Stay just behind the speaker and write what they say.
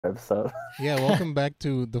episode. Yeah, welcome back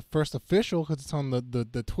to the first official because it's on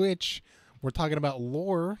the Twitch. We're talking about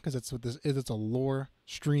lore because it's what this is. It's a lore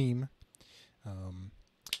stream.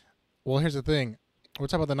 Well, here's the thing. We're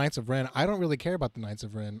talking about the Knights of Ren. I don't really care about the Knights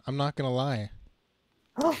of Ren. I'm not gonna lie.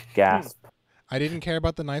 Gasp. I didn't care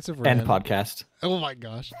about the Knights of Ren. And podcast. Oh my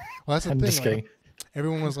gosh. Well, that's the I'm thing. just Like, kidding.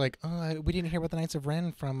 everyone was like, "Oh, we didn't hear about the Knights of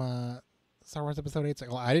Ren from Star Wars Episode 8." It's like,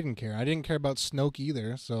 well, I didn't care. I didn't care about Snoke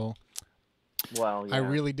either. So Well, yeah. I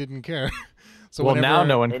really didn't care. So Well, now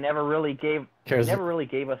no They one never really gave. They cares. never really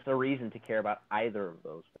gave us a reason to care about either of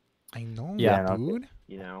those. I know, Yeah. dude.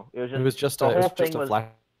 You know, it was It was just the a, whole thing was. flash.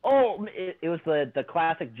 Oh, it was the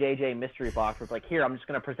classic JJ mystery box. Where it's like, here, I'm just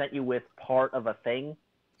gonna present you with part of a thing,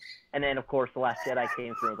 and then of course the Last Jedi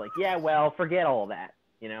came through and was like, yeah, well, forget all that.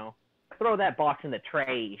 You know, throw that box in the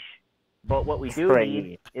trash. But what we do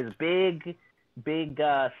need is big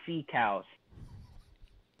sea cows.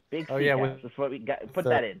 Big sea yeah, cows. with That's what we got. Put the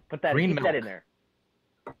that in. Put that. green Keep that in milk. there.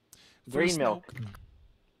 Free Green milk. Snoke.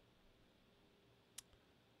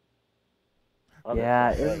 Love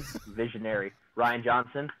Yeah, it. it was- Visionary. Ryan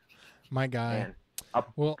Johnson. My guy. Man.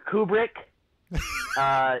 Well, Kubrick.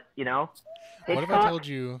 You know. what if I Hitchcock, told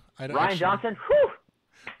you? I don't Ryan actually, Johnson. Whew.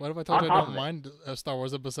 What if I told you On I top don't of it. mind Star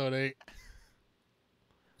Wars Episode 8?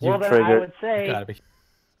 Well, You then I triggered. would say. Gotta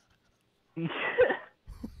be.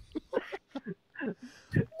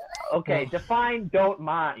 Okay, define don't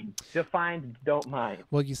mind. Define don't mind.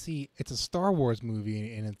 Well, you see, it's a Star Wars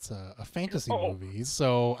movie and it's a fantasy Oh. movie.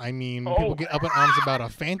 So, I mean, Oh. people get up in arms about a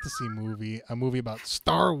fantasy movie, a movie about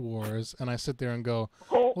Star Wars, and I sit there and go,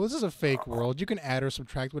 Oh, well, this is a fake world. You can add or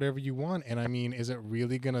subtract whatever you want. And I mean, is it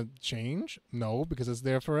really going to change? No, because it's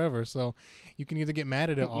there forever. So you can either get mad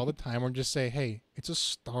at it all the time or just say, hey, it's a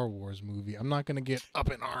Star Wars movie. I'm not going to get up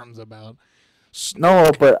in arms about No,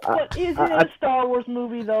 but but is it a Star Wars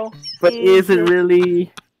movie though? is it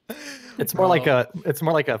really? It's more like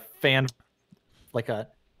a fan, like a,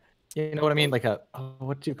 you know what I mean? Like a,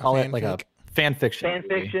 what do you call it? Like a fanfic? fan fiction. Fan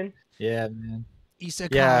movie. fiction. Yeah, man.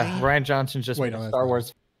 Isekai? Yeah, Ryan Johnson's just Wait, made no, a that's Star not-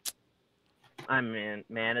 Wars. I mean,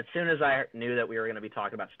 man, as soon as I knew that we were going to be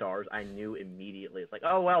talking about stars, I knew immediately. It's like,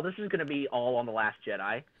 oh well, this is going to be all on the Last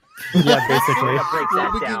Jedi. Yeah, basically. We're gonna break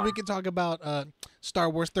Well, that down. we could talk about Star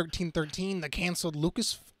Wars 1313, the canceled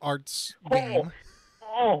LucasArts Oh. game.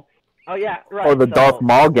 Oh yeah, right. Or the so, Darth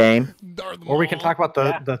Maul game? Darth Or we can Maul. talk about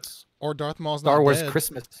Yeah. the Or Darth Maul's Star not Wars dead.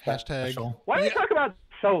 Christmas Hashtag. special. Why don't we Yeah. talk about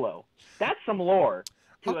Solo? That's some lore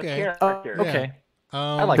to Okay. a character. Yeah. Okay.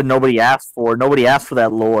 I like That nobody asked for. Nobody asked for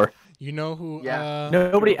that lore. You know who? Yeah.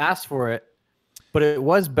 Nobody asked for it, but it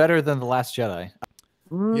was better than The Last Jedi.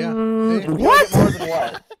 Yeah. What? More than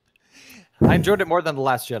what? I enjoyed it more than The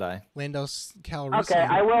Last Jedi. Lando Calrissian. Okay,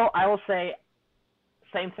 I will say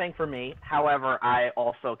same thing for me. However, I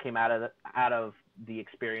also came out of the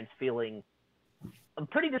experience feeling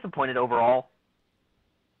pretty disappointed overall.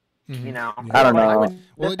 Mhm. You know, Yeah. I don't Like, know.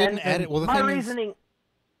 Well, it didn't and add it. Well, the my thing is, reasoning,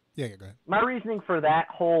 yeah, go ahead. my reasoning for that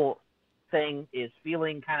whole thing is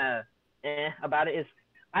feeling kind of about it. Is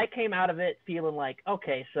I came out of it feeling like,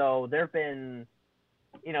 okay, so there've been,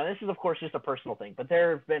 you know, this is of course just a personal thing, but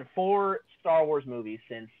there have been 4 Star Wars movies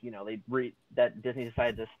since, you know, that Disney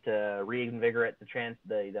decided just to reinvigorate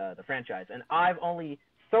the franchise, and I've only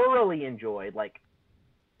thoroughly enjoyed, like,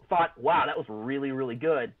 thought, wow, that was really, really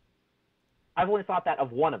good. I've only thought that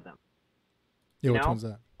of one of them, Yeah, You which know? one's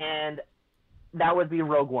that? and that would be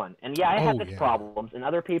Rogue One. And yeah, it has Oh, its yeah. problems, and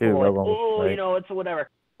other people Dude, are like, Rogue One was oh, great. you know, it's whatever.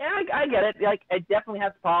 And I get it. Like, it definitely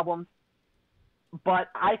has problems. But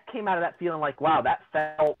I came out of that feeling like, wow, that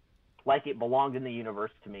felt like it belonged in the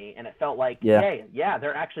universe to me, and it felt like, Yeah. hey, yeah,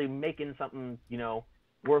 they're actually making something, you know,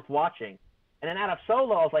 worth watching. And then out of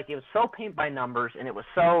Solo, I was like, it was so paint by numbers, and it was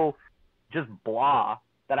so just blah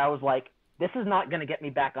that I was like, this is not going to get me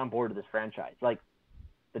back on board with this franchise. Like,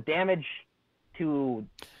 the damage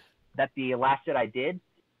that the Last Jedi did,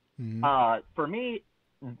 Mhm. for me,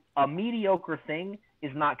 a mediocre thing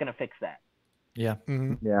is not going to fix that. Yeah.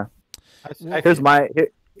 Mhm. Yeah. I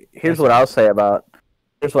Here's what I'll say about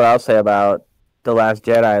The Last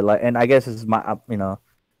Jedi. Like, and I guess this is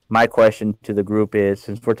my question to the group is,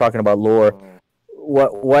 since we're talking about lore,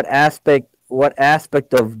 what aspect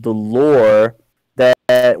of the lore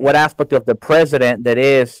what aspect of the president that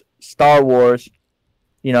is Star Wars,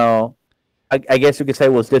 you know, I guess you could say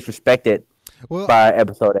was disrespected Well, by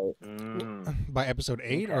Episode 8. by Episode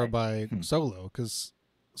 8 Okay. or by Solo? Because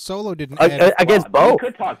Solo didn't I add. guess We both.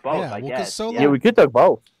 could talk both, Yeah, I well, 'cause guess. Solo- Yeah, we could talk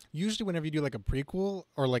both. Usually, whenever you do like a prequel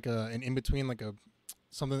or like an in between, like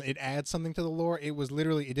something, it adds something to the lore. It was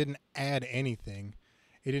literally, it didn't add anything.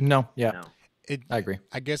 It didn't. No, yeah. No. I agree.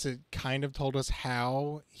 I guess it kind of told us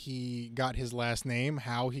how he got his last name,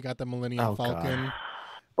 how he got the Millennium Oh, God. Falcon.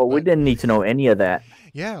 But we didn't need to know any of that.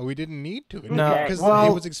 Yeah, we didn't need to. No, because it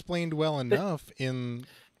well, was explained well enough in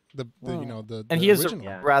the and the he is original.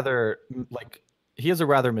 Yeah. rather like he is a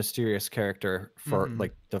rather mysterious character for Mhm.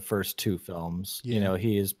 like the first 2 films. Yeah. You know,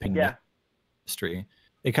 he is Yeah. mystery.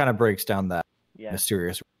 It kind of breaks down that Yeah.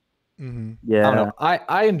 mysterious. Mm-hmm. I don't Yeah. know.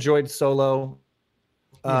 I enjoyed Solo,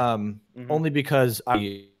 Yeah. only because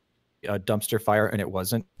a dumpster fire and it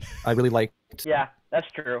wasn't. I really liked. Yeah, that's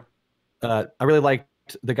true. I really liked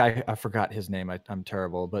the guy. I forgot his name. I'm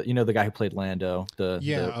terrible, but you know the guy who played Lando.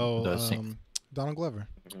 Donald Glover.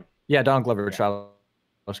 Yeah, Donald Glover, Yeah.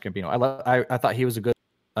 Childish Gambino. I thought he was a good.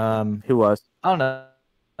 He was. I don't know.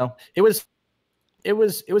 No, it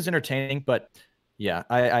was entertaining, but yeah,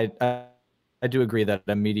 I do agree that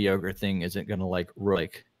a mediocre thing isn't gonna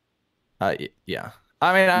yeah.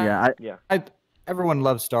 I mean, Yeah. Everyone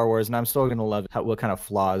loves Star Wars, and I'm still gonna love what kind of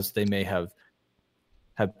flaws they may have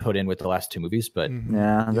put in with the last 2 movies, but Mhm.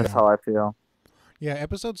 Yeah, that's how I feel. Yeah,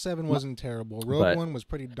 Episode 7 wasn't terrible. Rogue One was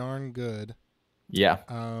pretty darn good. yeah,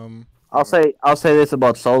 I'll say this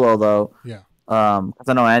about Solo though. Yeah. Because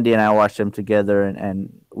I know Andy and I watched them together,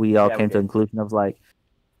 and we all Yeah, came we to the did. conclusion of like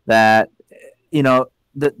that. You know,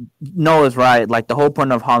 Noah's right. Like the whole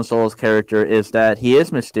point of Han Solo's character is that he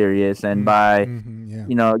is mysterious, and by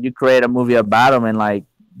yeah. you create a movie about him, and like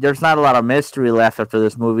there's not a lot of mystery left after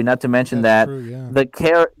this movie. Not to mention That's that true, yeah.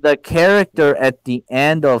 the character at the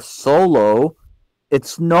end of Solo,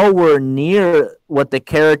 it's nowhere near what the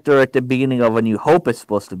character at the beginning of A New Hope is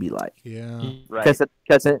supposed to be like. Yeah. Right.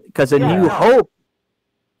 Because in Yeah, New no. Hope,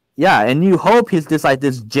 in New Hope, he's just like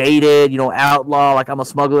this jaded, outlaw. Like I'm a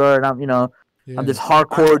smuggler, and I'm this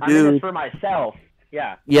hardcore I'm in this dude. for myself.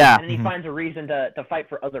 Yeah. Yeah, And then he finds a reason to fight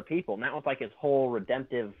for other people. And that was like his whole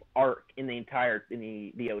redemptive arc in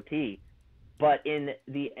the OT. But in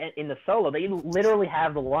the Solo, they literally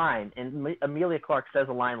have the line, and Amelia Clark says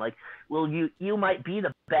a line like, "Well, you might be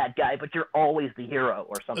the bad guy, but you're always the hero,"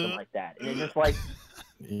 or something like that. And it's just like,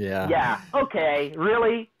 yeah, okay,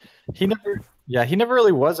 really? he never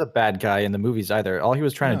really was a bad guy in the movies either. All he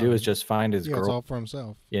was trying to do is just find his Yeah, it's girl. all for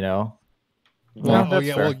himself. You know. Well, that's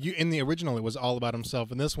fair. well, in the original, it was all about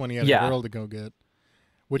himself. In this one, he had Yeah. a girl to go get,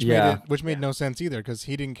 which made no sense either, because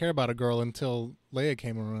he didn't care about a girl until Leia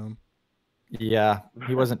came around. Yeah,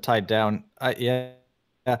 he wasn't tied down. Yeah,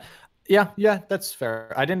 that's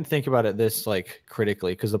fair. I didn't think about it this like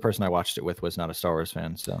critically because the person I watched it with was not a Star Wars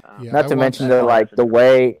fan. So Yeah, not I to watched mention that. that like the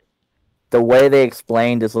way they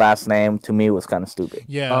explained his last name to me was kind of stupid.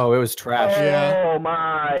 Yeah. oh, it was trash. Yeah. Oh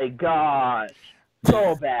my gosh,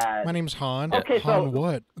 so bad. My name's Han. Okay, Han so-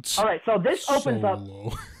 what? All right, so this opens up.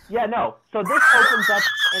 Solo. Yeah, no. So this opens up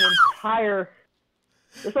an entire.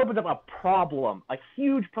 This opens up a problem, a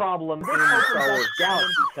huge problem in the Star Wars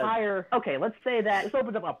galaxy. Okay, let's say that this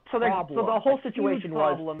opens up a problem. So the whole situation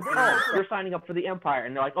was, you're signing up for the Empire,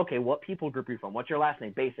 and they're like, okay, what people group are you from? What's your last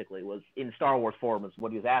name? Basically, was in Star Wars form is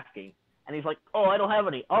what he was asking, and he's like, oh, I don't have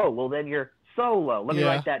any. Oh, well then you're Solo. Let me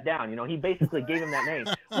write that down. He basically gave him that name.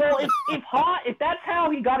 Well, if that's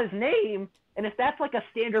how he got his name. And if that's like a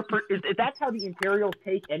standard, if that's how the Imperials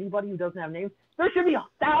take anybody who doesn't have names, there should be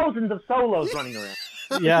thousands of Solos running around.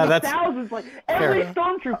 Yeah, that's thousands. Like every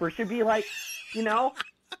stormtrooper should be like,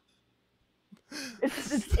 it's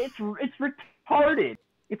retarded.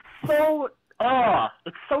 It's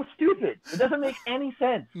so stupid. It doesn't make any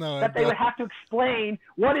sense that they would have to explain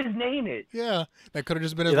what his name is. Yeah, that could have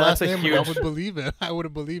just been his Yeah, last that's a name. huge- I would believe it. I would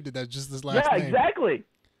have believed it. That's just his last Yeah, name. exactly.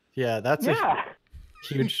 yeah, that's a Yeah.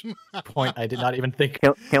 huge point. I did not even think.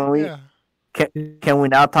 Can we Yeah. can we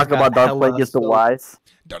now talk Got about Darth hella Plagueis the Solo. Wise?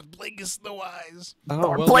 Darth Plagueis the Wise. Oh,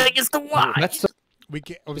 Well, Plagueis the Wise. that's we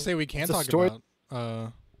can. I would say we can It's a talk story-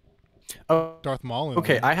 about oh, Darth Maul.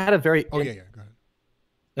 okay. I had a very Oh yeah. Go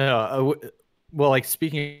ahead. well, like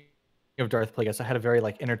speaking of Darth Plagueis, I had a very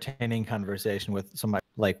like entertaining conversation with somebody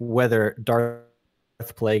like whether Darth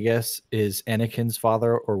Plagueis is Anakin's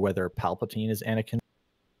father or whether Palpatine is Anakin.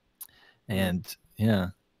 And yeah,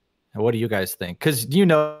 what do you guys think? Because you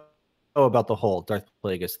know about the whole Darth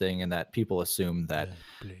Plagueis thing, and that people assume that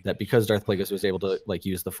because Darth Plagueis was able to like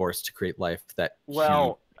use the Force to create life, that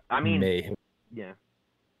Well, he I mean, may have yeah.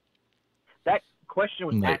 That question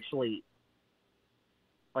was Like- actually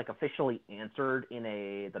like officially answered in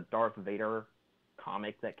the Darth Vader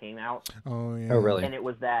comic that came out, Oh yeah. Oh, really? and it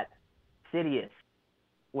was that Sidious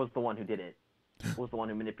was the one who did it, was the one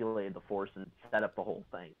who manipulated the Force and set up the whole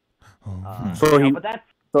thing. Oh. But that's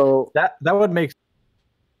So that would make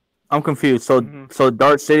I'm confused. So Mhm. so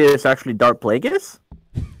Darth Sidious is actually Darth Plagueis?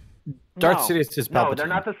 Darth No. Sidious is Palpatine. No, they're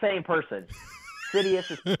not the same person.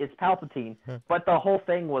 Sidious is Palpatine, but the whole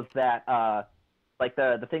thing was that, like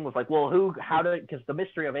the thing was like, well, because the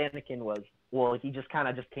mystery of Anakin was, well, he just kind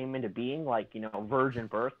of just came into being, like, you know, virgin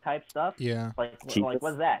birth type stuff. Yeah. Like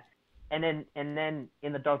what's that? And then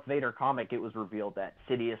in the Darth Vader comic, it was revealed that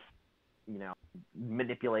Sidious, you know,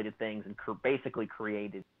 manipulated things and basically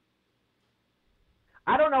created.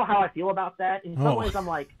 I don't know how I feel about that. In some ways, I'm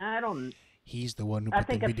like, He's the one who I put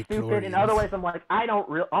think the it's stupid. In other ways, I'm like,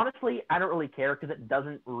 honestly, I don't really care because it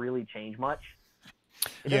doesn't really change much.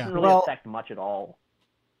 It doesn't really affect much at all.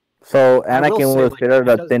 So Anakin was like, created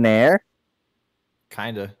out of thin air?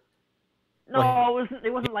 Kinda. No,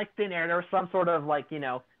 it wasn't like thin air. There was some sort of, like, you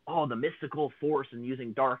know, the mystical force and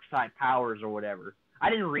using dark side powers or whatever. I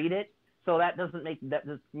didn't read it, so that just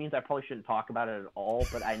means I probably shouldn't talk about it at all,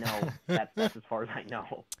 but I know that's as far as I know.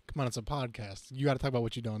 Come on, it's a podcast. You got to talk about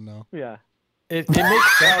what you don't know. Yeah. It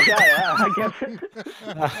makes sense. Yeah, I guess.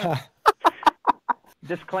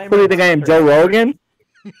 Disclaimer. Who do you think I am, Joe Rogan?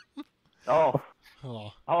 Oh.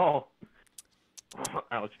 Oh.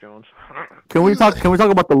 Alex Jones. Can we talk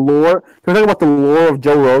about the lore? Can we talk about the lore of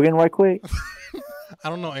Joe Rogan right quick? I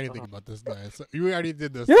don't know anything about this guy. So you already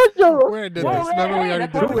did this. Yeah, Joe Rogan. We already did this. Remember, we already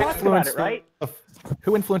did this.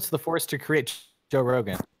 Who influenced the Force to create Joe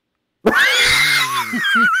Rogan?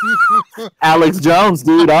 Alex Jones,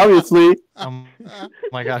 dude, obviously.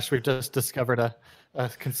 My gosh, we've just discovered a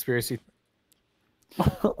conspiracy.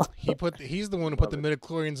 He's the one who put the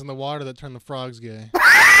midichlorians in the water that turned the frogs gay.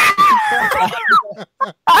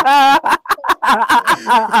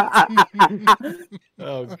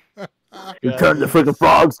 Oh, You turned the freaking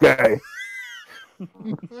frogs gay.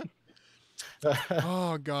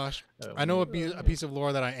 Oh gosh, I know a piece of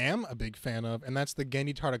lore that I am a big fan of, and that's the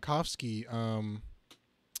Genndy Tartakovsky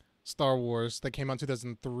Star Wars that came out in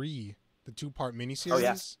 2003, the 2-part miniseries. Oh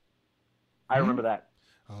yeah, I remember that.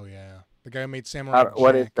 Oh yeah, the guy who made Samurai Jack.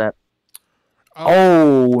 What is that?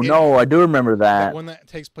 No, I do remember that that. one that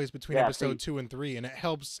takes place between episode 2 and 3, and it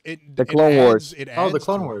helps. The Clone Wars. It adds the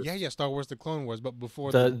Clone Wars. Yeah, Star Wars: The Clone Wars, but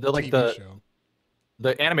before the TV show.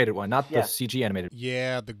 The animated one, not the CG animated.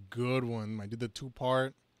 Yeah, the good one. I did the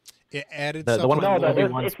 2-part. It added the one. No,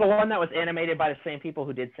 it's the one that was animated by the same people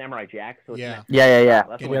who did Samurai Jack. So Yeah. That's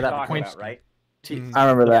what Yeah, we're that talking point- about, right? I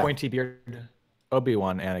remember the that. pointy beard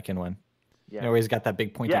Obi-Wan Anakin one. Yeah. You know, he's got that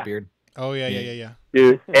big pointy beard. Oh yeah.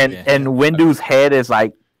 Dude, and Windu's head is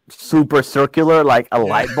like super circular, like a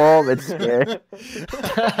light bulb. It's scary.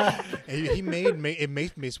 He made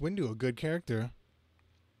Mace Windu a good character.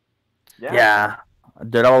 Yeah.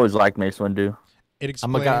 Dude, I always liked Mace Windu. It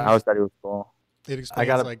explains. I always thought he was cool. It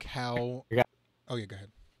explains like how. Oh yeah, go ahead.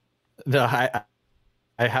 No, I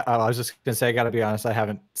was just gonna say, I gotta be honest, I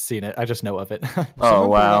haven't seen it. I just know of it. Oh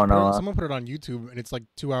wow, no. Someone put it on YouTube, and it's like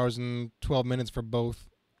 2 hours and 12 minutes for both.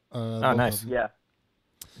 Oh, nice. Yeah.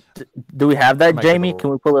 Do we have that, Jamie? Can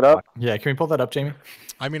we pull it up? Yeah, can we pull that up, Jamie?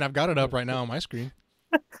 I mean, I've got it up right now on my screen.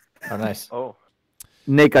 Oh, nice. Oh.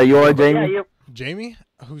 Nick, are you on, Jamie? Yeah, Jamie?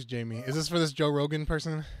 Who's Jamie? Is this for this Joe Rogan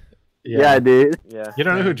person? Yeah, dude. Yeah. You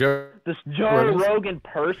don't know who Joe? This Joe Rogan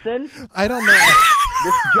person? I don't know.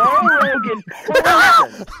 This Joe Rogan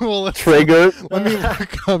person. Well, Trigger. Let me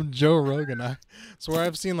look up Joe Rogan. I swear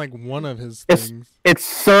I've seen like one of his things. It's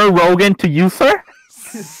Sir Rogan to you, sir?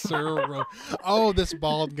 Sir Rogan. Oh, this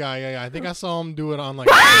bald guy. Yeah. I think I saw him do it on like.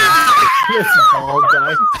 This bald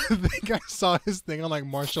guy. I think I saw his thing on like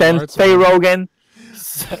martial arts. Sensei Rogan.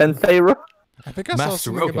 Sensei Rogan. I think I saw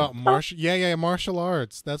something about martial. Yeah, martial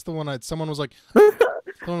arts. That's the one. Someone was like, you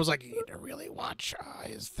need to really watch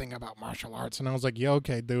his thing about martial arts, and I was like, yeah,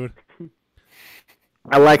 okay, dude.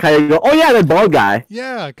 I like how you go. Oh yeah, that bald guy.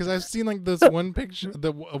 Yeah, because I've seen like this one picture,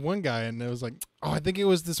 the one guy, and it was like, oh, I think it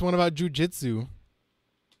was this one about jujitsu,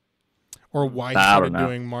 or why he started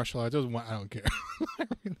doing martial arts. It was one, I don't care.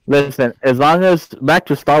 Listen, as long as back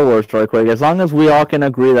to Star Wars real quick, as long as we all can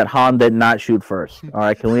agree that Han did not shoot first. All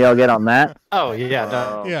right, can we all get on that? Oh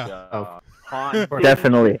yeah, yeah. Han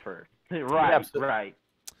Definitely. First. Right.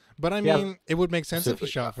 But I mean, it would make sense if he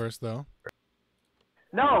shot first, though.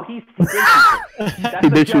 No, he did shoot first. That's He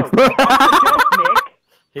the did shoot joke. That's the joke, Nick.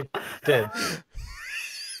 He did.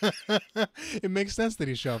 It makes sense that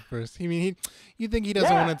he shot first. I mean, you think he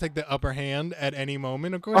doesn't want to take the upper hand at any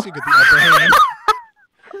moment? Of course, he get the upper hand.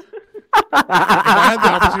 If I had the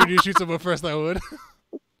opportunity to shoot someone first, I would.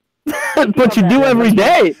 But you do every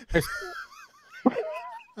day.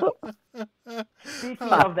 Speaking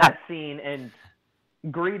of that scene and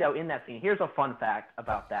Greedo in that scene, here's a fun fact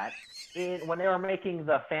about that. When they were making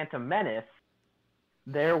the Phantom Menace,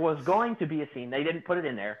 there was going to be a scene, they didn't put it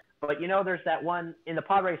in there, But there's that one in the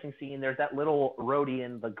pod racing scene. There's that little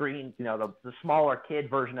Rhodian, the green, the smaller kid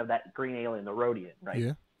version of that green alien, the Rhodian, right?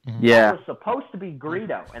 Yeah. Mm-hmm. Yeah. That was supposed to be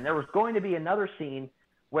Greedo, and there was going to be another scene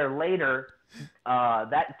where later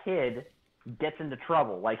that kid gets into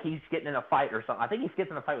trouble. Like he's getting in a fight or something. I think he gets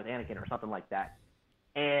in a fight with Anakin or something like that.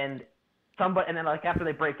 And then like after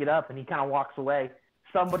they break it up and he kind of walks away,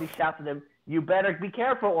 somebody shouts at him, "You better be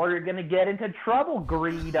careful or you're gonna get into trouble,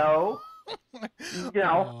 Greedo."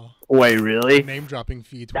 Wait, really? Name dropping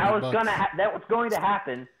fee. That was $20. that was going to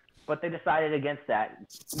happen, but they decided against that.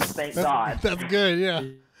 Thank God. That's good. Yeah.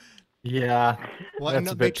 Yeah, Well, that's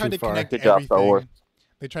no, a they bit tried too to far. connect Good job, Star everything. Wars.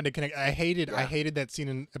 They tried to connect. I hated that scene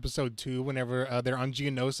in episode 2 whenever they're on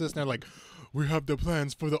Geonosis and they're like, "We have the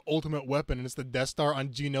plans for the ultimate weapon," and it's the Death Star on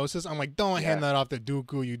Geonosis. I'm like, don't hand that off to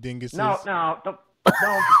Dooku, you dinguses. No, don't.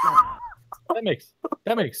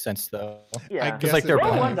 That makes sense though. Yeah, I guess like they're Rogue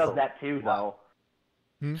One planning does for- that too, though.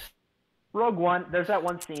 Hmm? Rogue One, there's that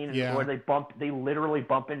one scene Yeah. where they literally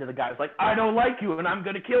bump into the guy who's like, "I don't like you and I'm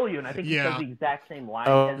gonna kill you," and I think he Yeah. says the exact same line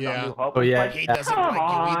Oh, as yeah. New Hope. Oh, It's yeah. like, He doesn't come like you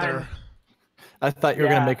on. either. I thought you were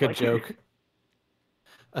Yeah, gonna make a like- joke.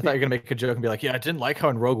 I thought you were gonna make a joke and be like, "Yeah, I didn't like how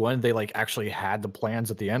in Rogue One they like actually had the plans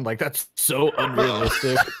at the end. Like that's so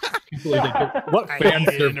unrealistic." What I fan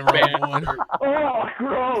hated it in Rogue One. Oh,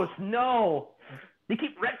 gross! No, they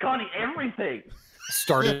keep retconning everything.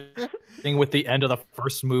 starting with the end of the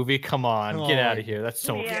first movie? Come on, get Oh, out of here. That's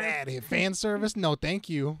so. Yeah. Get out of here. Fan service? No, thank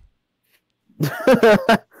you.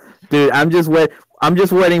 Dude, I'm just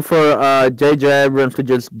waiting for J.J. Abrams to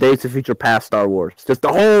just Days of Future Past Star Wars. Just the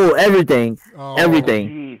whole everything. Oh, Everything.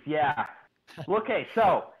 Jeez, yeah. Okay,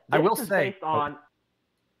 so I this will is say- based on.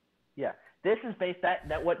 Yeah, this is based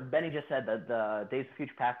that what Benny just said, the Days of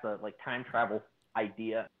Future Past, the like time travel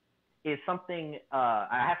idea, is something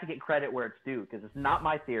I have to get credit where it's due because it's not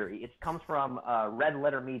my theory. It comes from Red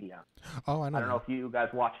Letter Media. Oh, I know. I don't know if you guys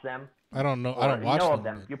watch them. I don't know. Or I don't watch know them. of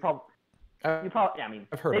them. but- You probably. Yeah, I mean,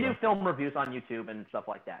 I've heard they of do them. film reviews on YouTube and stuff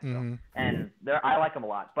like that. So. Mhm. And I like them a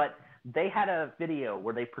lot. But they had a video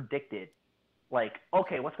where they predicted, like,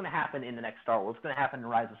 okay, what's going to happen in the next Star Wars? What's going to happen in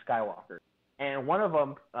Rise of Skywalker? And one of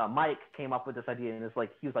them, Mike, came up with this idea, and he was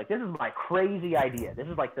like, this is my crazy idea. This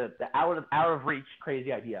is like the out of reach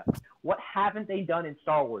crazy idea. What haven't they done in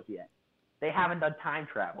Star Wars yet? They haven't done time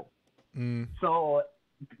travel. Mm. So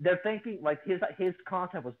they're thinking, like, his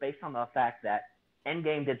concept was based on the fact that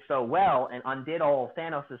Endgame did so well and undid all of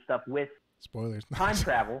Thanos' stuff with Spoilers. time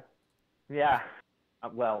travel. Yeah.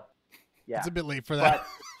 Well, yeah. It's a bit late for that.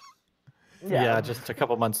 But, Yeah, just a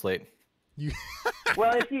couple months late.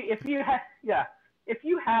 Well, if you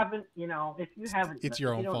haven't, It's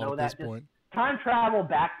your if own you don't fault know at that, this just point. time travel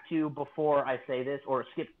back to before I say this, or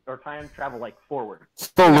time travel like forward.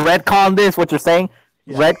 So retcon this, what you're saying?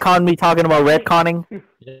 Yeah. Retcon me talking about retconning?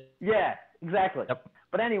 Yeah, exactly. Yep.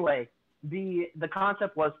 But anyway, the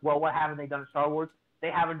concept was, well, what haven't they done in Star Wars? They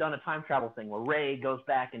haven't done a time travel thing where Rey goes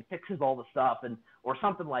back and fixes all the stuff, or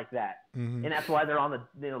something like that. Mhm. And that's why they're on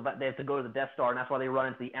they have to go to the Death Star, and that's why they run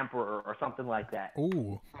into the Emperor or something like that.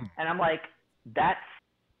 Ooh, And I'm like, that's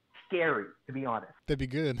scary, to be honest. that'd be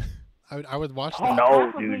good. I would watch Oh, that. No,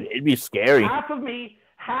 half of dude, me- it'd be scary. Half of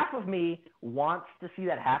me wants to see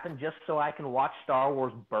that happen just so I can watch Star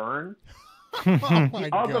Wars burn. Oh my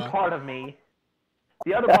The other god. part of me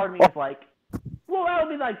is like, well,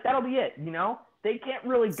 that'll be it, They can't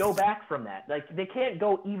really go back from that. Like, they can't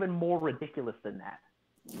go even more ridiculous than that,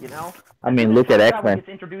 I mean, look at Time travel X-Men. gets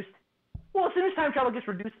introduced. Well, as soon as time travel gets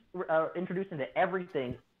introduced into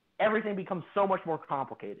everything becomes so much more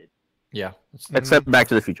complicated. Yeah, it's Except Back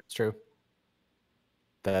to the Future. true.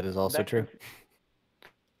 That is also Back to true.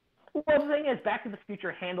 the- Well, the thing is, Back to the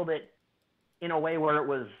Future handled it in a way where it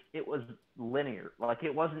was linear. Like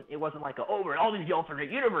it wasn't like we're in all these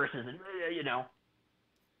alternate universes, and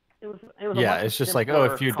It was a Yeah, much it's just like, oh,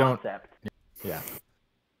 if simpler you don't- concept. Yeah.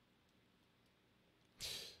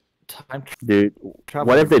 Time Dude, travel.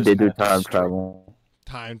 what if they just did do kinda time destroy- travel?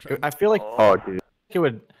 Time travel. I feel like Oh, dude. it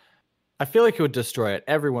would. I feel like it would destroy it.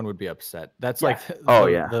 Everyone would be upset. That's Yeah. like Oh,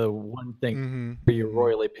 the, yeah. the one thing Mm-hmm. where you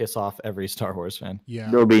royally piss off every Star Wars fan. Yeah.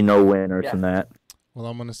 There'll be no winners Yeah. in that. Well,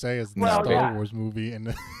 I'm gonna say it's Well, a Star yeah. Wars movie and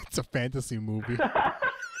it's a fantasy movie. Oh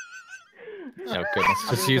goodness,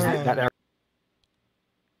 just use that.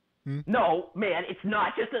 No, man, it's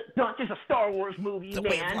not just a Star Wars movie, It's a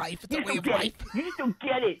man. way of life. It's You a way just of don't get life. it. You just don't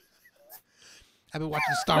get it. I've been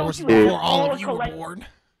watching Star Don't Wars you before have all all of you were collect- born.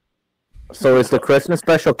 So is the Christmas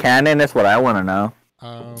special canon? That's what I want to know.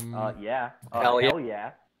 Yeah. Hell Hell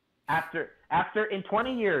yeah. yeah. After in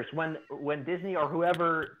 20 years, when Disney or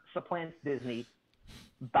whoever supplants Disney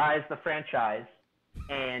buys the franchise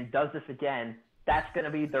and does this again, That's going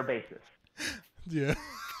to be their basis. Yeah.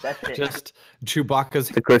 That's it. Just Chewbacca's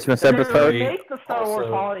The Christmas They're going episode. to make the Star Wars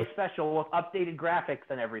Also- Holiday Special with updated graphics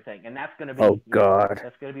and everything, and that's going to be. Oh God.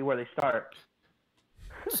 That's going to be where they start.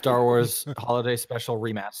 Star Wars Holiday Special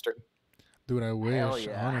Remastered. Dude, I wish,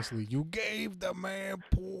 yeah. honestly. You gave the man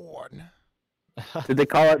porn. Did they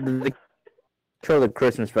call it? Did they show the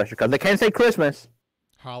Christmas special? Because they can't say Christmas.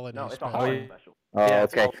 Holiday No, it's a special. holiday special. Oh, Yeah,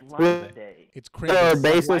 okay. It's Life Day. It's Our crazy.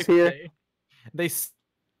 basis here. They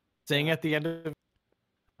sing at the end of.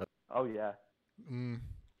 Oh yeah. Mm,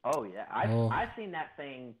 Oh yeah. I've seen that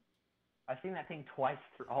thing. I've seen that thing twice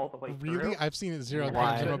all the way through. really? I've seen it 0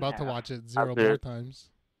 Why? times. I'm about to watch it 0 did. more times.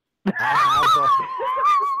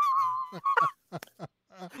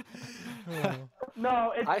 Oh.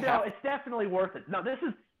 No, I have- it's definitely worth it. No, this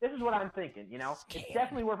is what I'm thinking. You know, it's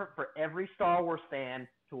definitely worth it for every Star Wars fan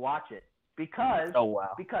to watch it because Oh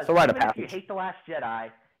wow. because So right even of if you passage. hate The Last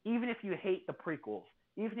Jedi, even if you hate the prequels,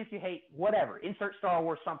 even if you hate whatever, insert Star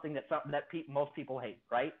Wars something that most people hate,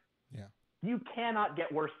 right? Yeah. You cannot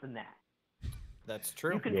get worse than that. That's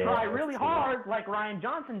true. You can Yeah, try that's really true. hard like Ryan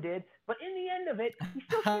Johnson did, but in the end of it, he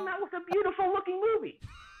still came out with a beautiful looking movie.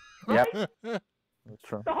 Right? Yep. That's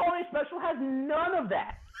true. The holiday special has none of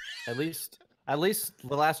that. At least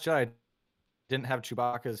The Last Jedi didn't have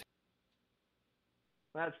Chewbacca's.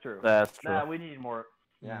 That's true. That's true. Nah, we need more.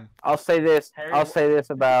 Yeah. Mm. I'll say this. Harry- I'll say this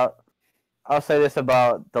about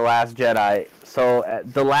The Last Jedi. So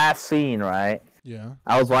the last scene, right? Yeah.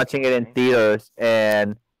 I was watching it in Okay. theaters,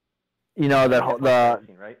 and you know the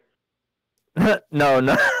Right? no,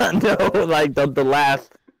 like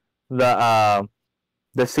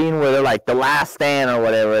the scene where they're like the last stand or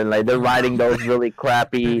whatever, and like they're riding those really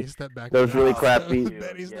crappy, Benny, step back. those really Oh, crappy,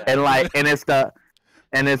 Benny, step and back. like and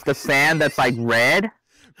it's the sand that's like red.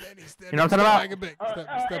 Benny, step You know what I'm step talking back a bit.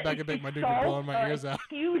 Step back a bit. My dude, you're blowing my ears out.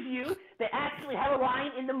 Excuse you. They actually have a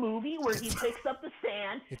line in the movie where he picks up the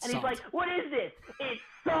sand It's and he's salt. like, "What is this? It's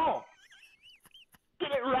salt.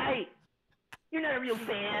 Get it right. You're not a real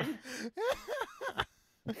fan."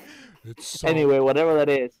 It's so Anyway, whatever that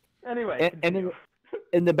is. Anyway, And continue.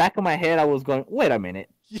 in the back of my head, I was going, "Wait a minute,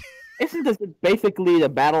 isn't this basically the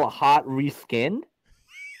Battle of Hot reskinned?"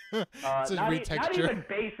 it's a not retexture. even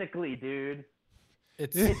basically, dude.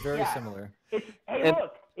 It's very Yeah. similar. Hey, And-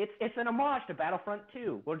 look, it's an homage to Battlefront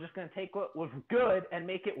 2. We're just gonna take what was good and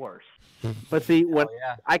make it worse. But see, when Oh,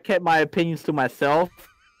 yeah. I kept my opinions to myself,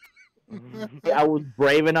 I was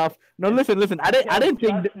brave enough. No, listen. I didn't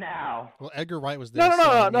think. Just now. Well, Edgar Wright was there. No. so,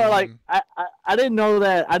 I Like mean, I didn't know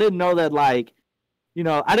that. I didn't know that. Like, you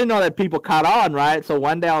know, I didn't know that people caught on, right? So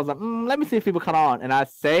one day I was like, let me see if people caught on, and I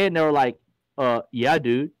say it, and they were like, yeah,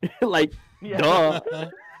 dude, like, Yeah. duh.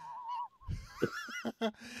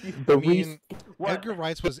 I The mean, What? Edgar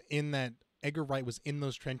Wright was in that. Edgar Wright was in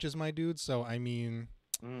those trenches, my dude. So I mean,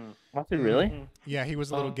 Was it really? Mhm. yeah, he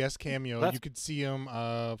was a little Oh, guest cameo. that's- You could see him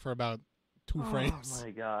for about 2 frames. Oh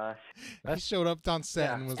my gosh. He showed up on set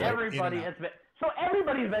Yeah, and was like, everybody in and has been. So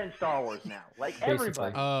everybody's been in Star Wars now. Like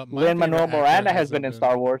everybody. out. My Lin Manuel favorite actor Miranda has been in been-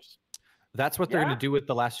 Star Wars. That's what they're Yeah. going to do with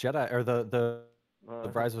the Last Jedi or the Uh,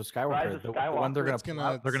 Rise of Skywalker. Rise of the one they're It's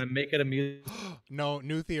gonna- they're going to make it a music. No,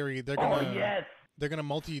 new theory. They're oh gonna yes. they're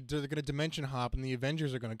gonna dimension hop, and the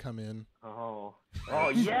Avengers are gonna come in. Oh. Oh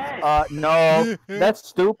yes. No, that's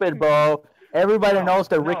stupid, bro. Everybody No, knows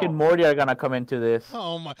that Rick no. and Morty are gonna come into this.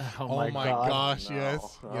 Oh my! Oh Oh, my God. gosh! No.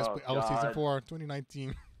 Yes, yes. Oh, Oh, season God. 4, 2019.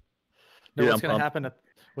 No, Dude, what's I'm going to pumped. happen at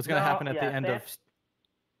what's going to No, happen at the yeah, end of that's-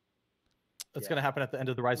 what's Yeah. going to happen at the end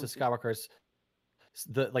of the Rise of Skywalker is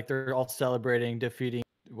they're all celebrating defeating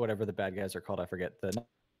whatever the bad guys are called. I forget the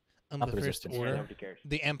The Not the First Resistance. Order, Nobody cares.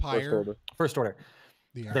 the First Empire, order. First Order.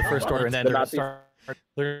 the The First Order, and then The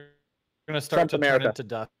they're going Nazis. to start Trump to America. turn into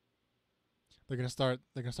dust. They're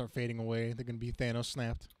gonna start fading away. They're gonna be Thanos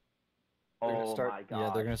snapped. They're gonna Oh start, my god.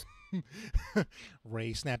 Yeah, they're going to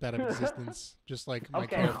Ray snapped out of existence, just like my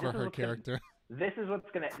Okay, character, this is her what's gonna- character. This is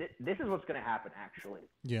what's gonna happen actually.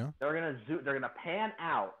 Yeah. They're gonna pan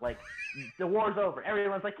out like the war's over.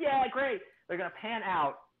 Everyone's like, yeah, great. They're gonna pan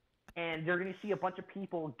out, and you're gonna see a bunch of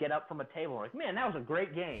people get up from a table like, man, that was a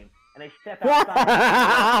great game, and they step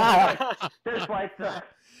outside. there's like the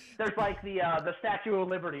Statue of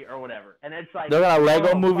Liberty or whatever, and it's like They're gonna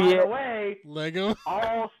Lego oh, movie by the it. way, Lego.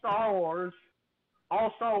 all Star Wars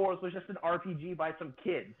was just an RPG by some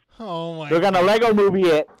kids. Oh my. They're gonna Lego movie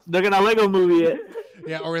it. They're gonna Lego movie it.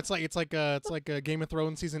 Yeah, or it's like a Game of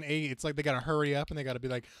Thrones season 8. It's like they gotta hurry up and they gotta be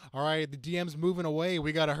like, all right, the DM's moving away.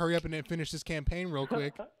 We gotta hurry up and then finish this campaign real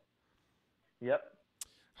quick. Yep.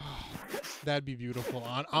 That'd be beautiful.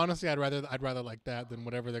 Honestly, I'd rather like that than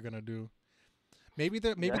whatever they're gonna do. Maybe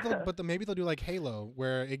maybe they'll do like Halo,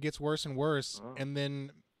 where it gets worse and worse, and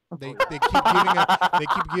then they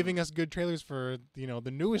keep giving us good trailers for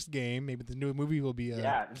the newest game. Maybe the new movie will be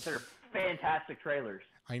yeah, they're fantastic trailers.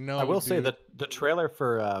 I know. I will say that the trailer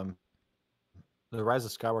for the Rise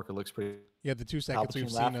of Skywalker looks pretty. Yeah, the 2 seconds we've Palpatine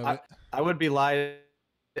seen laugh. of it. I would be lying.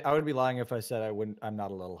 I would be lying if I said I wouldn't. I'm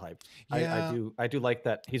not a little hyped. Yeah. I do like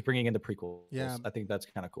that he's bringing in the prequels. Yeah. I think that's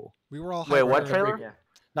kind of cool. We were all Wait, hyped what for- trailer? Yeah.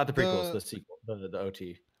 Not the prequels, the sequel, the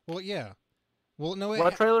OT. Well, yeah. Well, no,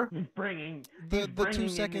 What trailer? He's bringing the bringing 2 in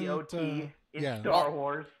second the OT in yeah. Star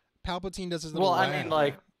Wars. Palpatine does his little Well, I laugh mean,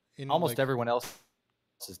 like in, almost like- everyone else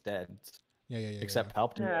is dead yeah, except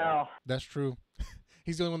Palpatine. Well, That's true.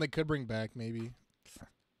 He's the only one they could bring back, maybe.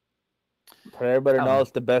 Everybody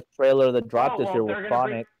knows the best trailer that dropped this year was they're gonna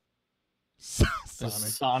bring- Sonic.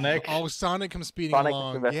 Sonic. Oh, Sonic comes speeding Sonic is the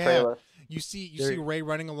along. best Yeah, trailer. you see There- Ray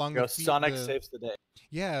running along Go, the Sonic saves the day.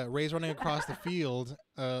 Yeah, Ray's running across the field,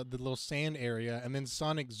 the little sand area, and then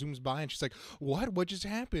Sonic zooms by, and she's like, "What just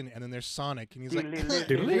happened?" And then there's Sonic, and he's like,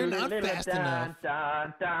 "You're not fast enough."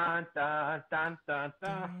 Dun, dun, dun, dun, dun,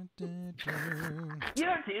 dun. Dun, dun, dun.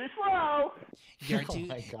 You're too slow. You're, Oh too,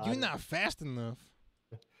 my God. you're not fast enough.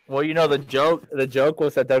 Well, the joke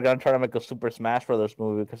was that they're gonna try to make a Super Smash Brothers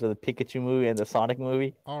movie because of the Pikachu movie and the Sonic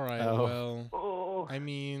movie. All right, Oh. well, Oh, I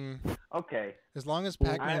mean, okay. as long as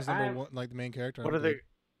Pac-Man is number I'm- one, like the main character. What I'm are they? good.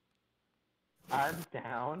 I'm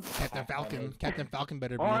down. Captain Falcon. Captain Falcon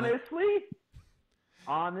better be in it.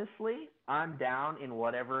 Honestly, I'm down in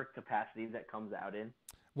whatever capacity that comes out in.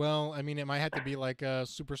 Well, I mean, it might have to be like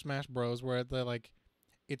Super Smash Bros, where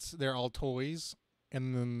they're all toys,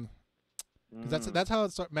 and then 'cause that's how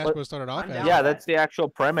Smash But- Bros started off I'm as. down. Yeah, that's the actual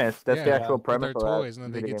premise. That's the Yeah, actual but premise. they're of that toys, and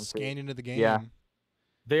then they video get game too. scanned into the game. Yeah.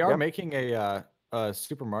 They are Yep. making a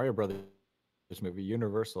Super Mario Brothers movie.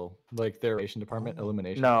 Universal, like their animation department, Oh.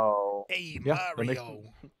 Illumination. No. Hey, Yeah, they're Mario.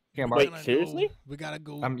 Yeah, we Wait, gotta seriously? go- We gotta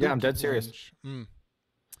go. Yeah, I'm dead Donkey serious. Punch. Mm.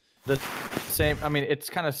 The same. I mean, it's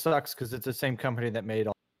kind of sucks because it's the same company that made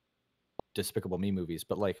all Despicable Me movies,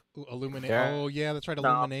 but like, Ooh, Illuminate. Yeah. Oh yeah, that's right. No, but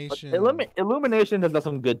Illumination. Illumination has done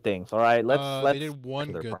some good things. All right, let's They did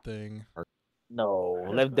one their good part. thing.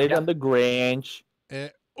 they've done the Grinch.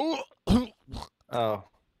 Oh oh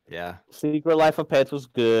yeah, Secret Life of Pets was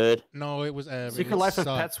good. no, it was. Secret it Life of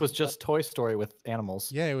sucked. Pets was just Toy Story with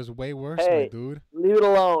animals. Yeah, it was way worse, Hey. my dude. Leave it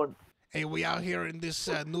alone. Hey, we out here in this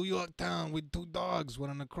New York town with 2 dogs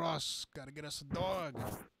running across. Gotta get us a dog.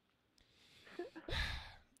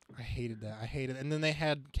 I hated that. I hated it. And then they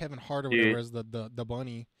had Kevin Hart or Dude. whatever as the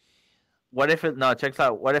bunny. What if it? No, check this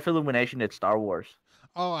out. What if Illumination did Star Wars?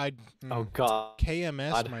 Oh, Oh God,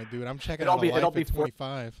 KMS, God. my dude. I'm checking It'll out be- a life it'll be at for-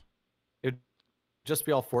 25. just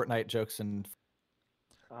be all Fortnite jokes and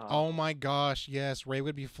Oh my gosh, yes. Ray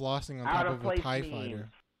would be flossing on Out top of of a place TIE memes. fighter.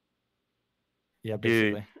 yeah,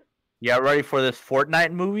 Dude. basically. Yeah, ready for this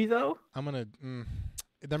Fortnite movie though? I'm gonna. They're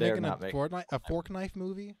They're making a not making- fork knife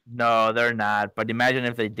movie. No, they're not. But imagine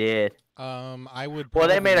if they did. I would. Well,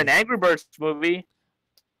 they made an probably- Angry Birds movie.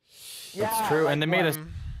 That's true, and they made a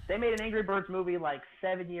Mm, They made an Angry Birds movie like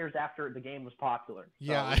 7 years after the game was popular. So,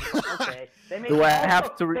 Yeah. okay. They made. Do I also-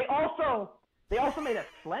 have to They also made a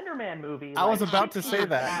Slender Man movie. I was like, about to 6 say years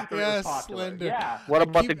that. after it was Yes, popular. Slender. Yeah. What I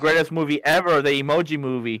about keep- the greatest movie ever, the Emoji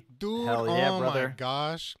Movie? Dude, Hell yeah, oh brother. my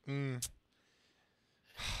gosh. Then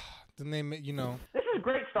they, This is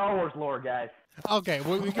great Star Wars lore, guys. Okay,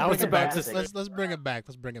 well, we can I bring was it back. about to Let's bring it back.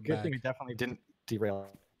 Let's bring it good back. thing we definitely didn't derail.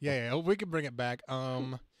 Yeah, we can bring it back.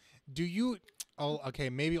 Do you? Oh, okay.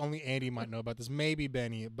 Maybe only Andy might know about this. Maybe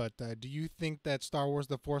Benny. But do you think that Star Wars: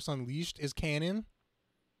 The Force Unleashed is canon?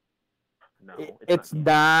 No, It's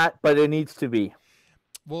not, but it needs to be.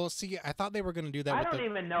 Well, see, I thought they were gonna do that. I with don't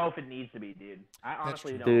even know if it needs to be, dude. I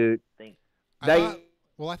honestly true. don't Dude, think. I They- thought,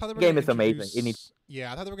 well, I thought they were game gonna is amazing. introduce- It needs-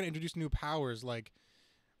 Yeah, I thought they were gonna introduce new powers. Like,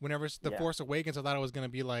 whenever The Yeah. Force Awakens, I thought it was gonna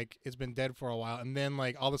be like it's been dead for a while, and then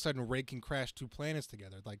like all of a sudden Rey can crash 2 planets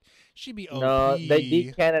together. Like, she'd be OP. No, they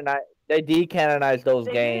decanonized those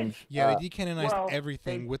They did. games. Yeah, they decanonized well,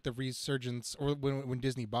 everything they- with the resurgence, or when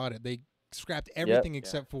Disney bought it, they scrapped everything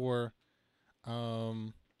except for,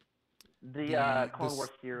 The Clone Wars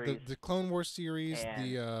series. the Clone Wars series,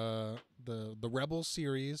 And- the Rebels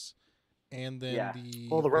series, and then Yeah.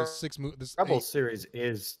 Well, the the six Rebels series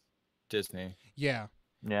is Disney. Yeah,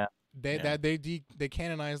 Yeah. they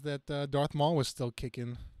canonized that Darth Maul was still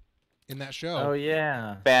kicking in that show. Oh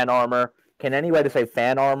yeah, Fan armor. Can anybody say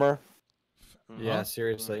fan armor? yeah. Huh?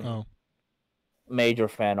 Seriously. Oh. Major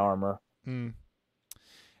fan armor. Mm.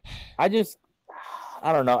 I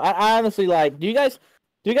don't know. I honestly like. Do you guys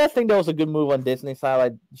Do you guys think that was a good move on Disney's side?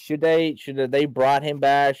 Like, should they brought him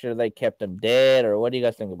back? Should they kept him dead? Or what do you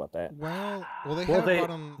guys think about that? Well, they Well, have brought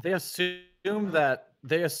him. they assume that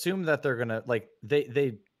they're gonna like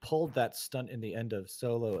they pulled that stunt in the end of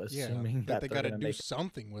Solo, Yeah, assuming that they they're got to gonna do make.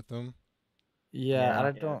 something with him. Yeah, I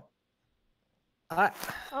Yeah. don't. I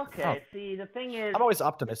Okay, see, the thing is, I'm always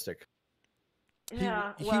optimistic.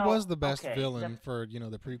 yeah, he well, was the best okay, villain for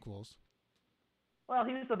the prequels. Well,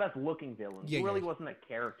 he was the best looking villain. Yeah, He really yeah. wasn't a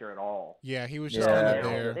character at all. Yeah, he was just Yeah. kind You of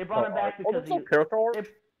know, there. they brought him back because he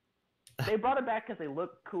they brought him back because they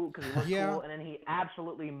looked cool, because he looked Yeah. cool, and then he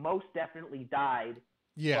absolutely, most definitely died.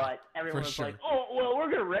 Yeah, But everyone for was sure. like, "Oh, well,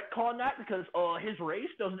 we're gonna retcon that because his race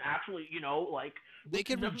doesn't actually, like They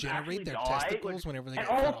can doesn't actually regenerate their die." testicles whenever they and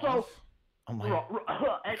get cut also, off. Oh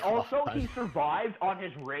my. and also God. he survived on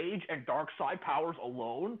his rage and dark side powers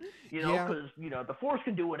alone. Yeah. Because the Force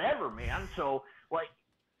can do whatever, man. So like,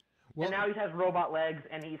 Well, and now he has robot legs,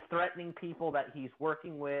 and he's threatening people that he's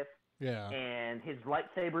working with. yeah. And his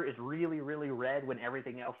lightsaber is really, really red when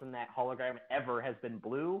everything else in that hologram ever has been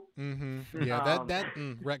blue. Mm-hmm. Yeah,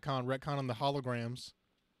 retcon on the holograms.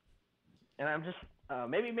 And I'm just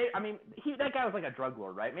maybe I mean that guy was like a drug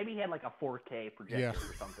lord, right? Maybe he had like a 4K projector Yeah.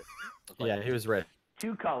 or something. Like Yeah, he was red.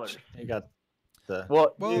 2 colors. He got the.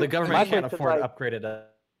 Well, Well, The government my can't question, afford like- upgraded.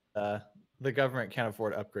 The government can't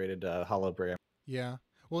afford upgraded hologram. Yeah.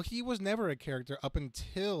 Well, he was never a character up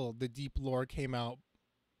until the deep lore came out.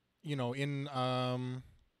 In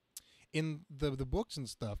the books and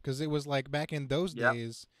stuff, because it was like back in those Yep.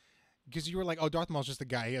 days. Because you were like, oh, Darth Maul's just a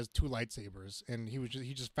guy. He has 2 lightsabers, and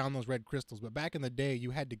he just found those red crystals. But back in the day, you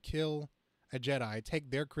had to kill a Jedi, take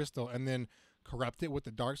their crystal, and then corrupt it with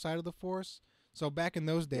the dark side of the Force. So back in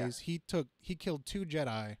those days, he killed 2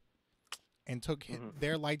 Jedi, and took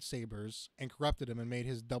their lightsabers and corrupted them and made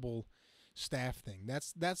his double staff thing.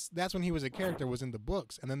 That's when he was a character, was in the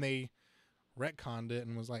books, and then they retconned it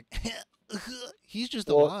and was like, he's just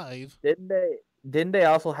alive. Didn't they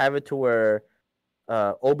also have it to where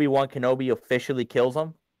Obi-Wan Kenobi officially kills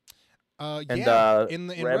him? Yeah, in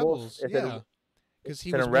Rebels? Rebels, Is it- yeah, because he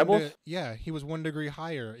is it was in Rebels? he was 1 degree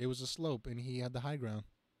higher. It was a slope, and he had the high ground.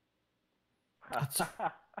 It's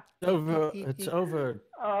over.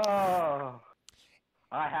 Oh,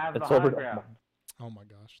 I have the It's high over. ground. Oh my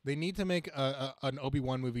gosh, they need to make an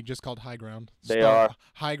Obi-Wan movie just called High Ground. They are.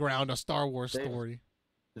 High Ground, a Star Wars story.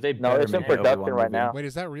 They No, better it's in make an production Obi-Wan right movie. now. Wait,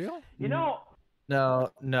 is that real?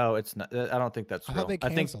 No, it's not. I don't think that's I real. thought they I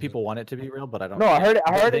think canceled people want it to be real, but I don't. No, I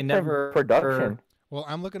heard They it's never- in production. Well,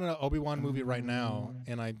 I'm looking at an Obi-Wan movie right now,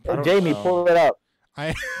 and Hey, don't Jamie, know. pull it up.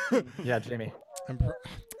 I Yeah, Jamie.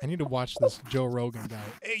 I need to watch this Joe Rogan guy.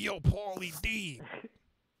 Hey, yo, Paulie D.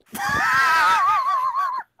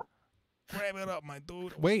 Grab it up, my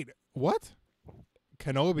dude. Wait, what?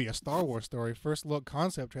 Kenobi, a Star Wars story. First look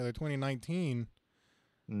concept trailer 2019.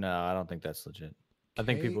 No, I don't think that's legit. I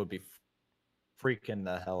think Okay. people would be freaking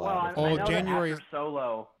the hell Well, out. Oh, I know January- that after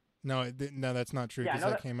Solo. No, no, that's not true Yeah, I because know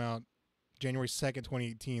that that- came out January 2nd,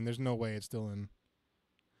 2018. There's no way it's still in.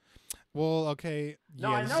 Well, okay. No,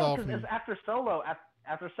 yeah, I this is know all because from...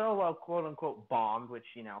 after Solo, quote unquote, bombed, which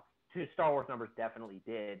to Star Wars numbers definitely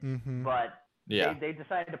did. Mhm. But Yeah. they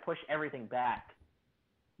decided to push everything back.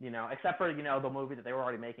 Except for the movie that they were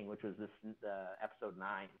already making, which was this Episode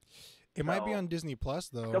 9. It might be so- on Disney Plus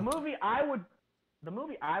though. The movie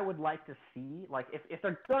I would like to see, like if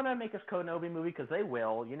they're gonna make this Kenobi movie, because they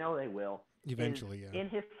will, they will. Eventually, is yeah. In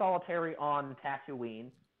his solitary on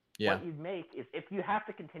Tatooine, Yeah. what you'd make is, if you have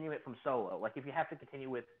to continue it from Solo, like if you have to continue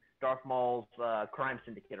with Darth Maul's crime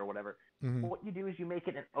syndicate or whatever, Mhm. what you do is you make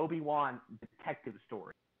it an Obi-Wan detective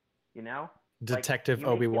story. Detective you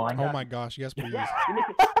make it Obi-Wan. like Oh my gosh, yes please. Yeah,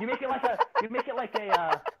 you make it like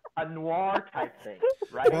a noir type thing,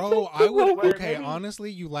 right? Bro, I would Where okay, maybe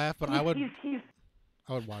honestly, you laugh, but he's- I would he's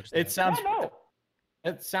watch that. It sounds. yeah, no.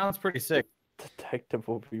 It sounds pretty sick. Detective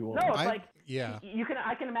Obi-Wan. No, it's I- like yeah.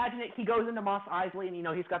 I can imagine it. He goes into Mos Eisley, and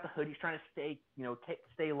he's got the hood. He's trying to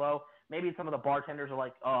stay low. Maybe some of the bartenders are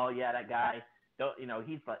like, oh yeah, that guy,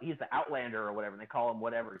 he's the Outlander or whatever, and they call him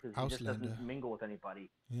whatever because he just Auslander. doesn't mingle with anybody.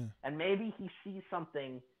 Yeah. And maybe he sees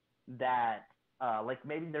something that, like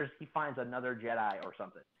maybe he finds another Jedi or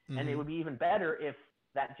something, and it Mhm. would be even better if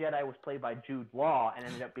that Jedi was played by Jude Law and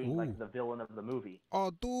ended up being Ooh. like the villain of the movie.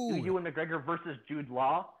 Oh dude. Ewan McGregor versus Jude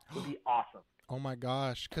Law would be awesome. Oh my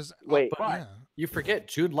gosh, cuz Wait. yeah. You forget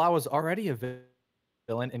Jude Law was already a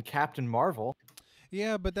villain in Captain Marvel.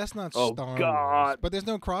 Yeah, but that's not Oh, Star Wars. God. But there's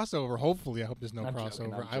no crossover. Hopefully, I hope there's no I'm crossover.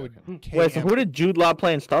 joking, I'm I would. joking. Wait, so who did Jude Law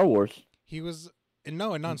play in Star Wars? He was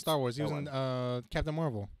not in Star Wars. He was in Captain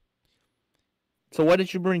Marvel. So why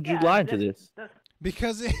did you bring Jude Yeah, Law into this?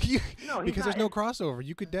 Because No, because there's no crossover.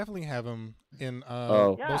 You could definitely have him in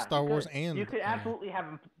Oh. Yeah, both Star you Wars could. and You could absolutely have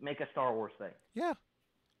him make a Star Wars thing. yeah.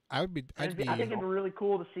 I think it'd be I think it'd be really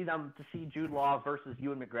cool to see Jude Law versus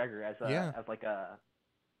Ewan McGregor as like a,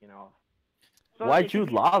 you know. So Why it could Jude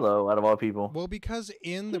be- Law though? Out of all people. well because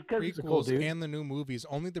in the Because he's a cool prequels dude. and the new movies,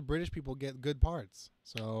 only the British people get good parts.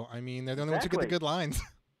 So I mean, they're the only ones who get the Exactly. good lines.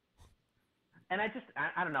 And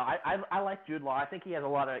I don't know. I like Jude Law. I think he has a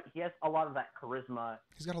lot of that charisma,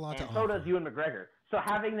 He's got a lot and to so offer. does Ewan McGregor. So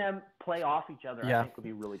having them play off each other, Yeah. I think would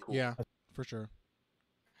be really cool. Yeah, for sure.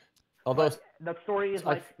 Although But the story is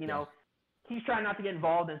like, yeah. you know, he's trying not to get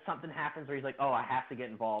involved, and something happens where he's like, oh, I have to get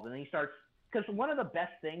involved, and then he starts. Because one of the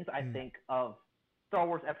best things I think of Star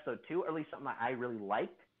Wars Episode 2, or at least something that I really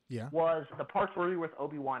liked, Yeah. was the parts where we were with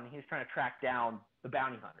Obi-Wan, and he was trying to track down the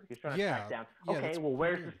bounty hunter. He was trying to Yeah. track down, Yeah, okay, that's well,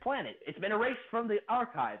 where's weird. this planet? It's been erased from the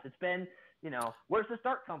archives. It's been, you know, where's this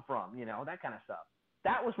dark come from? You know, that kind of stuff.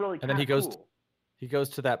 That was really And then kind he of goes cool. he goes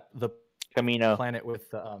to the Camino. planet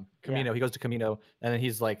with Camino. He goes to Camino, and then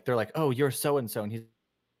he's like, they're like, "Oh, you're so and so," and he's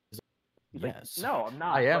like, yes, no, I'm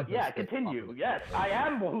not. I am. But yeah, That's continue. awesome. Yes, I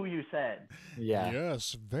am who you said. yeah.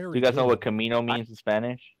 Yes, very. Do you guys know good. what Camino means in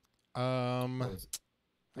Spanish? I Oh, don't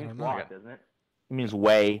Means know. walk, doesn't it? It means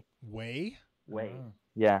way. Way? Way.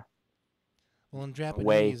 Yeah. Well, in Japanese,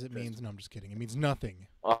 Way. it means no. I'm just kidding. It means nothing.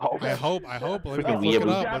 Oh, I hope. Let me Freaking look it weeaboo.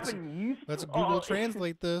 up. Japanese? Let's Oh, Google it's-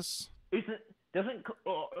 Translate this. Doesn't.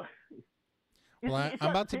 Well, I'm that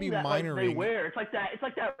about to thing be that, like, they minoring. wear. It's like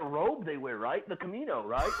that robe they wear, right? The Camino,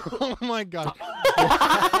 right? Oh my god.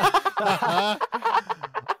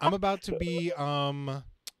 I'm about to be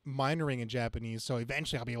minoring in Japanese, so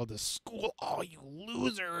eventually I'll be able to school all you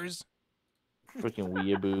losers. freaking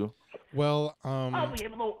weeaboo. Well, I'll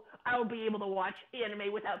be able to watch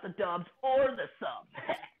anime without the dubs or the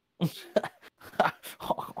subs.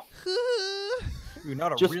 You're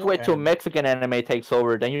not a Just real wait till anime. Mexican anime takes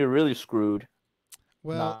over, then you're really screwed.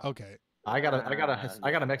 well, Nah. okay. I got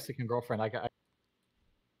a Mexican girlfriend.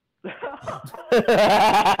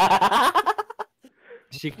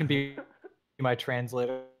 She can be my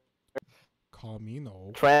translator.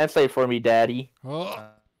 Camino. Translate for me, daddy. Oh,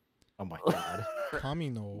 Oh my god.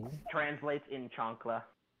 Camino. Translates in chancla.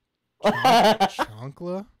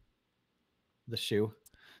 Chancla? The shoe.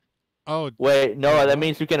 Oh, Wait, no, that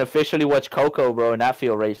means you can officially watch Coco, bro, and not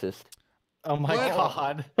feel racist. Oh my What?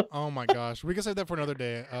 god. oh my gosh. We can save that for another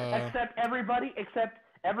day. Except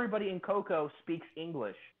everybody in Coco speaks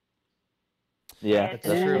English. Yeah, And- that's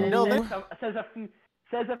and- true. and No,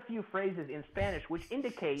 says a few phrases in Spanish, which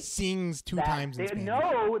indicate sings two that times in they Spanish.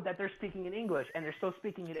 know that they're speaking in English, and they're still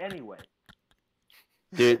speaking it anyway.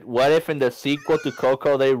 Dude, what if in the sequel to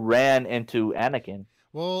Coco they ran into Anakin?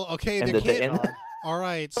 Well, okay, And there the can't. end. All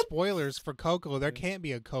right, spoilers for Coco. There can't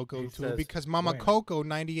be a Coco He 2 says, because Mama "When?" Coco,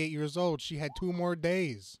 98 years old, she had 2 more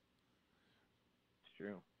days. It's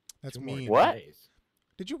true. That's Two more mean. What? days.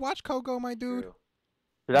 Did you watch Coco, my dude? True.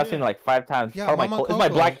 Dude, I've seen it like 5 times. Yeah, Oh my, Mama it's my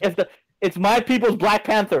Coco. black. It's my people's Black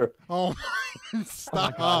Panther. Oh,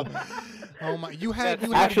 stop! Oh my, you had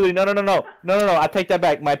Actually, no. I take that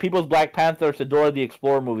back. My people's Black Panther is the Dora the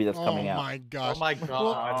Explorer movie that's coming Oh out. my gosh! Oh my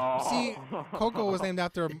god. See, Coco was named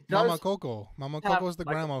after does Mama Coco. Mama have, Coco is the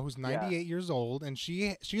like, grandma who's 98 years old, and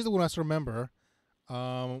she's the one who has to remember.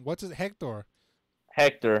 What's it? Hector.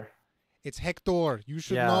 Hector. It's Hector. You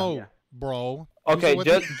should Yeah. know, Yeah. bro. Okay, Use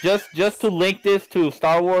it with just to link this to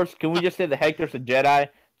Star Wars, can we just say that Hector's a Jedi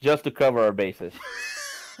just to cover our bases?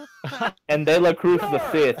 And De La Cruz is a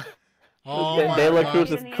Sith. Oh De my La gosh.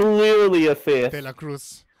 Cruz is clearly a Sith. De La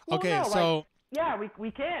Cruz. Well, Okay, no, so Yeah, we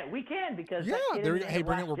can because Yeah, that kid there we in go. The Hey,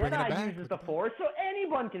 bring it- Last we're bringing it Jedi back. uses the Force, so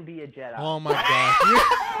anyone can be a Jedi. oh my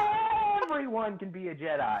gosh. Everyone can be a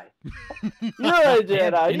Jedi. You're a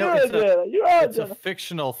Jedi. You know, You're a it's a- Jedi. You're a It's a Jedi.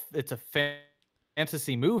 fictional. It's a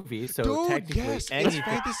fantasy movie, so Dude, technically, yes, it's anything.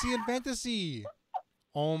 fantasy and fantasy.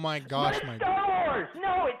 Oh my But gosh, it's my Star Wars.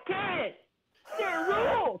 No, it can't. There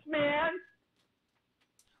are rules, man.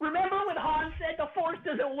 Remember when Han said the Force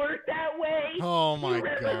doesn't work that way? Oh You my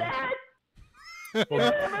remember gosh. that? Well,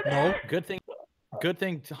 Remember no. that? Good thing. Good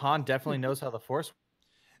thing Han definitely knows how the Force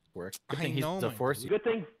works. Good I thing he's know, the my Force. dude. Good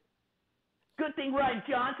thing Ryan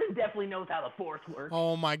Johnson definitely knows how the Force works.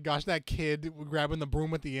 Oh my gosh, that kid grabbing the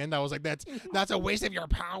broom at the end. I was like, that's a waste of your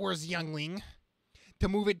powers, youngling. To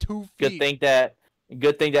move it 2 feet.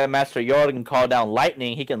 Good thing that Master Yoda can call down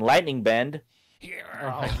lightning. He can lightning bend Here.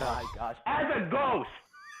 Oh my gosh. As a ghost.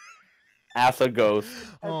 as a ghost.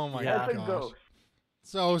 Oh my Yeah. As a gosh. ghost.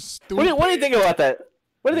 So stupid. What do you think about that?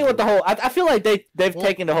 What do you think with the whole? I feel like they've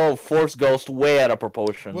taken the whole Force Ghost way out of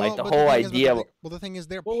proportion. Well, like the but whole thing is, idea. the thing is,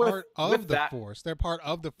 they're Well, part with of the that- Force. They're part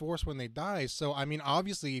of the Force when they die. So I mean,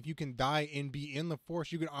 obviously, if you can die and be in the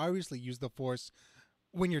Force, you can obviously use the Force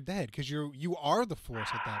when you're dead because you are the Force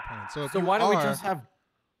at that point. So if So you why don't we are- just have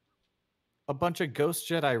a bunch of ghost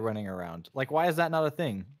Jedi running around? Like, why is that not a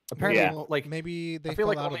thing? Apparently, Yeah. like maybe they I feel fell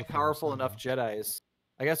like out only of the powerful Force, enough I don't know. Jedi's.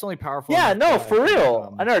 I guess only powerful. Yeah, enough no, Jedi for can,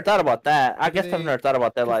 real. I never thought about that. I maybe guess I've they- never thought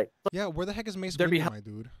about that. Like, Yeah, where the heck is Mace There'd be Windu, hel- my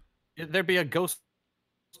dude? There'd be a ghost.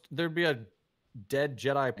 There'd be a dead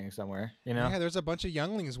Jedi thing somewhere. You know. Yeah, there's a bunch of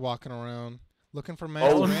younglings walking around looking for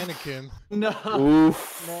Master Oh. Anakin. No.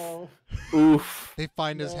 oof, No. oof. They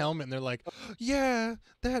find his No. helmet and they're like, "Yeah,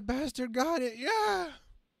 that bastard got it. Yeah."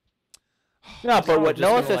 No, but No, what just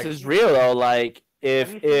Noah go says like- is real though. Like,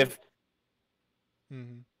 Have you seen-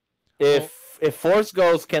 Mhm. if Force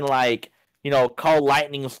Ghosts can like call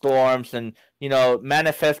lightning storms and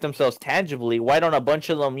manifest themselves tangibly, why don't a bunch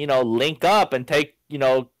of them link up and take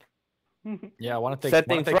Yeah. Why don't they? Set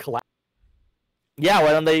Why don't things they right. collapse? yeah, why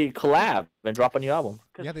don't they collab and drop a new album?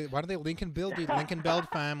 Yeah, why do they Lincoln build, dude? Lincoln build,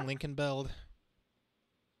 fam. Lincoln build.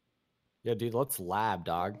 Yeah, dude. Let's lab,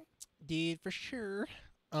 dog. Dude, for sure.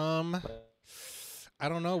 I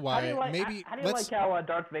don't know why. How do you like, Maybe how do you let's. like how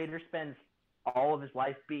Darth Vader spends all of his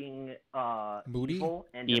life being Moody? evil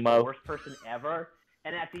and just Emo. the worst person ever,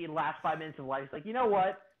 and at the last 5 minutes of life, he's like, you know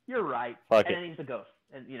what? You're right. Fuck and it. then he's a ghost,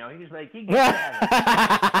 and he's like, he gets to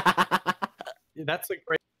heaven. That's a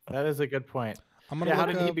great. That is a good point. I'm gonna Yeah. How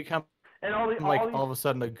look did he up. become And all these, all of a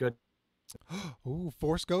sudden a good? Ooh,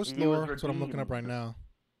 Force Ghost He was lore. That's what I'm looking up right redeemed. now.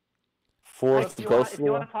 Force if you Ghost want, if you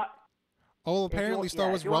want lore. to talk, Oh, If you apparently want- Star yeah,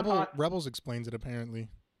 Wars if you want to talk- Rebels explains it. Apparently,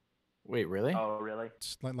 Wait, really? oh really?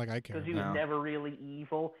 it's like I care. Because he was No. never really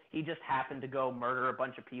evil. He just happened to go murder a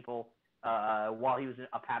bunch of people while he was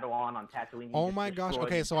a Padawan on Tatooine. He Oh just my gosh, destroyed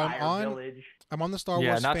okay, the so I'm entire on- village. I'm on the Star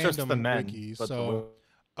Yeah, Wars not fandom just the men, wiki. but the So women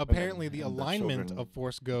apparently, the and the alignment children. of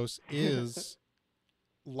Force Ghosts is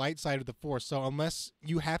light side of the Force. So unless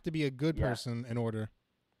you have to be a good Yeah. person in order.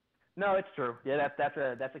 No, it's true. Yeah, that's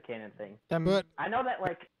a canon thing. But I know that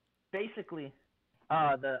basically,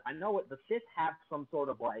 I know what the Sith have some sort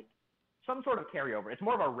of carryover. It's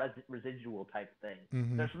more of a residual type thing.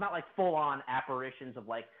 mhm. There's not like full on apparitions of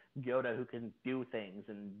like Yoda who can do things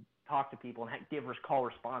and talk to people and give call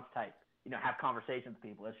response type. Have conversations with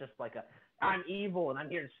people. It's just like I'm evil and I'm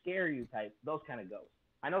here to scare you type. Those kind of ghosts.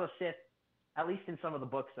 I know the Sith, at least in some of the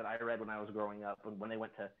books that I read when I was growing up, when they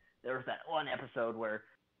went to, there was that one episode where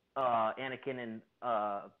Anakin and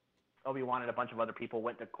Obi-Wan and a bunch of other people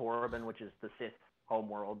went to Korriban, which is the Sith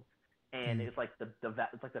homeworld, and it's like the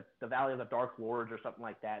Valley of the Dark Lords or something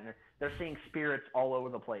like that, and they're seeing spirits all over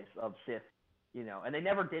the place of Sith, and they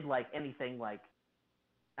never did like anything like.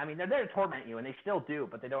 I mean, they're there to torment you, and they still do,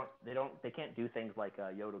 but they can't do things like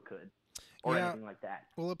Yoda could, or Yeah. anything like that.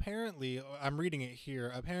 Well, apparently, I'm reading it here.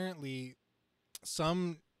 Apparently,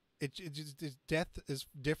 death is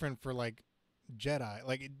different for like Jedi.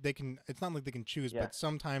 Like they can, it's not like they can choose, Yeah. but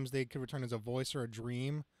sometimes they could return as a voice or a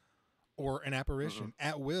dream, or an apparition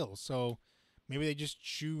at will. So maybe they just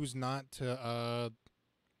choose not to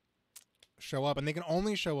show up, and they can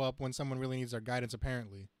only show up when someone really needs their guidance.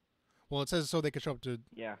 Apparently, well, it says so they could show up to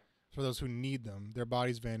Yeah. for those who need them. Their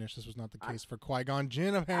bodies vanish. This was not the case for Qui-Gon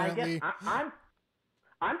Jinn. I Apparently, guess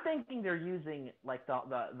I'm thinking they're using like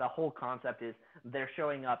the whole concept is they're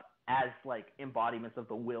showing up as like embodiments of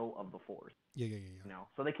the will of the Force. yeah.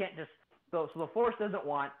 So they can't just so the Force doesn't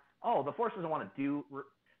want the Force doesn't want to do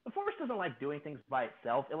the Force doesn't like doing things by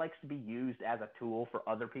itself. It likes to be used as a tool for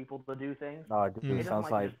other people to do things. Oh, dude, Mm. It doesn't sounds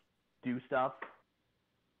like like just do stuff.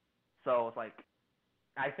 So it's like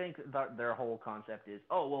I think their whole concept is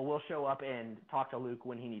we'll show up and talk to Luke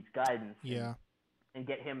when he needs guidance. Yeah. And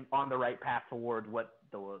get him on the right path toward what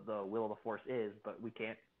the will of the Force is, but we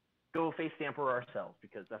can't go face the Emperor ourselves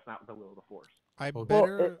because that's not the will of the Force. I Well,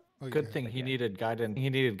 better. Good thing he needed guidance. He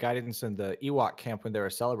needed guidance in the Ewok camp when they were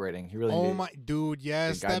celebrating. He really. Oh needed my dude,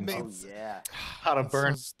 yes, that guidance. makes yeah. How to that's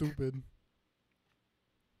burn. So stupid.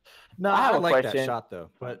 No, I have I a like that question. shot though,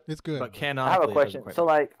 but It's good. but I canonically, have a it question. doesn't So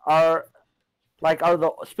quite- are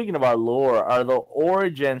the speaking of our lore, are the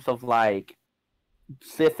origins of like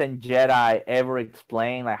Sith and Jedi ever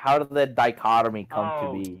explained? Like, how did that dichotomy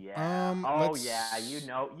come to be? Yeah. let's- yeah.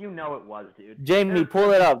 You know it was, dude. Jamie, There's-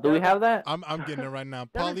 pull it up. Do we there's- have that? I'm getting it right now.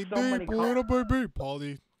 There was Polly so D, many pull it up, baby.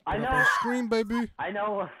 Polly, I put it up know. on screen, baby. I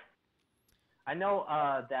know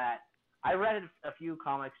that I read a few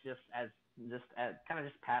comics just kind of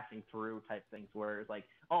just passing through type things where it's like,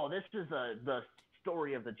 oh, this is the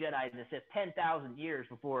story of the Jedi and the Sith 10,000 years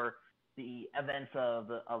before the events of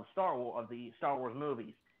the Star Wars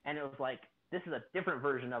movies, and it was like this is a different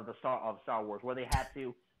version of Star Wars where they had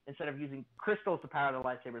to, instead of using crystals to power their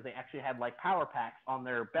lightsabers, they actually had like power packs on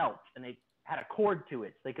their belts, and they had a cord to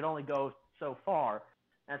it, so they could only go so far,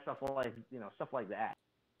 and stuff like that.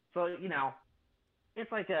 So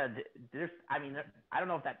it's like I don't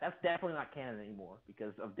know if that's definitely not canon anymore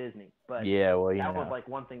because of Disney, but yeah, well, that was like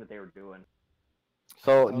one thing that they were doing.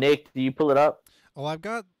 So Nick, do you pull it up? Well, I've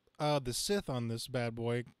got the Sith on this bad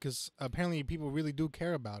boy because apparently people really do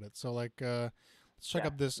care about it. So like, let's check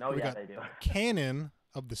up this. We got they do. canon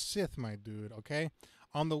of the Sith, my dude. Okay,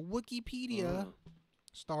 on the Wikipedia,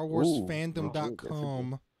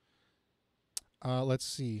 StarWarsFandom.com. Let's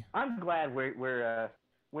see. I'm glad we're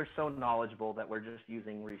so knowledgeable that we're just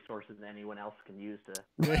using resources that anyone else can use to.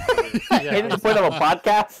 Isn't the point of a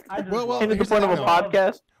podcast? Isn't the point of a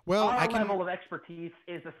podcast? Well, our level of expertise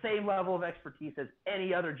is the same level of expertise as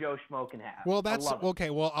any other Joe Schmo can have. Well, that's okay.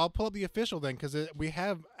 Well, I'll pull up the official then because we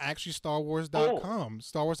have actually StarWars.com.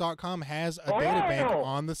 StarWars.com has a data bank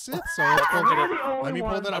on the Sith. So let me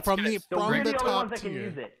pull that up from the top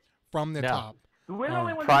tier. From the top.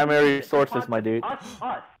 Primary sources, my dude. Us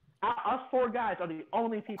four guys are the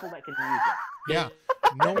only people that can use it. Yeah.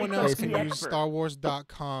 No one else can use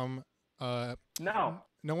StarWars.com.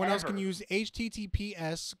 No one else can use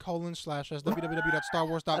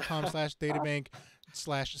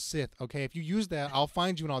https://www.starwars.com/databank/Sith. Okay, if you use that, I'll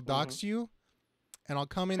find you and I'll dox you, and I'll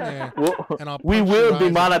come in there and I'll. We will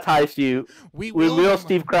demonetize you. We will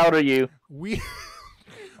Steve Crowder you. We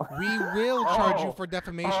will charge you for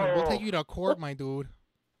defamation. We'll take you to court, my dude.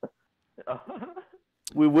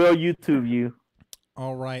 We will YouTube you.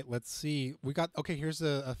 All right, let's see. We got here's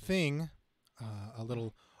a thing, a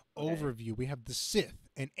little overview. We have the Sith,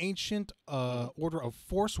 an ancient order of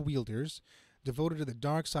Force wielders devoted to the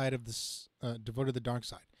dark side of The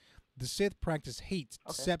Sith practice hate,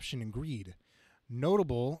 deception, and greed.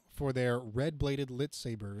 Notable for their red-bladed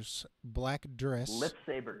lightsabers, black dress,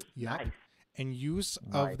 nice, and use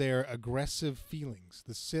of their aggressive feelings.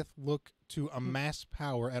 The Sith look to amass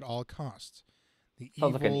power at all costs.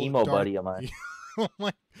 Sounds like an emo buddy of mine.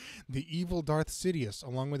 The evil Darth Sidious,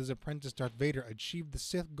 along with his apprentice Darth Vader, achieved the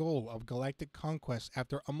Sith goal of galactic conquest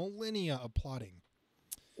after a millennia of plotting.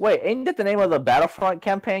 Wait, ain't that the name of the Battlefront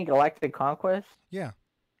campaign, Galactic Conquest? Yeah.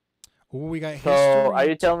 Ooh, we got so history. Are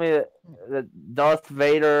you telling me that Darth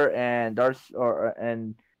Vader and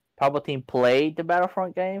and Palpatine played the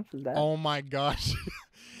Battlefront games? Is that... Oh my gosh.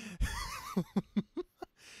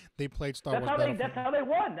 They played Star Wars Battlefront. That's how they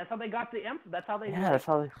won. That's how they got the That's how they. Yeah, that's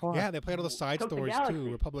how they won. Yeah, they played all the side stories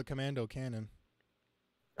too. Republic Commando canon.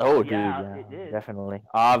 Oh, dude, yeah, definitely,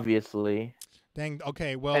 obviously. Dang.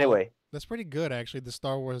 Okay. Well. Anyway, that's pretty good actually. The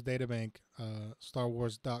Star Wars databank,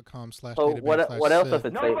 StarWars.com/. So what else does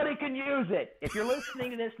it say? Nobody can use it. If you're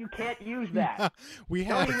listening to this, you can't use that.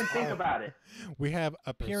 Don't even think about it. We have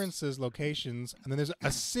appearances, locations, and then there's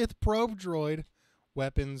a Sith probe droid,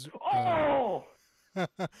 weapons.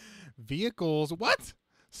 Vehicles. What?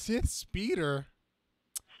 Sith speeder.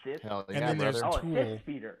 Sith. And then there's tool. Sith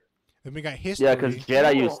speeder. Then we got history. Yeah, because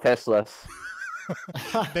Jedi use Teslas.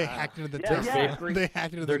 They hacked into the Tesla. They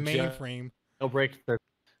hacked into the mainframe. Jailbreak their.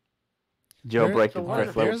 Jailbreak the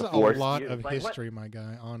Tesla. There's a lot of history, my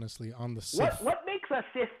guy. Honestly, on the Sith. What makes a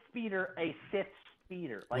Sith speeder a Sith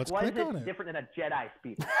speeder? Like, why is it different than a Jedi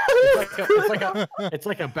speeder? It's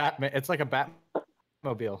like a Batman. It's like a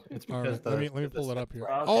Batmobile. It's because let me pull it up here.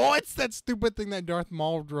 Okay. Oh, it's that stupid thing that Darth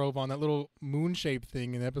Maul drove on, that little moon-shaped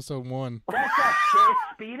thing in Episode 1. That's a Sith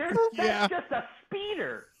speeder? Yeah. That's just a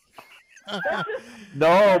speeder.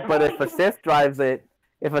 No, but if a Sith drives it,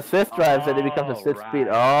 it becomes a Sith speed.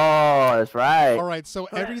 Oh, that's right. All right, so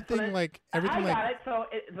everything. I got it. So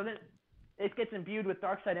it gets imbued with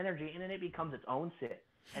dark side energy, and then it becomes its own Sith,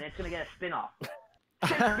 and it's gonna get a spin-off.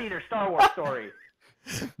 Sith speeder Star Wars story.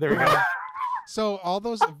 There we go. So all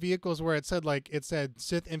those vehicles where it said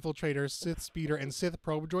Sith infiltrator, Sith speeder, and Sith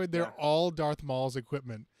probe droid, they're all Darth Maul's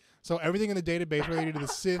equipment. So everything in the database related to the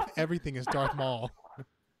Sith, everything is Darth Maul.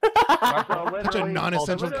 Such a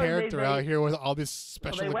non-essential character out here with all this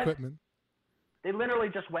special equipment. They literally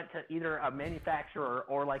just went to either a manufacturer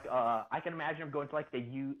or I can imagine them going to like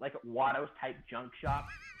Watto's type junk shop,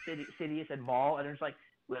 Sidious and Maul, and they're just like,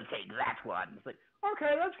 we'll take that one. It's like,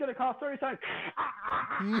 okay, that's gonna cost 30 cents.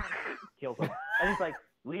 Kills him, and he's like,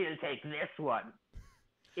 we'll take this one.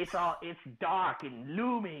 It's dark and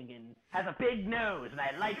looming and has a big nose, and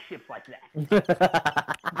I like ships like that.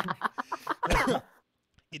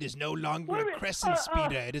 It is no longer a Crescent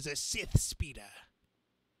speeder. It is a Sith speeder.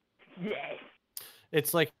 Yes.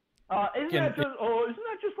 It's like Isn't that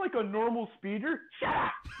just like a normal speeder? Shut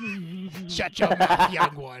up! Shut your mouth,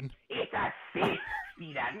 young one. It's a Sith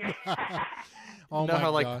speeder. Oh know my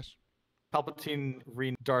how, like, gosh. Palpatine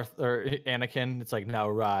Darth or Anakin. It's like now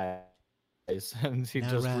rise, and he Now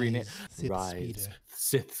just rise, Sith rise, speeder.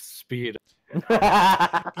 Sith speed.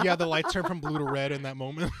 Yeah, the lights turn from blue to red in that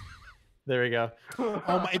moment. There we go. Oh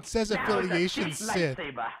my! It says Now it's a affiliation Sith Sith.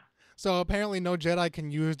 lightsaber. So apparently, no Jedi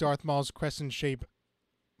can use Darth Maul's crescent-shaped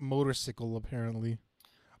motorcycle. Apparently,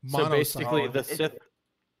 So basically, Monocycle.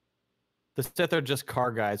 the Sith are just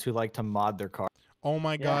car guys who like to mod their car. Oh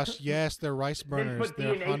my Yeah. gosh! Yes, they're rice They burners. put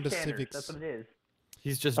They're DNA Honda scanners, Civics. That's what it is.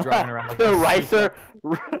 He's just driving around. with The a ricer.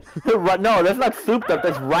 No, that's not souped up.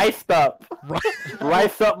 That's riced up.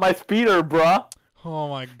 Rice up my speeder, bruh. Oh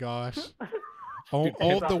my gosh! Oh, Dude, oh,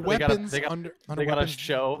 they the got- weapons they got- under They got a weapons.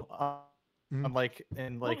 show Mhm. on like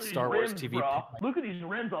in Look like at Star these Wars rims, TV. Bro. Look at these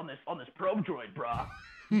rims on this probe droid, bro.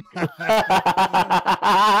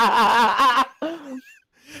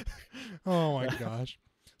 Oh my gosh!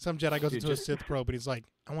 Some Jedi goes Dude, into a just- Sith probe, but he's like,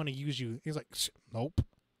 "I want to use you." He's like, "Nope,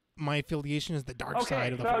 my affiliation is the dark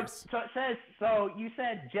side Okay, of the so Force." so it says so. You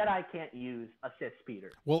said Jedi can't use a Sith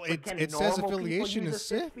speeder. Well, But can it says normal people affiliation use is a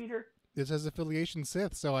Sith Sith. speeder? It says affiliation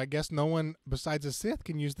Sith, so I guess no one besides a Sith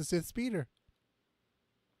can use the Sith speeder.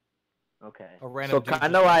 Okay. A random So dude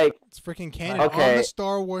kind just- of like, It's freaking canon Okay. on the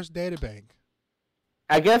Star Wars databank.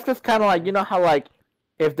 I guess that's kind of like, you know how like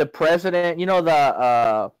if the president,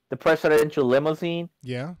 the presidential limousine.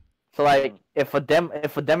 Yeah. So like if a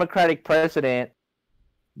Democratic president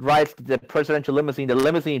rides the presidential limousine, the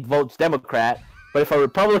limousine votes Democrat. But if a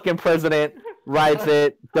Republican president rides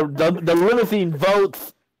it, the limousine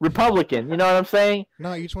votes Republican. You know what I'm saying?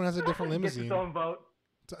 No, each one has a different Gets its limousine. own vote.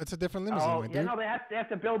 It's a different limousine, Oh, my yeah, dude. no, they have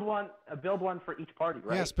to build one for each party,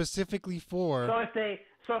 right? Yeah, specifically for.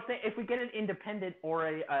 So if we get an independent or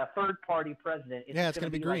a third party president, Yeah, it's gonna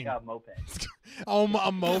gonna be like green. a moped. Oh,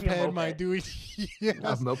 a moped, moped. my dude. Yes.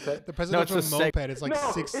 A moped? The presidential it's a seg- moped. It's like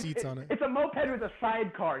No, 6 seats on it. It's a moped with a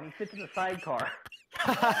sidecar, and he sits in the sidecar.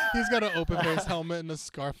 He's got an open face helmet and a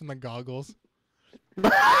scarf and the goggles.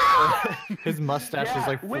 His mustache is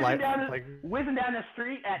like whizzing down, like whizzing down the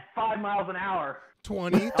street at 5 miles an hour.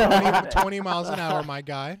 20 miles an hour, my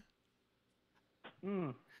guy.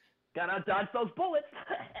 Gotta dodge those bullets.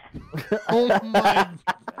 Oh my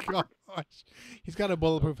gosh. He's got a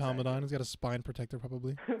bulletproof helmet on. He's got a spine protector,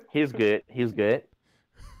 probably. He's good. He's good.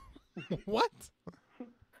 What?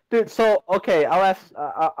 Dude, so okay,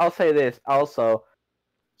 I'll say this also.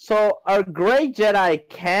 So are Gray Jedi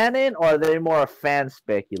canon, or are they more fan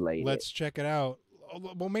speculated? Let's check it out.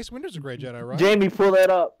 Oh, well, Mace Windu's a great Jedi, right? Jamie, pull that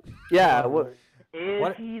up. Yeah. Is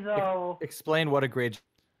What- he though? explain what a gray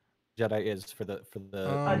Jedi is for the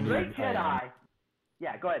A Um, great Jedi.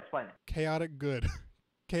 Yeah, go ahead, explain it. Chaotic good.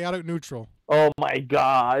 Chaotic neutral. Oh my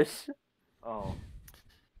gosh. Oh.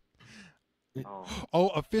 Oh. Oh,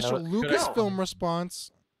 official No, Lucasfilm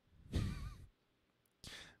response.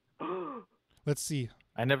 Let's see.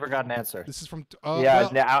 I never got an answer. This is from. Yeah,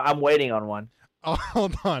 well- I'm waiting on one. oh,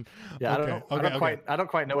 hold on. Yeah, Okay, I don't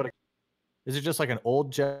quite know what. Is it just like an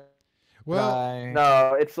old Jedi? Well,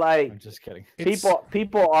 No, it's like I'm just kidding. it's,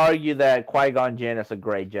 people argue that Qui-Gon Jinn is a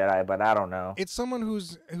great Jedi, but I don't know. it's someone who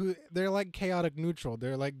they're like chaotic neutral.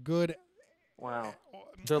 They're like good. Wow.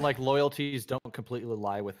 So like loyalties don't completely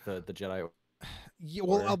lie with the Jedi. Yeah,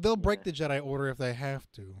 well, Or- they'll break the Jedi Order if they have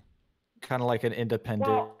to. Kind of like an independent.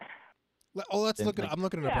 Well, Let's Then, look it. like- I'm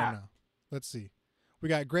looking it up Yeah. right now. Let's see. We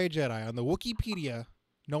got Gray Jedi on the Wikipedia.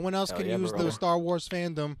 No one else Hell can yeah, use the brother. Star Wars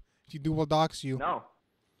fandom. If you do, we'll dox you. no.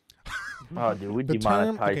 Oh, dude, we The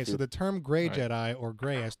term, demonetized okay, so you. the term Gray Alright. Jedi or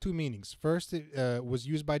Gray has two meanings. First, it was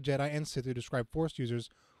used by Jedi and Sith to describe Force users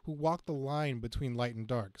who walk the line between light and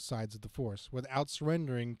dark sides of the Force without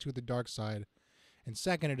surrendering to the dark side. And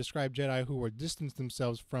second, it described Jedi who were distanced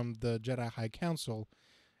themselves from the Jedi High Council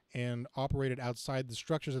and operated outside the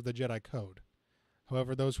structures of the Jedi Code.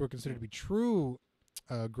 However, those who were considered to be true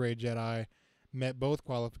Gray Jedi met both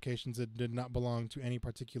qualifications that did not belong to any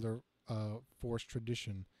particular Force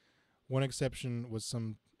tradition. One exception was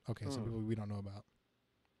some people we don't know about.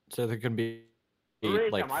 So there can be There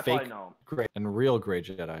is like some, I fake probably know. gray and real gray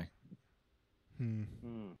Jedi. Hmm.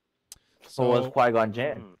 Hmm. So was So Qui-Gon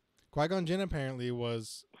Jinn. Hmm. Qui-Gon Jinn apparently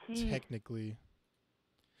was He- technically.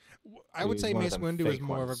 I would He's say one of Mace them Windu is fake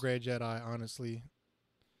more of a ones. Gray Jedi, honestly,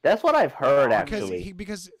 That's what I've heard, because actually.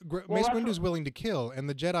 Well, Mace that's Windu's willing to kill, and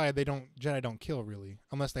the Jedi don't kill really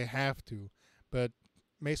unless they have to. But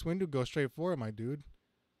Mace Windu goes straight for it, my dude.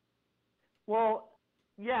 Well,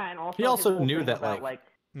 yeah, and also He his also whole knew thing that, about, like-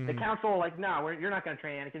 the Mhm. council, like, no, you're not gonna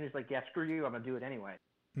train Anakin. He's like, yeah, screw you, I'm gonna do it anyway.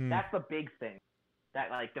 Mm. That's the big thing. that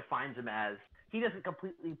like defines him as. He doesn't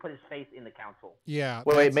completely put his faith in the council. Yeah.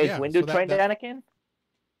 Wait, Mace yeah. Windu So trained Anakin?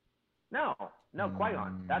 No,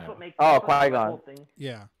 Qui-Gon. That's what makes. Oh, that's what Qui-Gon. that whole thing.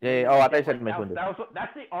 Yeah. Yeah. Oh, I thought you said Mace Windu.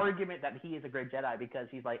 That's the argument that he is a great Jedi because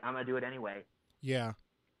he's like, I'm gonna do it anyway. Yeah.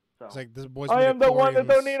 So It's like this boy's. I am the one that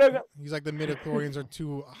don't need a. He's like the midichlorians are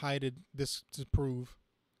too high to disprove.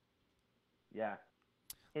 Yeah.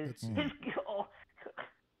 Let's see.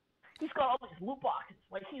 He's got all these loot boxes.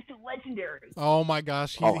 Like he's too legendary. Oh my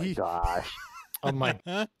gosh. Oh my gosh. Oh my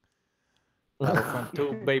Battlefront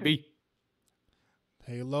 2, baby.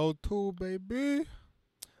 Halo 2, baby.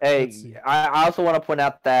 Hey, I also want to point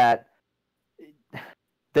out that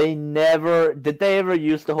they never did. They ever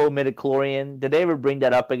use the whole midichlorian? Did they ever bring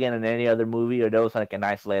that up again in any other movie, or that was like an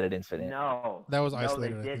isolated incident? No. That was No,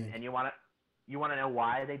 isolated. they I didn't. think. And you wanna know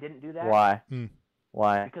why they didn't do that? Why? Hmm.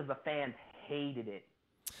 Why? Because the fans hated it.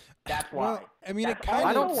 That's why. Well, I mean, That's it kind I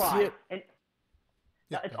of. don't why. see it. And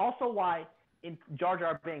Yeah, it's also why in Jar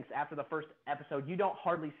Jar Binks, after the first episode, you don't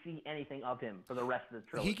hardly see anything of him for the rest of the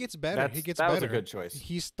trilogy. He gets better. He gets that better. was a good choice.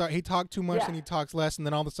 He talked too much Yeah. and he talks less, and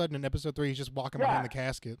then all of a sudden in episode 3 he's just walking behind the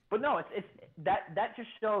casket. But no, it's that just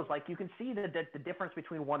shows like you can see the difference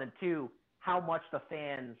between 1 and 2, how much the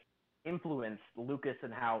fans influenced Lucas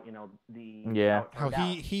and how the Yeah. How it turned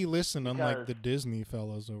out. he listened, unlike Because- the Disney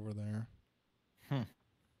fellas over there.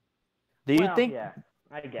 Do you Well, think? Yeah,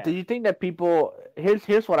 I guess. Do you think that people?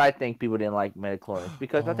 Here's what I think people didn't like midichlorians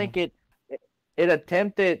because I think it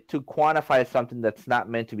attempted to quantify something that's not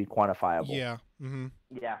meant to be quantifiable. Yeah. Mm-hmm.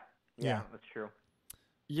 Yeah, Yeah. that's true.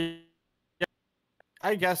 Yeah,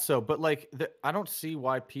 I guess so. But like, I don't see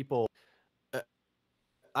why people.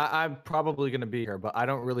 I'm probably going to be here, but I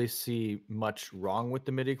don't really see much wrong with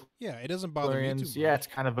the midichlorians. Yeah, it doesn't bother me too much. Yeah, it's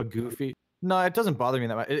kind of a goofy. No, it doesn't bother me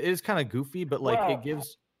that much. It is kind of goofy, but like Well, it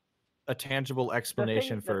gives a tangible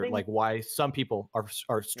explanation the for thing- like why some people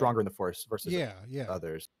are stronger in the Force versus Yeah.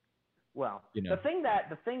 others. Well, You know.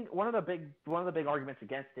 one of the big arguments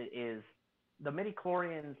against it is the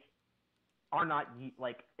midichlorians are not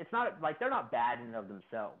like it's not like they're not bad in and of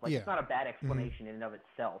themselves. Like Yeah. it's not a bad explanation in and of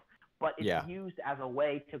itself, but it's Yeah. used as a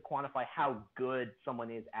way to quantify how good someone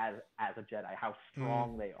is as a Jedi, how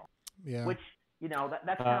strong they are. Yeah. Which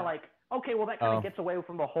that's kind of like okay, well that kind of gets away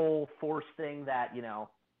from the whole Force thing that you have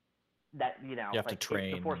to like, train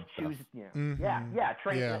if the Force and stuff. chooses, Mhm.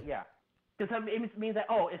 train, Yeah. yeah. Because it means that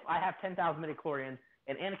if I have 10,000 midichlorians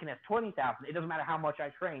and Anakin has 20,000, it doesn't matter how much I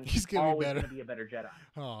train. He's gonna be always better. going to be a better Jedi.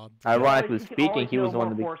 Oh. Ironically You can speaking, always he was know one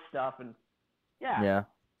more of the. Force stuff and yeah. Yeah.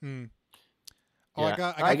 Hmm. Oh,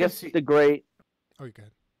 Yeah. I I guess see. the great. Oh, you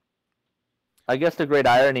good. I guess the great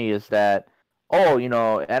irony is that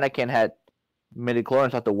Anakin had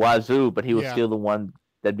midichlorians at the wazoo, but he was Yeah. still the one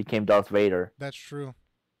that became Darth Vader. That's true.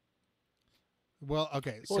 Well,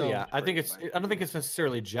 okay. Well, So yeah, I think it's. pretty I don't think it's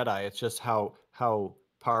necessarily Jedi. It's just how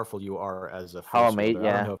powerful you are as a. How Force amazing, wielder.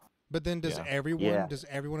 I don't yeah. know if- but then does Yeah.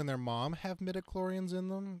 everyone and their mom have midichlorians in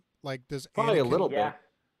them? Like does Probably a Anakin- little Yeah.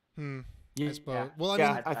 Hmm. bit. I suppose. Yeah. Well, I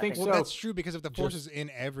Yeah, mean, I think well, so. that's true because if the Force Just- is in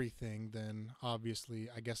everything, then obviously,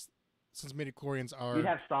 I guess since midichlorians You'd are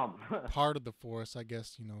have some. part of the Force, I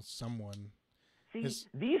guess someone. See, It's-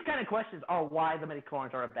 these kind of questions are why the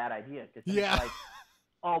midichlorians are a bad idea. 'Cause then Yeah. It's like,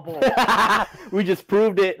 oh boy. We just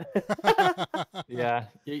proved it. Yeah,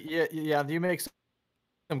 yeah. You make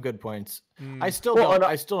some good points. Mm. I still Well, don't. no-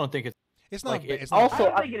 I still don't think it's It's not. like, it- it's not Also, I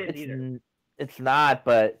don't think it is it's, either. it's not.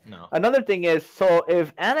 But no. another thing is, so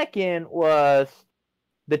if Anakin was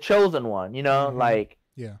the chosen one, Mhm. like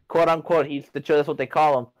Yeah. quote unquote, that's what they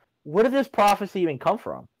call him. Where did this prophecy even come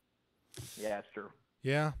from? Yeah, that's true.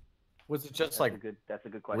 Yeah. Was it just That's like that's a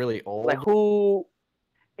good question. really old? Like who?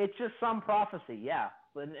 It's just some prophecy, yeah.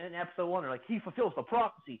 In episode 1, they're like, he fulfills the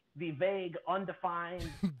prophecy, the vague, undefined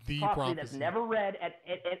The prophecy that's prophecy. never read at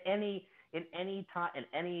any time in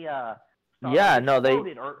any Yeah, no, they-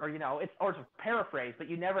 quoted or it's a paraphrase, but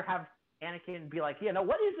you never have Anakin be like,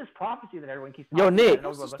 what is this prophecy that everyone keeps Yo, talking Nick. about? And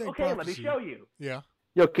What's everyone's this like, thing okay, let me prophecy? show you. Yeah.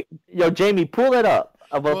 Yo, Jamie, pull it up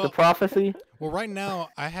about Well- the prophecy. Well, right now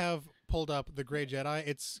I have pulled up the Gray Jedi.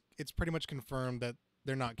 It's pretty much confirmed that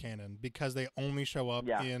they're not canon because they only show up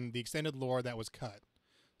Yeah. in the extended lore that was cut.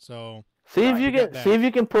 So See if Right, you we got can see if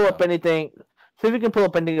you can pull up anything. See if you can pull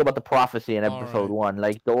up anything about the prophecy in All episode right. 1,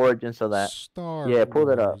 like the origins of that. Star Yeah, pull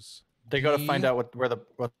that up. Wars, they got to the find out what the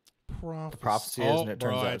prophecy, prophecy is, and it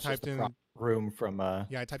turns bro, out I it's just typed the in room from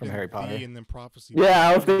yeah, I typed from in Harry the Potter. and then prophecy. Yeah,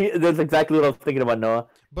 I was thinking. That's exactly what I was thinking about, Noah.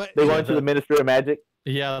 But They Yeah, went to the- the Ministry of Magic.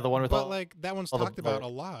 Yeah, the one with but all. like that one's all the talked about vote.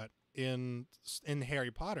 a lot in Harry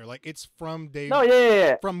Potter. Like it's from day No,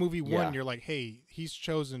 yeah. from movie 1. Yeah. You're like, hey, he's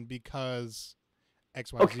chosen because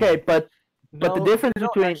X Y Z. Okay, but But the No, difference they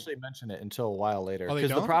don't between actually mention it until a while later. Oh, they Because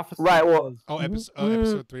the don't? prophecy right, well, was- Oh,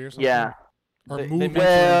 episode 3 or something. yeah, Or they movie mention it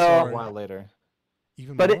 3, until a sorry. while later.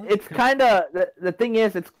 Even but more. it's kind of the thing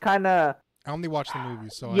is it's kind of I only watched the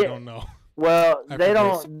movies, so I Yeah. don't know. well I they forget.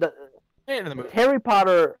 don't In the movie. Harry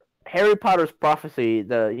Potter's prophecy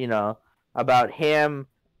about him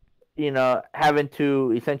having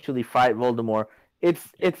to essentially fight Voldemort.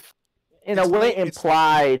 It's in It's a way laid- it's-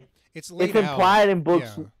 implied. It's laid It's implied in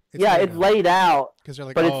books. Yeah, It's laid out, because they're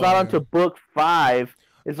like, but it's not yeah, until book 5.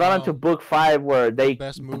 It's not until book 5 where they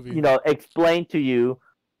best movie. explain to you.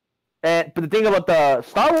 But the thing about the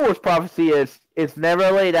Star Wars prophecy is it's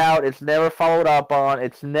never laid out. It's never followed up on.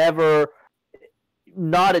 It's never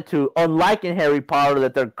nodded to. Unlike in Harry Potter,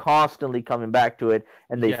 that they're constantly coming back to it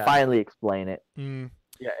and they Yeah. finally explain it.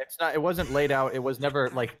 Yeah, it's not. It wasn't laid out. It was never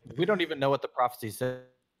like we don't even know what the prophecy says.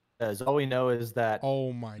 All we know is that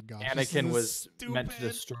Oh my gosh, Anakin this was is meant to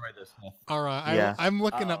stupid. destroy the Sith. All right, Yeah. I'm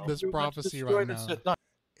looking up Uh-oh. this He was meant to prophecy destroy right the now. Sith. No,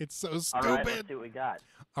 It's so All stupid. right, let's see what we got.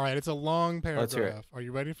 All right, it's a long Let's hear it. paragraph. Are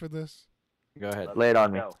you ready for this? go ahead. Lay it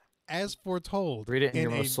on me. Go. As foretold, Read it in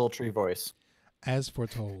your a- most sultry voice. As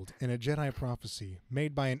foretold in a Jedi prophecy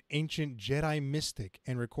made by an ancient Jedi mystic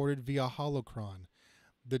and recorded via holocron,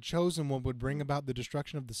 the Chosen One would bring about the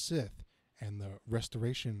destruction of the Sith and the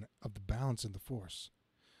restoration of the balance in the Force.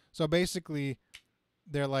 So basically,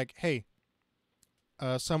 they're like, hey,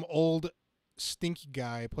 some old stinky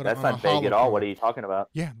guy put That's it on not a vague at all. holocron. What are you talking about?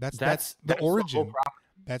 Yeah, that's the the whole origin. prophecy.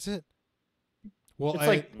 That's it. Well, It's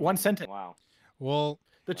like one sentence. Wow. well,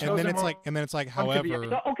 The and chosen then it's one- like, could be- however,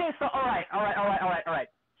 So all right.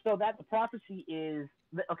 So that the prophecy is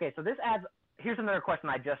okay. So this adds. Here's another question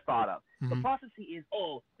I just thought of. The Mhm. prophecy is,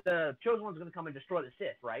 the chosen one's going to come and destroy the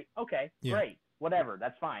Sith, right? Okay, Yeah. great, whatever,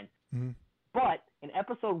 that's fine. Mhm. But in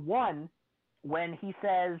episode 1, when he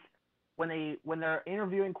says when they're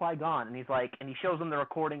interviewing Qui-Gon and he shows them the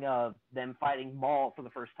recording of them fighting Maul for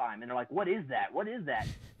the first time, and they're like, what is that?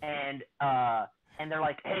 And they're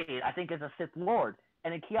like, hey, I think it's a Sith Lord.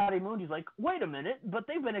 And then Ki-Adi-Mundi's like, wait a minute, but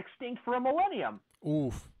they've been extinct for a millennium.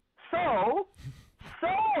 oof. So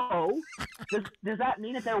does that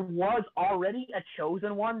mean that there was already a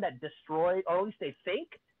chosen one that destroyed, or at least they think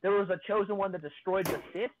there was a chosen one that destroyed the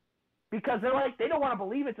Sith? Because they're like, they don't want to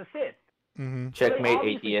believe it's a Sith. Mm-hmm. Checkmate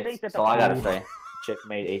obviously atheist. think that That's all I gotta the- say.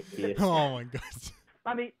 Checkmate atheist. Oh my god.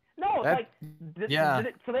 I mean, no, That- yeah.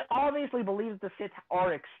 So they obviously believe the Sith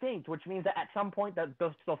are extinct, which means that at some point that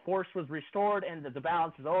the Force was restored and that the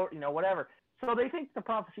balance is over, whatever. So they think the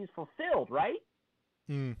prophecy is fulfilled, right?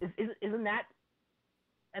 Mm. Isn't that?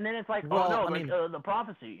 And then it's like, Well, oh I no, mean- the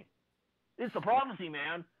prophecy. It's the prophecy,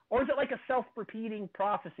 man. Or is it like a self-repeating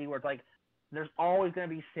prophecy where it's like, there's always going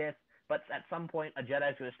to be Sith, but at some point a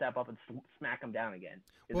Jedi's going to step up and smack them down again?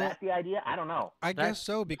 Is Well, that the idea? I don't know. I guess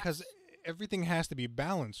so, because everything has to be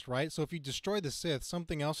balanced, right? So if you destroy the Sith,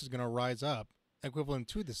 something else is going to rise up equivalent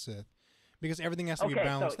to the Sith, because everything has to be Okay, so-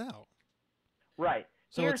 balanced out. Right.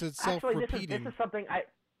 So it's a actually, self-repeating. This is something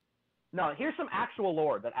No, here's some actual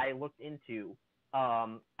lore that I looked into.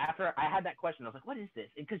 After I had that question, I was like, "What is this?"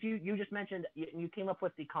 Because you just mentioned you came up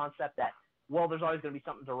with the concept that there's always going to be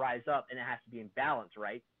something to rise up, and it has to be in balance,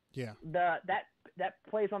 right? Yeah. That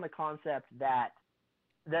plays on the concept that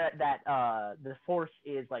the Force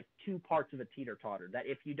is like two parts of a teeter-totter. That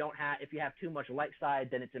if you have too much light side,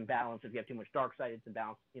 then it's in balance. If you have too much dark side, it's in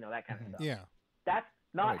balance. That kind of stuff. Yeah. That's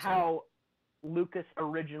not makes how Lucas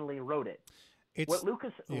originally wrote it. It's What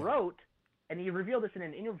Lucas yeah. wrote, and he revealed this in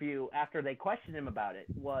an interview after they questioned him about it,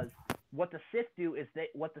 was what the Sith do,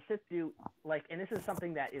 like, and this is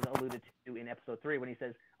something that is alluded to in episode 3 when he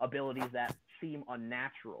says abilities that seem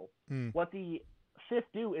unnatural. Mm. What the Sith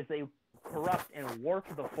do is they corrupt and warp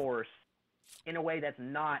the Force in a way that's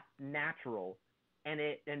not natural, and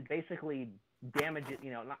basically damages,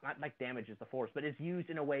 not like damages the Force, but is used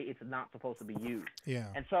in a way it's not supposed to be used. Yeah.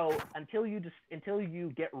 And so until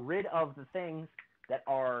you get rid of the things that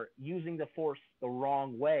are using the Force the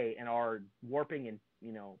wrong way and are warping and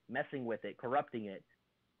messing with it, corrupting it,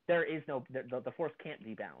 there is the Force can't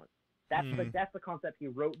be balanced. That's the concept he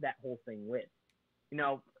wrote that whole thing with.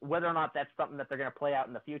 Whether or not that's something that they're going to play out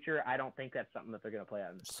in the future, I don't think that's something that they're going to play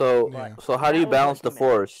out in the future. Yeah. So how do you That was balance what the he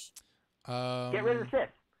meant. Force? Get rid of the Sith.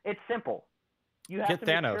 It's simple. You have Get to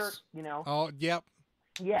make Thanos. sure, Oh, yep.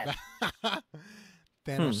 yes.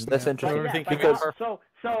 Thanos. That's snap. interesting. Everything Yeah, because-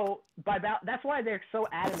 that's why they're so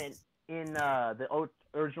adamant in the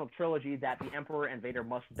original trilogy that the Emperor and Vader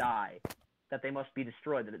must die, that they must be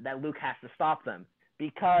destroyed, that Luke has to stop them,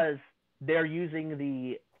 because they're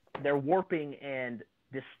warping and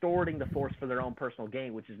distorting the Force for their own personal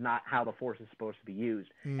gain, which is not how the Force is supposed to be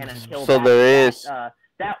used. And until So there is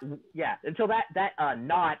until that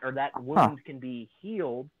knot or that wound can be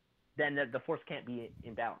healed, then the Force can't be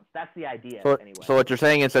in balance. That's the idea, anyway. So what you're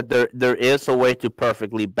saying is that there is a way to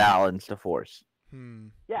perfectly balance the Force.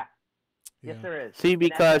 Yeah. Yes, there is. See,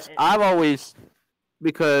 because I always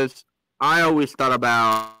thought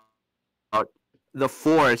about the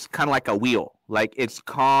Force kind of like a wheel, like it's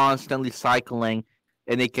constantly cycling,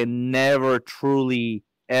 and it can never truly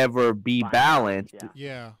ever be balanced.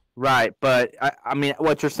 Yeah. Right, but I mean,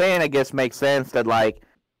 what you're saying, I guess, makes sense. That, like,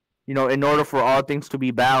 in order for all things to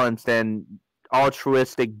be balanced, then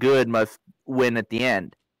altruistic good must win at the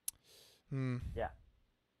end. Yeah.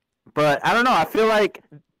 But I don't know. I feel like.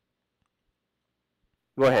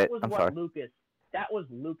 Go ahead. I'm sorry. That was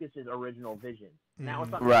Lucas's original vision. Now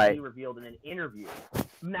it's something he revealed in an interview.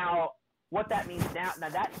 Now, what that means now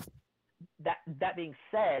that being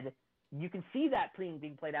said, you can see that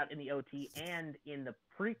being played out in the OT and in the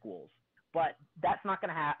prequels, but that's not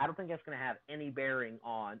going to have. I don't think that's going to have any bearing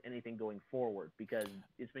on anything going forward because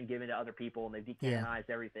it's been given to other people and they've decanonized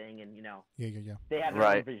everything, and they have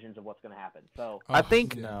their own visions of what's going to happen. So I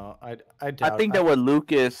think I think that what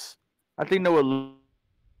Lucas. I think that what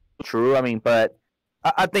true. I mean, but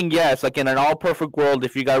I think yes, like in an all perfect world,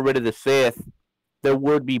 if you got rid of the Sith, there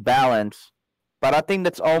would be balance. But I think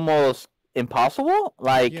that's almost impossible.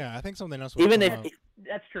 Like, yeah, I think something else. Even if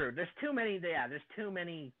that's true, there's too many. Yeah, there's too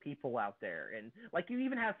many people out there, and like you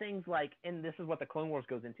even have things like, and this is what the Clone Wars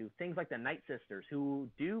goes into. Things like the Night Sisters, who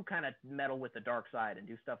do kind of meddle with the dark side and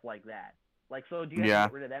do stuff like that. Like, so do you have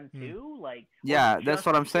to get rid of them too? Like, yeah, that's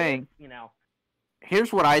what I'm saying.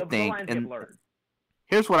 Here's what I think, and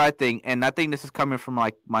here's what I think, and I think this is coming from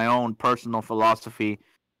like my own personal philosophy.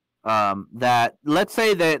 That let's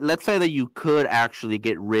say that you could actually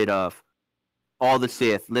get rid of all the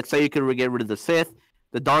Sith. Let's say you could get rid of the Sith,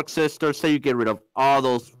 the Dark Sisters. Say you get rid of all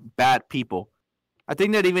those bad people. I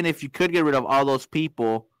think that even if you could get rid of all those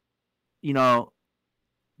people,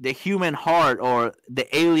 the human heart or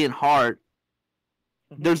the alien heart,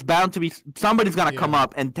 there's bound to be somebody's gonna come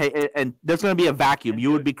up and and there's gonna be a vacuum.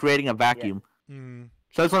 You would be creating a vacuum.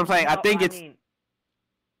 So that's what I'm saying. I think it's.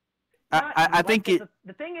 I think it.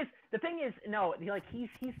 The thing is, no, like he's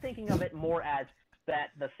thinking of it more as that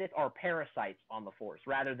the Sith are parasites on the Force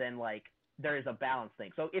rather than like there is a balance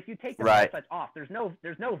thing. So if you take the parasites off, there's no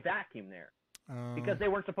vacuum there because they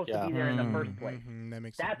weren't supposed to be there in the first place.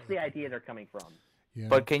 That's the idea they're coming from. Yeah.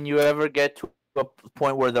 But can you ever get to a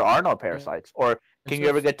point where there are no parasites, or can you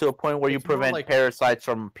ever get to a point where you prevent parasites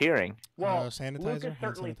from appearing? Well, Lucas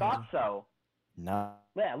certainly thought so. No.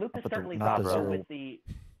 Yeah, Lucas certainly thought so with the.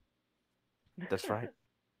 That's right.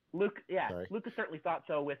 Lucas certainly thought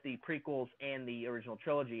so with the prequels and the original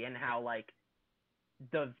trilogy, and how like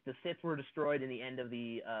the Sith were destroyed in the end of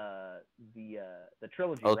the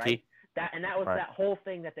trilogy, OT. right? That was that whole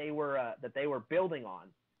thing that they were building on.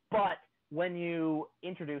 But when you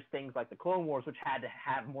introduce things like the Clone Wars, which had to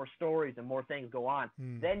have more stories and more things go on,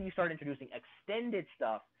 then you start introducing extended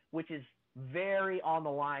stuff, which is very on the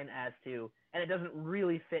line as to, and it doesn't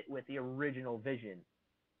really fit with the original vision.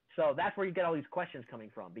 So that's where you get all these questions coming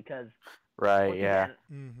from, because again,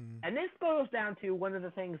 and this goes down to one of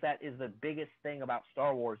the things that is the biggest thing about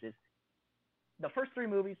Star Wars is the first three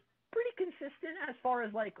movies pretty consistent as far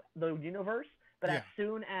as like the universe, but as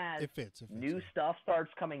soon as it fits, new stuff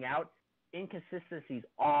starts coming out, inconsistencies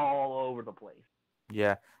all over the place.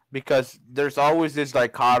 Yeah, because there's always this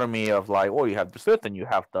dichotomy of like, you have the Sith and you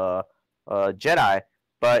have the Jedi,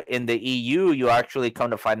 but in the EU, you actually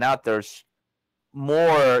come to find out there's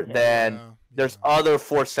more than there's other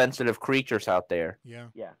Force-sensitive creatures out there.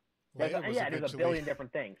 There's a billion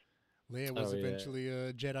different things. Leia was eventually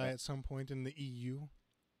a Jedi at some point in the EU.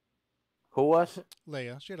 Who was?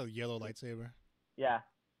 Leia. She had a yellow lightsaber. Yeah,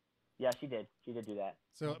 she did. She did do that.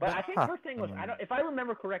 So, but I think her thing was, if I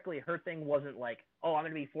remember correctly, her thing wasn't like, I'm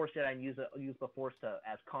going to be Force Jedi and use the Force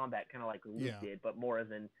as combat, kind of like Luke did, but more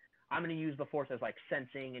as in, I'm going to use the Force as like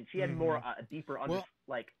sensing, and she had more a deeper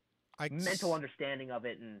mental understanding of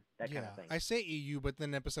it and that kind of thing. I say EU, but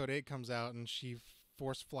then Episode 8 comes out and she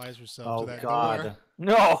Force flies herself to that door.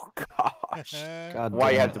 No, gosh. God, why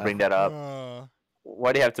do you have to bring that up?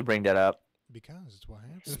 Why do you have to bring that up? Because it's what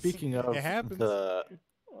happens. Speaking of it happens. The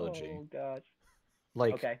trilogy, gosh.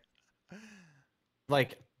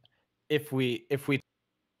 Like if we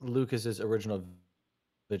Lucas's original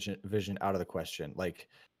vision out of the question, like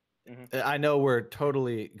I know we're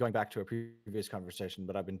totally going back to a previous conversation,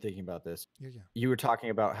 but I've been thinking about this. You were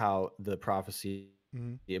talking about how the prophecy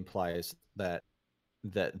implies that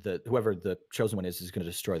the whoever the chosen one is going to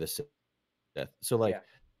destroy the Sith. death. So like, Yeah.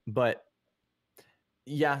 but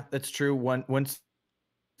yeah, that's true. Once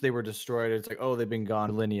they were destroyed, it's like, oh, they've been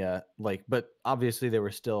gone millennia. Like, but obviously they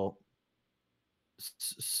were still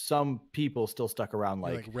some people still stuck around, Yeah,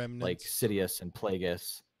 like remnants. Sidious and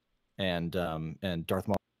Plagueis and Darth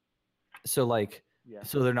Maul. So like, Yeah.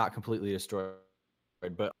 so they're not completely destroyed,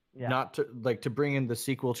 but Yeah. not to bring in the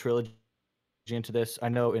sequel trilogy into this. I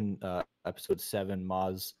know in episode 7,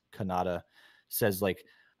 Maz Kanata says like,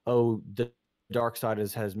 oh, the dark side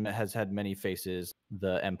has had many faces,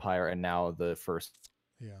 the Empire and now the First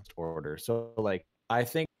Order. So like, I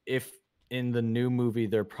think if in the new movie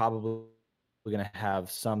they're probably going to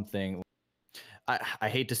have something, I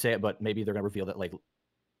hate to say it, but maybe they're going to reveal that like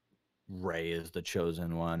Rey is the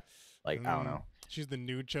chosen one. Like, I don't know. She's the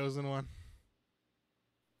new chosen one.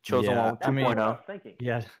 Chosen Yeah, One That's what I 2.0. was thinking.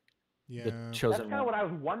 Yeah, Yeah. the That's chosen kind of what I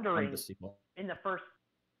was one wondering of the sequel. in the Force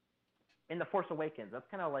Awakens. That's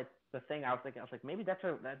kind of like the thing I was thinking. I was like, maybe that's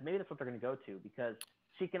what they're going to go to, because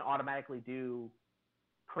she can automatically do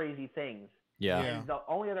crazy things. Yeah. And the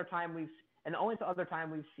only other time we've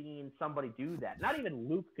seen somebody do that, not even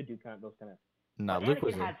Luke could do kind of those kind of. No, But Luke Anakin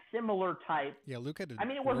was had similar type. Yeah, Luke had to I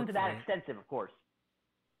mean, it wasn't work that for it. extensive, of course.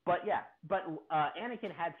 But yeah,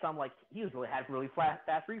 Anakin had some, like, he had really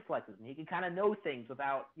fast reflexes, and he could kind of know things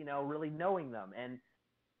without, really knowing them. And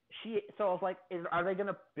so I was like, are they going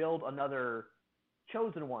to build another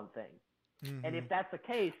chosen one thing? Mhm. And if that's the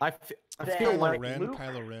case, I then feel like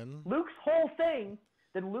Kylo Ren. Luke's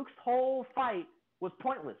whole fight was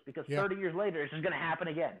pointless, because 30 years later, it's just going to happen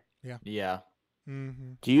again. Yeah.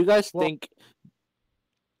 Mm-hmm. Do you guys think?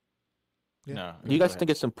 Yeah. No. Do you guys think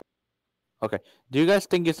it's important? Okay. Do you guys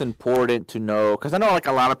think it's important to know? Because I know like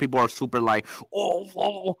a lot of people are super like,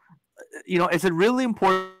 oh, is it really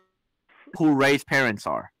important who Rey's parents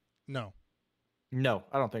are? No. No,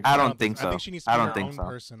 I don't think so. I don't think so. I think she needs to be I don't her think own so.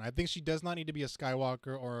 person. I think she does not need to be a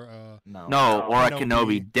Skywalker or No. or a Kenobi.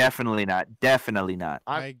 Kenobi. Definitely not. Definitely not.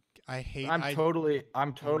 I hate. I'm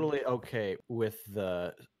totally okay with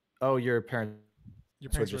the. Oh, your parents. Your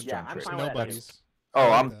parents were were just I'm fine with that. nobodies. Oh, I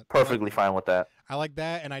like I'm that. perfectly fine with that. I like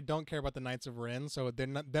that, and I don't care about the Knights of Ren. So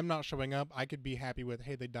them not showing up, I could be happy with.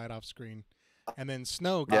 Hey, they died off screen. And then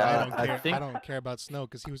Snoke, Yeah, I don't I care. think- I don't care about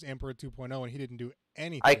Snoke because he was Emperor 2.0 and he didn't do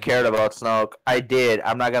anything. I cared about Snoke. I did.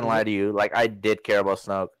 I'm not gonna lie to you. Like I did care about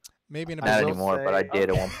Snoke. Maybe in a Not will anymore, but I say- did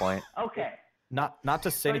at one point. Okay. Not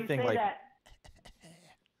to say So you anything say like. that.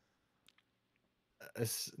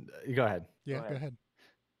 You go ahead. Yeah, Go go ahead.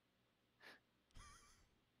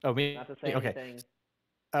 Oh, me. Not to say Okay. anything.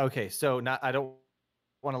 Okay, so I don't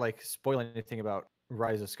want to like spoil anything about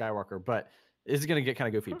Rise of Skywalker, but this is gonna get kind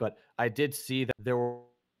of goofy. But I did see that there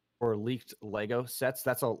were leaked Lego sets.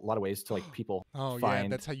 That's a lot of ways to like people Oh yeah,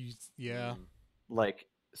 find that's how you. Yeah. like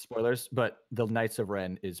spoilers. But the Knights of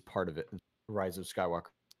Ren is part of it. Rise of Skywalker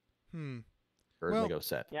Well, Lego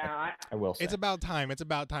set. Yeah, I will say It's about time. It's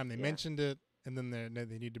about time. They Yeah. mentioned it, and then they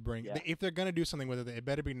need to bring. Yeah. If they're gonna do something with it, it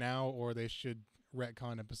better be now, or they should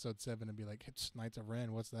retcon Episode 7 and be like, "It's Knights of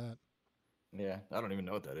Ren. What's that?" Yeah, I don't even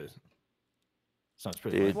know what that is. Sounds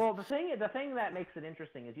pretty. Dude. lame. Well, the thing that makes it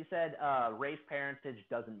interesting is you said race parentage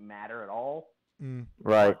doesn't matter at all.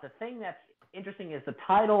 Right. But the thing that's interesting is the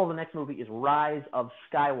title of the next movie is Rise of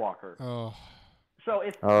Skywalker. Oh, So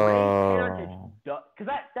if race parentage, because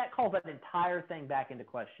that calls that entire thing back into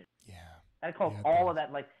question. yeah. That calls Yeah, it all does. of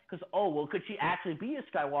that, like, because could she actually be a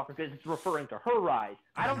Skywalker? Because it's referring to her rise.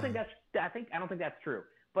 I don't think that's true.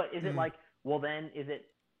 But is it like, well, then is it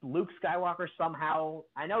Luke Skywalker somehow?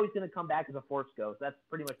 I know he's going to come back as a Force ghost. That's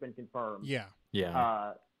pretty much been confirmed. Yeah.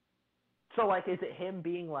 Yeah. So like, is it him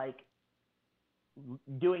being like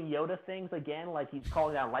doing Yoda things again? Like he's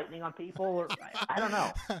calling down lightning on people, or I don't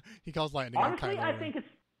know. He calls lightning on Honestly, Kylo I Ren.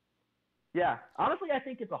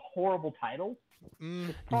 think it's a horrible title.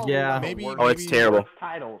 Mm, Probably Yeah. one of the Maybe- worst- Oh, it's terrible. worst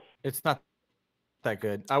titles. It's not that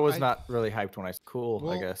good. I was not really hyped when I saw cool, I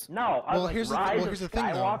Well, guess. No, I Well, was like, here's the- Rise well, of here's the thing,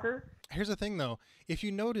 though. Skywalker. Here's the thing, though. If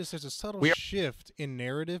you notice, there's a subtle shift in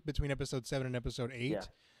narrative between Episode 7 and Episode 8.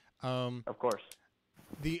 Of course.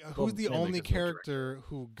 Who's the mainly only 'cause of the character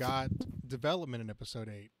who got development in Episode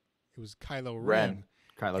 8? It was Kylo Ren. Ren.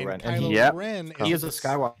 Kylo And Ren. Kylo And Yep. Ren he is a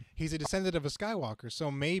Skywalker. He's a descendant of a Skywalker,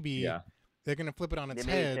 so maybe they're gonna flip it on its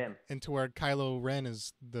They made head him. into where Kylo Ren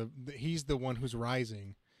is he's the one who's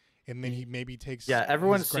rising, and then he maybe takes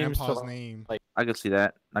everyone his seems to grandpa's name. I can see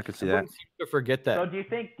that. I can see Everyone that. seems to forget that So do you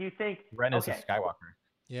think Ren is a okay. Skywalker.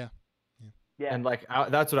 Yeah, Yeah. And like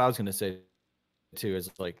that's what I was gonna say too.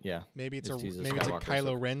 Is like maybe it's he's a a Skywalker, Kylo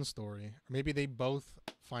so- Ren story, or maybe they both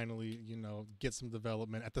finally get some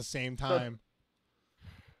development at the same time.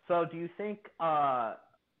 So do you think Kylo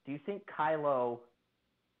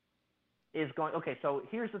is going. Okay, so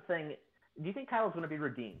here's the thing. Do you think Kylo's going to be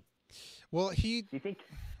redeemed? Well, Do you think?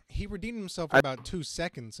 he redeemed himself for about 2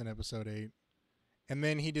 seconds in Episode 8, and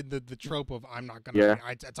then he did the trope of I'm not gonna. Yeah.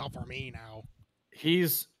 It's all for me now.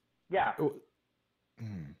 He's Yeah,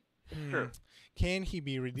 Hmm. it's true. Can he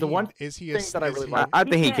be redeemed? The one is he thing that I is really he- like- I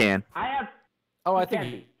think he can. I have. Oh, I He think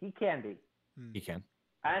can be. He can be. he can.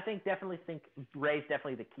 I definitely think Rey's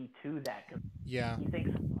definitely the key to that. 'Cause Yeah. he thinks,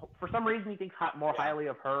 for some reason, he thinks more highly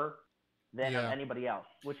of her than Yeah. of anybody else,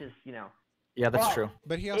 which is, Yeah, that's But- true.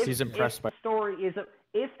 But he also He's impressed by. if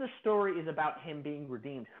the story is about him being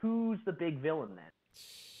redeemed, who's the big villain then?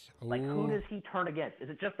 Like, who Ooh. does he turn against? Is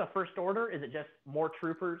it just the First Order? Is it just more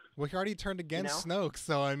troopers? Well, he already turned against Snoke,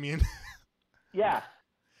 so I mean, Yeah.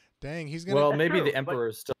 dang, he's gonna. Well, That's maybe true, the but- Emperor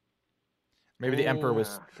is still. Maybe the Emperor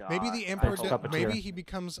was. Oh, God. maybe the I Emperor. hope- puppeteer. Maybe he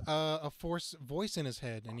becomes a Force voice in his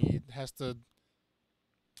head, and he has to.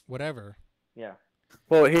 Whatever. Yeah.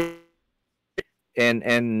 Well,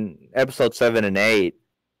 in episode 7 and 8,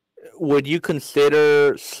 would you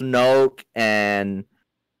consider Snoke and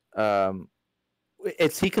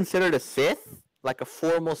is he considered a Sith, like a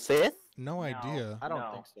formal Sith? No idea. I don't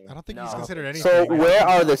No. think so. I don't think No. he's considered anything. So where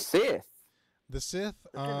are the Sith? The Sith?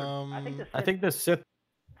 I think the I think the Sith.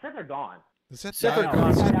 Sith are gone. The Sith Sith died, are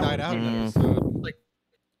gone. the Sith died out in Mm. episode.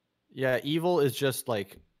 Yeah, evil is just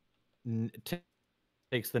like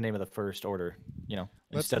takes the name of the First Order.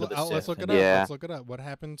 Instead of the Sith. Let's look it and- up. Yeah. Let's look it up. What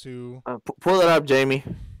happened to? Pull it up, Jamie.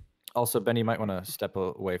 Also, Ben, you might want to step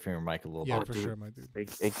away from your mic a little Yeah, bit. for sure, my dude.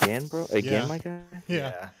 Again, bro. Again, Yeah. my guy.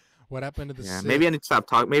 Yeah. What happened to the Yeah. Sith? Maybe I need to stop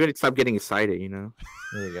talking. Maybe I need to stop getting excited.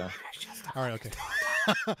 There you go. All right. Okay.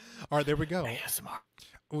 All right. There we go. ASMR.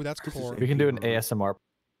 Oh, that's core. We can do an ASMR.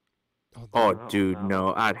 Oh, No, dude, no.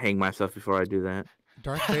 no. I'd hang myself before I do that.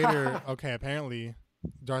 Darth Vader. Okay. Apparently,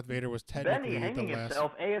 Darth Vader was technically Benny hanging the last.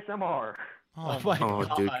 himself, ASMR. Oh, my Oh,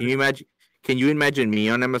 God. dude, can you imagine me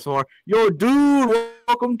on MSR? Yo, dude,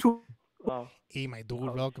 welcome to. Oh. Hey, my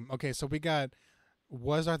dude, welcome. Okay, so we got.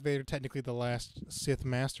 Was Darth Vader technically the last Sith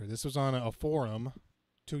master? This was on a forum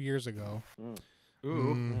 2 years ago.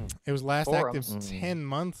 Ooh. It was last Forums. active 10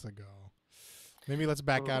 months ago. Maybe let's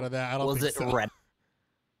back out of that. I don't Was think it so. red?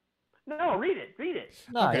 No, read it. Read it.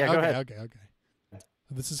 No, Okay, yeah, go okay, ahead. okay.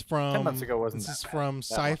 This is from 10 months ago wasn't This is that from bad.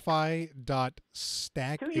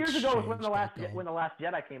 sci-fi.stack. 2 years ago was when the last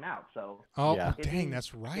Jedi came out. So Oh, Yeah. dang, It'd be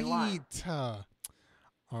that's in line. right.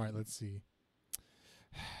 All right, let's see.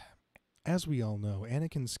 As we all know,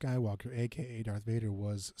 Anakin Skywalker, aka Darth Vader,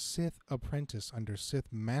 was Sith apprentice under Sith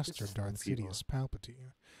Master Darth Sidious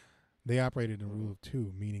Palpatine. They operated in Rule of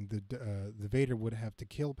Two, meaning the Vader would have to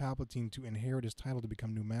kill Palpatine to inherit his title to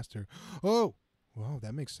become new master. Oh, well,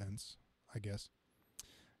 that makes sense, I guess.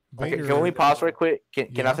 Okay, can we pause right quick? Can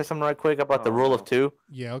Yeah. I say something right quick about the rule of two?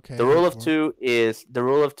 Yeah, okay. The rule of go for it. the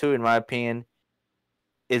rule of two, in my opinion,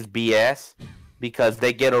 is BS because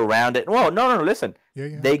they get around it. Well, no, listen. Yeah,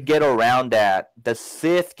 yeah. They get around that. The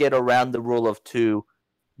Sith get around the rule of two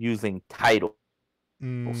using titles.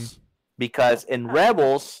 Mm, Because in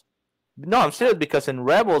Rebels, no, I'm serious. Because in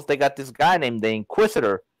Rebels, they got this guy named the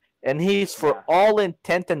Inquisitor, and he's for Yeah. all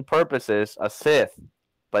intent and purposes a Sith,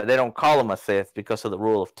 but they don't call him a Sith because of the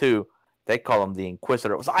rule of two. They call him the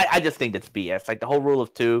Inquisitor. So I just think that's BS. Like the whole rule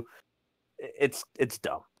of two, it's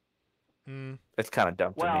dumb. mm. It's kind of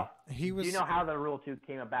dumb to me. well, He was. do you know how the Rule 2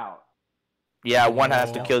 came about? Yeah, one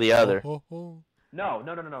has to kill the other. Oh. No.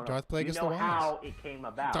 Darth Plagueis You the know Wise. how it came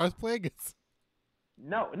about? Darth Plagueis.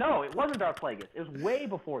 No, it wasn't Darth Plagueis. It was way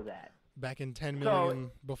before that. Back in 10 So-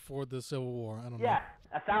 million before the Civil War. I don't know. Yeah,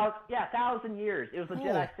 1,000 years. It was the Cool.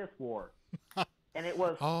 Jedi Sith War, and it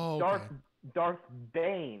was Oh, Darth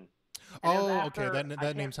Bane. And it was Oh, after- okay. I That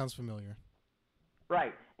can't- name sounds familiar.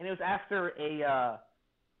 Right, and it was after a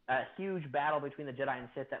huge battle between the Jedi and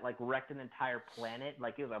Sith that like wrecked an entire planet.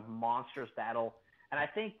 Like it was a monstrous battle, and I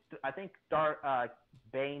think Darth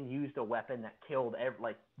Bane used a weapon that killed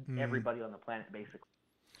everybody on the planet basically.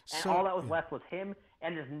 And all that was left was him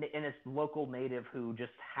and his local native who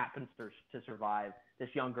just happens to survive, this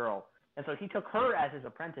young girl. And so he took her as his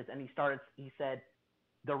apprentice, and he said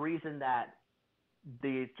the reason that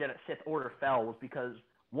the Jedi Sith Order fell was because,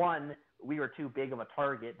 one, we were too big of a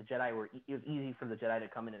target. It was easy for the Jedi to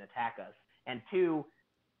come in and attack us. And two,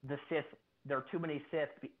 the Sith, there were too many Sith,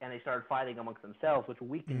 and they started fighting amongst themselves, which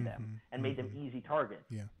weakened them and made them easy targets.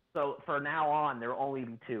 Yeah. So for now on, there will only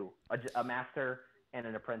be two, a master and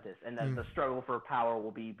an apprentice, and then the struggle for power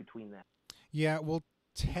will be between them. Yeah, well,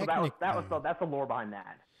 So technically. that's the lore behind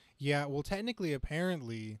that. Yeah, well, technically,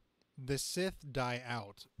 apparently, the Sith die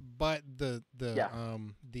out, but the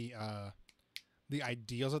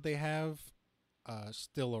ideals that they have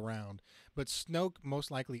still around. But Snoke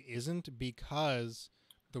most likely isn't because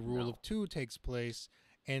the Rule of Two takes place,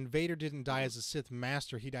 and Vader didn't die as a Sith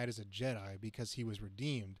Master. He died as a Jedi because he was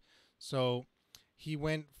redeemed. So he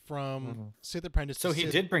went from Sith apprentice So to he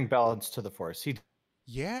Sith. did bring balance to the Force. He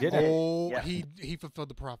Yeah. did. Yeah. He fulfilled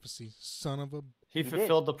the prophecy. Son of a. He did.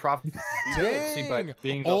 fulfilled the prophecy Dang. by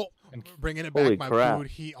being Bringing it Holy back, my crap.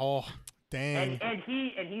 dude. Dang. And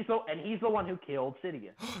he's the one who killed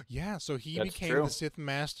Sidious. Yeah, so he That's became true. the Sith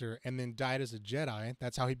Master and then died as a Jedi.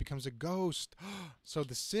 That's how he becomes a ghost. So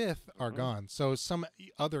the Sith are gone. So some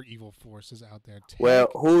other evil forces out there. Well,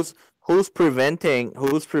 who's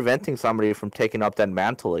preventing somebody from taking up that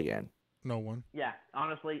mantle again? No one. Yeah,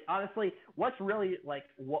 honestly, what's really like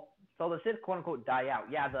what? So the Sith quote unquote die out.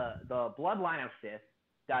 Yeah, the bloodline of Sith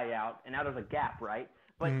die out, and now there's a gap, right?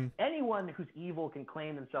 But anyone who's evil can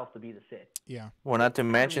claim themselves to be the Sith. Yeah. Well, not to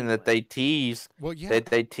mention that they tease Well, yeah.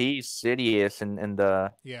 they tease Sidious in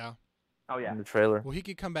the Yeah. Oh yeah. in the trailer. Well, he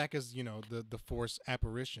could come back as, the Force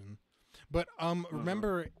apparition. But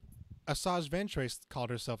remember Asajj Ventress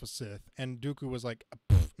called herself a Sith, and Dooku was like,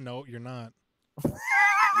 "No, you're not."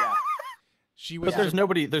 Yeah. She was. But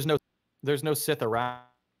there's no Sith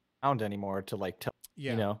around anymore to like tell.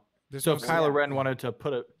 Yeah. You know. There's So no if Kylo Sith. Ren wanted to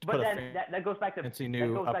put But a then that goes back to fancy that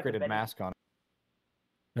new goes back to upgraded Benny's- mask on.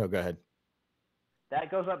 No, go ahead. That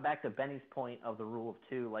goes up back to Benny's point of the Rule of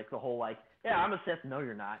Two, like the whole yeah, I'm a Sith. No,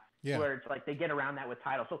 you're not. Yeah. Where it's like they get around that with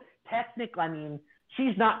titles. So technically, I mean,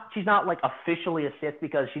 she's not like officially a Sith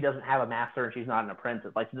because she doesn't have a master and she's not an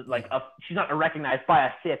apprentice. She's not recognized by a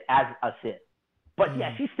Sith as a Sith. But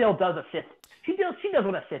yeah, she still does a Sith. She does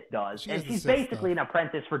what a Sith does, She and does the she's Sith basically stuff. an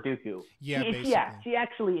apprentice for Dooku. Yeah, She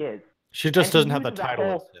actually is. She just And he doesn't have the uses that title.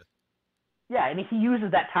 whole- Yeah, and he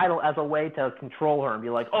uses that title as a way to control her and be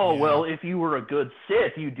like, "Oh, Yeah. well, if you were a good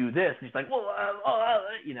Sith, you do this." And she's like, "Well,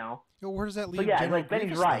 you know." Yo, where does that leave yeah, General like, Benny's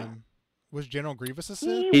Grievous right. then? Was General Grievous a Sith?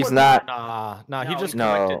 He He's was not. Nah, he No, just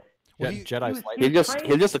no. collected Well, Jedi he was- slightly.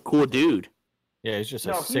 He's just a cool dude. Yeah, he's just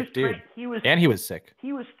No, a he was sick dude. He was And he was sick.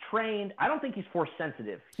 he was trained. I don't think he's Force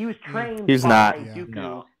sensitive. He was trained He's by not. Yeah. Dooku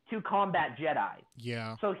No. to combat Jedi.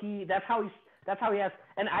 Yeah. So that's how he has.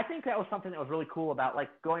 And I think that was something that was really cool about like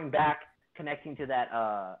going back, connecting to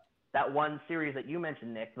that one series that you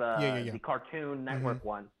mentioned, Nick, the Cartoon Network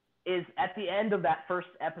one. Is at the end of that first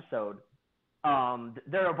episode,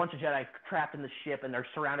 there are a bunch of Jedi trapped in the ship and they're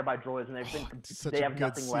surrounded by droids and they have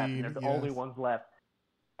nothing left and they're the only ones left.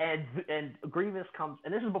 And Grievous comes,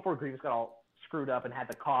 and this is before Grievous got all screwed up and had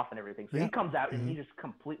the cough and everything. So he comes out and he just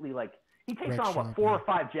completely he takes Wreck on shop, 4 or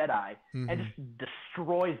 5 Jedi and Mhm. just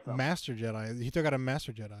destroys them. Master Jedi. He took out a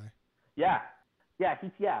Master Jedi. Yeah.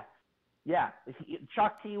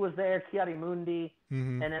 Chuck T was there, Kiadi Mundi,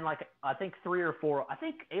 Mm-hmm. and then I think 3 or 4. I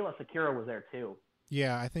think Ayla Secura was there too.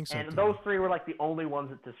 Yeah, I think so. And too. those 3 were like the only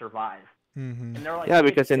ones to survive. Mm-hmm. And they're like Yeah,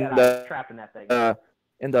 because 6 in Jedi trapped in that thing.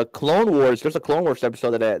 In the Clone Wars, there's a Clone Wars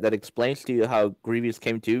episode that explains to you how Grievous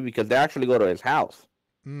came to, because they actually go to his house.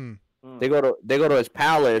 Mm. They go to his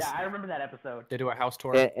palace. Yeah, I remember that episode. They do a house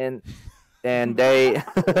tour. and they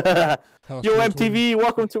House Yo tour. MTV,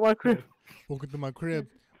 welcome to my crib. Welcome to my crib.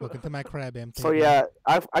 Welcome to my crib, MTV. So yeah,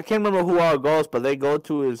 I can't remember who all goes, but they go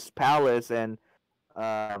to his palace and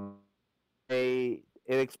it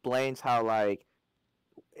explains how it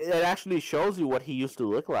actually shows you what he used to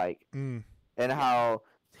look like and how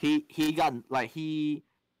he got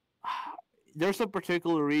there's a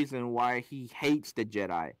particular reason why he hates the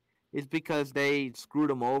Jedi. It's because they screwed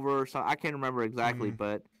him over. So I can't remember exactly,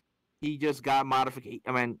 but he just got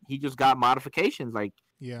modifications. Like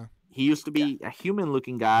Yeah. he used to be a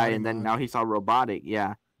human-looking guy, Body and then mod. now he's all robotic.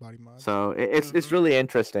 Yeah. Body mod. So it's really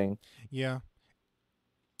interesting. Yeah.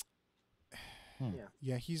 Yeah.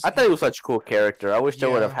 Yeah, he's. I thought he was such a cool character. I wish they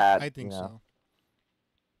would have had. I think so.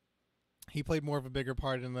 He played more of a bigger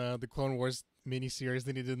part in the Clone Wars miniseries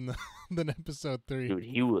than he did in than episode 3. Dude,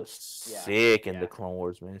 he was Yeah. sick in Yeah. the Clone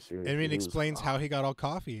Wars miniseries. I mean, it He was explains how awesome. he got all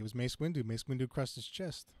coffee. It was Mace Windu. Mace Windu crushed his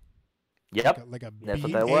chest. Yep. Like a That's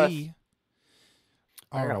what that was. BA.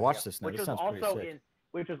 I gotta Alright. watch this now. Which This was sounds pretty also sick.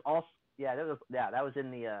 that was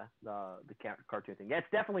in the cartoon thing. Yeah, it's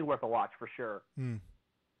definitely worth a watch for sure.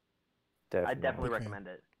 I definitely Big fan. recommend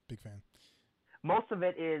it. Big fan. Most of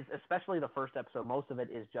it is, especially the first episode, most of it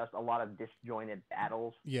is just a lot of disjointed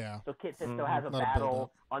battles. Yeah. So Kit Fisto has a Lot of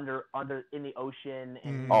battle under in the ocean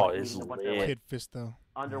and Oh, it's meeting a bunch lit. of Kid Fisto.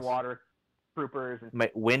 underwater troopers and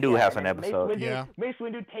Windu has an episode. Mace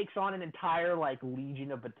Windu takes on an entire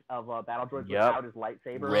legion of battle droids Yep. without his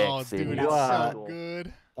lightsaber. Red Oh, City. dude, it's Wow. so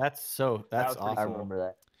good. That's That was pretty awesome. I remember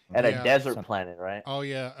that. at Yeah. a desert planet, right? Oh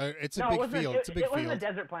yeah, it's a No, big it wasn't. field. It's a big it wasn't a field.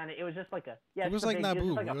 desert planet. It was just like a. Yeah, It was it's a like big, Naboo. It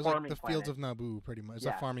was like a It was like farming the fields planet. of Naboo, pretty much. It's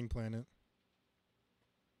Yeah. a farming planet.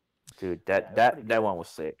 Dude, Yeah, it was that pretty that good. one was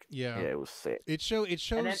sick. Yeah. Yeah, it was sick. It shows.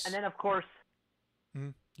 And then of course,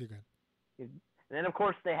 You're good. and then of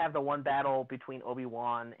course they have the one battle between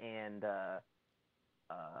Obi-Wan and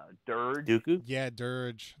Dirge. Dooku? Yeah,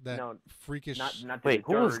 Dirge. That No, freakish. Not Wait,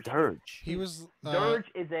 who was Dirge. Dirge? He was. Dirge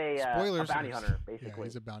is a spoilers. bounty hunter, Yeah, basically.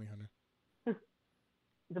 he's a bounty hunter.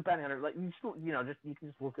 He's a bounty hunter. Like you can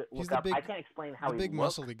just look He's up. the big- I can't explain how The big he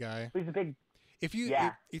looks. muscly guy. But he's a big. If you,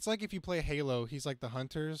 Yeah. it's like if you play Halo, he's like the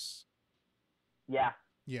hunters. Yeah,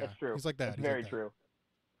 Yeah, that's true. he's like that. That's He's very like that. true.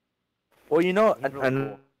 Well, you know, He's really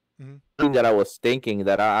another cool. thing that I was thinking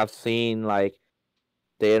that I've seen like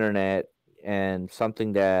the internet and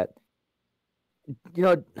something that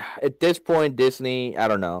at this point Disney, I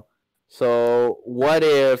don't know. So what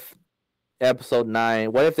if episode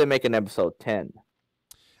 9? What if they make an episode 10?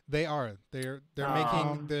 They are. They're Oh,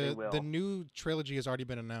 making they will. the new trilogy has already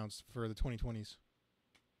been announced for the 2020s.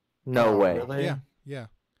 No Oh, way. really? Yeah, yeah.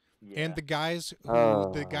 Yeah. And the guys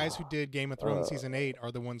who did Game of Thrones season 8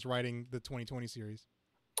 are the ones writing the 2020 series.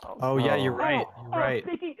 Oh yeah, you're right. Oh, You're right.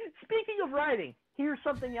 Speaking of writing, here's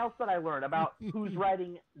something else that I learned about who's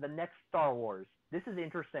writing the next Star Wars. This is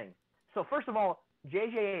interesting. So first of all,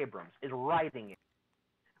 J.J. Abrams is writing it,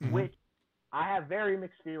 Mhm. which I have very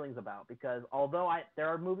mixed feelings about because although there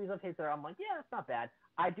are movies of his that I'm like, yeah, it's not bad.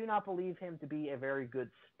 I do not believe him to be a very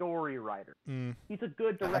good story writer. Mm. He's a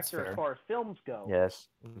good That's director fair. as far as films go. Yes,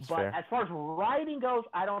 that's But fair. as far as writing goes,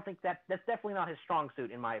 I don't think that's definitely not his strong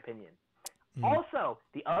suit, in my opinion. Mm. Also,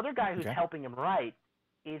 the other guy who's Okay. helping him write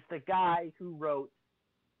is the guy who wrote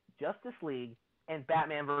Justice League and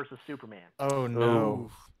Batman versus Superman. Oh no.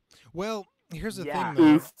 Oof. Well, here's the Yeah. thing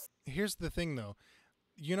though. Oof. Here's the thing though.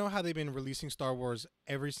 You know how they've been releasing Star Wars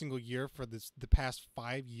every single year for the past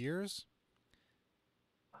 5 years?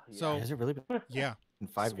 So- Has it really been Yeah.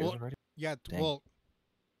 5 years Well, already? Yeah, Dang. well,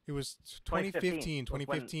 it was 2015.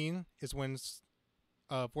 2015 was when- 2015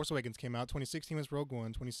 is when Force Awakens came out. 2016 was Rogue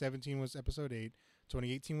One. 2017 was Episode 8.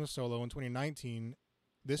 2018 was Solo. And 2019,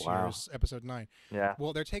 this Wow. year's Episode 9. Yeah.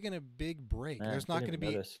 Well, they're taking a big break. Man, There's I not going didn't to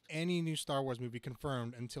be notice. any new Star Wars movie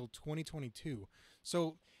confirmed until 2022.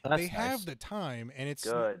 So That's they have nice. the time, and it's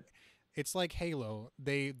Good. It's like Halo.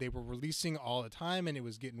 They were releasing all the time, and it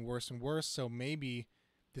was getting worse and worse. So maybe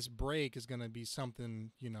this break is going to be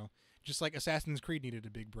something, just like Assassin's Creed needed a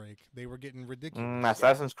big break. They were getting ridiculous.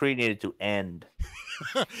 Assassin's Creed needed to end.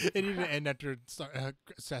 It needed to end after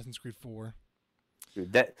Assassin's Creed 4.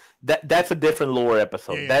 Dude, that's a different lore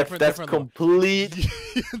episode. Yeah, that's different lore. complete.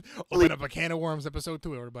 Open up a can of worms, episode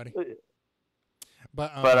 2, everybody.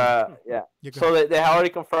 But Yeah. yeah, go So ahead. they already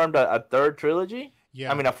confirmed a third trilogy. Yeah.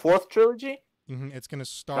 I mean, a fourth trilogy. It's gonna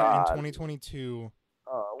start in God. 2022.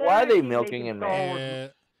 Why are they They're milking making him, Star man? Wars-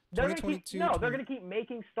 Uh, They're gonna 2022. they're gonna keep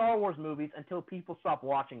making Star Wars movies until people stop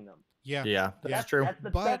watching them. Yeah. Yeah, that's true. That's the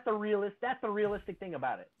That's the realistic thing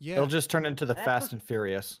about it. Yeah. It'll just turn into the That's Fast what- and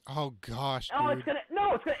Furious. Oh gosh, dude. Oh,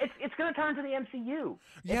 it's gonna turn to the MCU.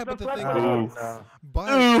 Yeah, but the that's thing what it is, is.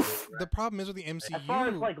 but Oof. the problem is with the MCU, As far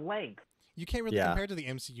as like length. you can't really Yeah. compare to the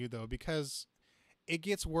MCU though because it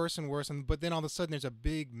gets worse and worse, but then all of a sudden there's a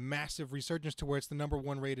big, massive resurgence to where it's the number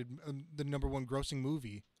one grossing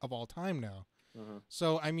movie of all time now. Mhm.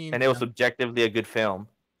 So I mean, And it was objectively a good film.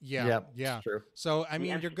 yeah, Yep, yeah. it's true. So I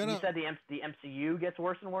mean, you're gonna You said the MCU gets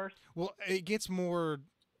worse and worse. well, it gets more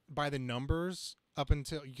by the numbers up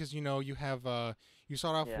until because you have you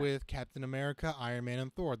start off Yeah. with Captain America, Iron Man,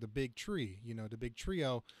 and Thor, the big tree, the big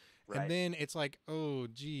trio. Right. And then it's like, oh,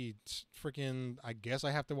 gee, freaking, I guess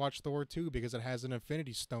I have to watch Thor 2 because it has an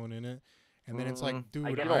Infinity Stone in it. And then it's like, dude,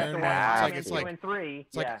 I guess Iron that's Man. the It's one. like, Two and three.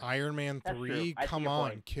 it's like Iron Man That's 3. true. I see Come your on,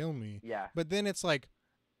 point. kill me. Yeah. But then it's like,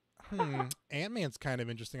 Ant-Man's kind of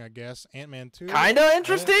interesting, I guess. Ant-Man 2. Kinda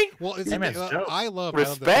interesting. Well, it's Ant-Man's dope. I love the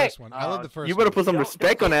Respect. first one. I love the first You better one. put some Don't-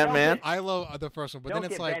 respect on don't- that, man. I love the first one. But Don't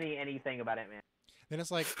then it's get like, Benny anything about it, man. then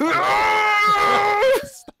it's like, Dude,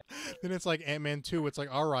 then it's like Ant-Man 2. It's like,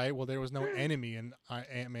 all right, well, there was no enemy in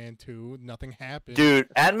Ant-Man 2. Nothing happened.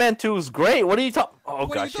 Ant-Man 2 is great. What are you talking? Oh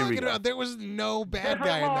What are you gosh, here we talking go. about? There was no bad Different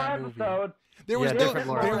guy in lore that movie. episode. There was Yeah, no, different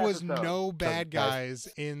lore there was episode. no bad Guys,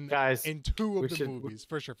 guys in guys, in two we of the should- movies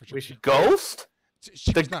for sure. We should Ghost?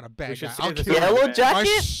 She was the- not a bad should guy. say I'll this kill argument- you. Yellow Oh,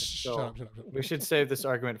 Jacket? shut up, shut up. We should save this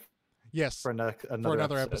argument Yes, for another for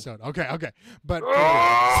another episode. Okay. But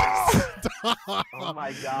Oh Oh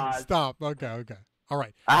my god. stop. Okay. All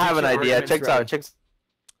right. I have an Get your idea. arguments ready.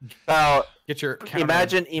 Check out. Get your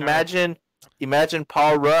Imagine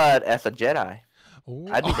Paul Rudd as a Jedi. Ooh.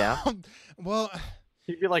 I'd be down. Well,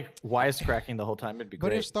 He'd be like wisecracking the whole time. It'd be But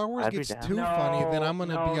great. if Star Wars I'd be gets down. too funny, then I'm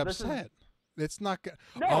gonna No, be this is- upset. It's not.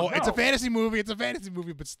 No, Oh, it's a no. fantasy movie. It's a fantasy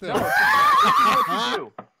movie, but still. No, this is what you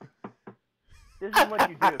do. This is what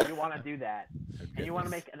you do if you want to do that, and you want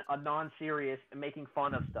to make a non-serious and making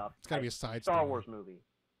fun of stuff. It's gotta be a like side Star story. Wars movie.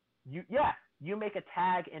 You make a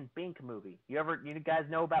Tag and Bink movie. You guys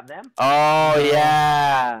know about them? Oh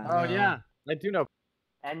yeah. Oh yeah, I do know.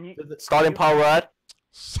 And you, Starting Paul Rudd.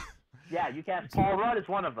 yeah, you cast Paul Rudd as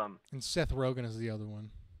one of them. And Seth Rogen is the other one.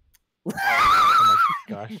 Oh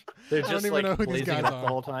my gosh, they're I don't just even like know who these blazing guys up are. the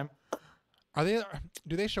whole time. Are they?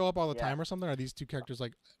 Do they show up all the Yeah. time or something? Are these two characters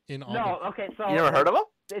like in all? No, The, okay, so You never heard of him?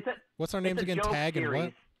 It's a what's their it's names a again? joke Tag and series.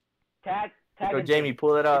 what? Tag Yo, and Jamie, Bink.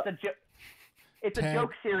 pull it up. It's a Tag.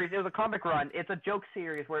 joke series. It was a comic run. It's a joke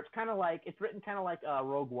series where it's kind of like it's written kind of like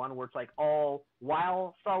Rogue One, where it's like all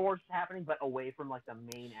while Star Wars is happening, but away from like the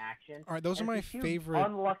main action. All right, those And are my it's the two favorite.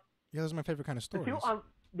 Yeah, those are my favorite kind of The stories.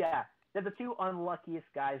 they're the two unluckiest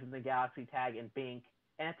guys in the galaxy, Tag and Bink,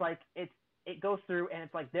 and it's like it goes through and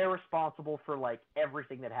it's like they're responsible for like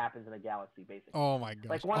everything that happens in the galaxy, basically. Oh my gosh!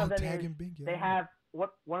 Like one of them Tag is and Bink, yeah. they have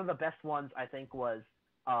one of the best ones I think was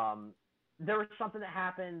there was something that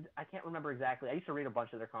happened. I can't remember exactly. I used to read a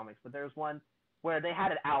bunch of their comics, but there was one where they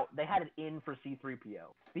had it out. They had it in for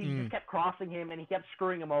C-3PO. He just kept crossing him, and he kept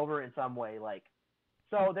screwing him over in some way. Like,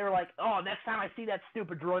 so they were like, "Oh, next time I see that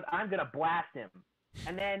stupid droid, I'm gonna blast him."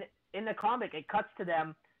 And then in the comic, it cuts to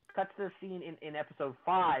the scene in episode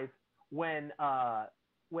 5 when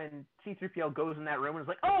C-3PO goes in that room and is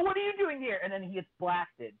like, "Oh, what are you doing here?" And then he gets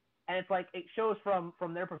blasted. And it's like it shows from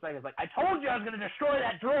their perspective, like, "I told you I was gonna destroy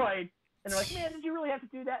that droid." And they're like, "Man, did you really have to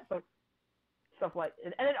do that?" So stuff like,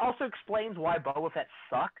 and it also explains why Boba Fett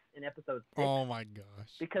sucks in episode 6. Oh my gosh!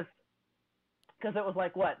 Because it was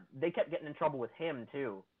like what they kept getting in trouble with him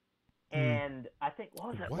too, and I think what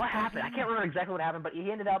was it? What happened? I can't remember exactly what happened, but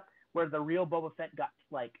he ended up where the real Boba Fett got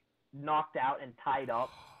like knocked out and tied up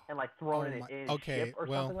and like thrown in his ship or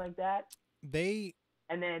something like that.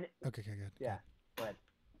 And then okay, good. Yeah, go ahead.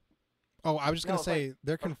 Oh, I was just gonna say like,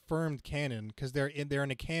 they're confirmed canon because they're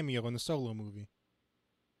in a cameo in the Solo movie.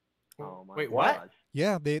 Oh my Wait, what? gosh.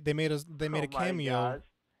 Yeah, they made a cameo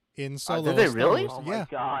in Solo. did they Star really? Wars. Oh Yeah, my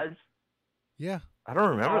gosh. yeah. I don't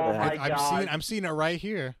remember Oh that. my I'm seeing it right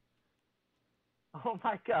here. Oh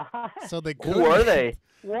my gosh. So they could. Who were they?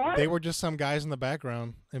 What? They were just some guys in the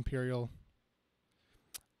background, Imperial.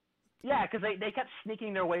 Yeah, because they kept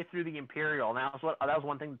sneaking their way through the Imperial. And that was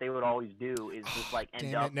one thing that they would always do is just like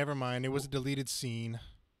end Damn up. it! Never mind. It was a deleted scene.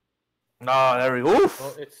 No, there we go. Oof.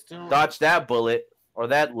 Well, it's still. Dodge that bullet or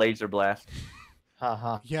that laser blast.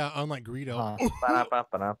 Haha. Yeah, unlike Greedo. Huh.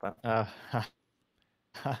 Ba-da-ba-ba-da-ba.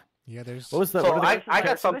 Yeah, there's. What was that? So What are I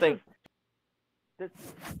got something. This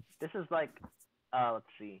is like, let's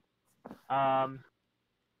see.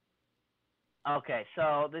 Okay,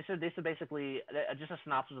 so this is basically just a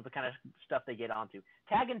synopsis of the kind of stuff they get onto.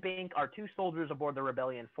 Tag and Bink are two soldiers aboard the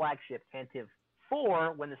Rebellion flagship Tantive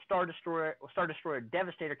 4 when the Star Destroyer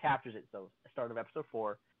Devastator captures it. So, the start of episode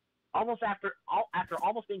 4. After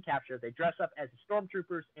almost being captured, they dress up as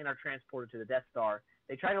stormtroopers and are transported to the Death Star.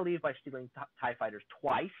 They try to leave by stealing TIE fighters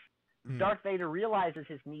twice. Darth Vader realizes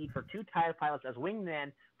his need for 2 TIE pilots as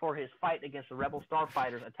wingmen for his fight against the rebel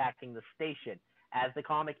starfighters attacking the station. As the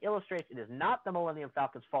comic illustrates, it is not the Millennium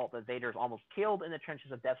Falcon's fault that Vader is almost killed in the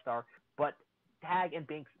trenches of Death Star, but Tag and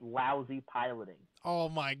Bink's lousy piloting. Oh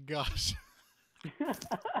my gosh.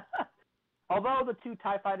 Although the 2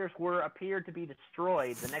 TIE fighters appeared to be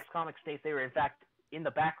destroyed, the next comic states they were in fact in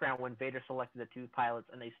the background when Vader selected the 2 pilots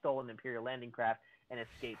and they stole an Imperial landing craft and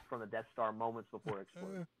escaped from the Death Star moments before it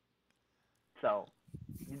exploded. So,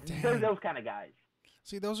 they're those kind of guys.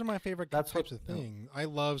 See, those are my favorite That's types what- of thing. I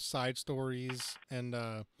love side stories, and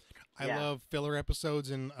I Yeah. love filler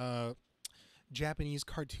episodes in Japanese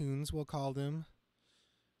cartoons, we'll call them.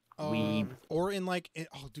 Weeb. Or in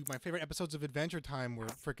oh, dude, my favorite episodes of Adventure Time were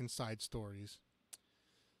freaking side stories.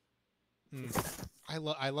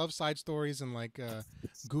 I love side stories and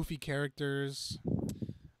goofy characters.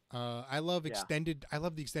 I love Yeah. I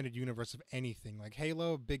love the extended universe of anything. Like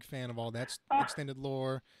Halo, big fan of all that extended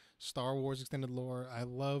lore. Star Wars extended lore. I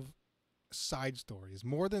love side stories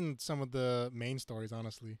more than some of the main stories,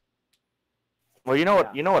 honestly. Well, you know what?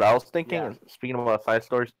 Yeah. You know what I was thinking. Yeah. Speaking about side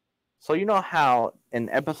stories, so you know how in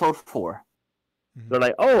episode 4, Mhm. they're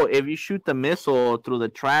like, "Oh, if you shoot the missile through the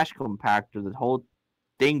trash compactor, the whole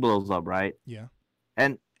thing blows up, right?" Yeah.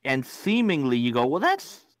 And seemingly you go, "Well, that's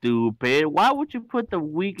stupid. Why would you put the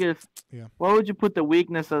weakest? Yeah. Why would you put the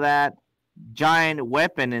weakness of that giant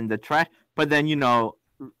weapon in the trash?" But then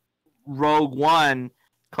Rogue One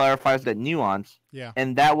clarifies that nuance, Yeah.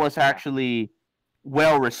 and that was actually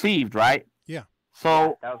well received, right? Yeah. So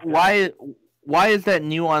Yeah, that was good. why is that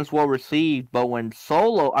nuance well received, but when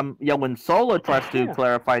Solo when Solo tries to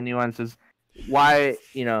clarify nuances, why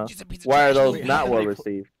Just a piece of why are trash. those Wait, not how well did they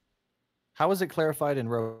received? How was it clarified in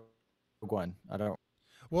Rogue One? I don't.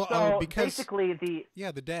 Well, So because basically,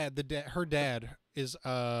 her dad is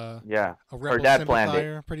Yeah, a her rebel dad planned it.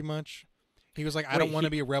 sympathizer, pretty much. He was like, I don't Wait, want to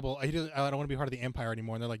be a rebel. I don't want to be part of the Empire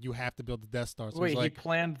anymore. And they're like, you have to build the Death Star. So Wait, he's like,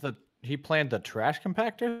 he planned the trash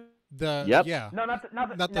compactor. Yep. no,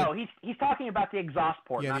 no. He's talking about the exhaust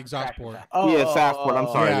port, Yeah, not the exhaust trash port. compactor. Oh, The exhaust port. I'm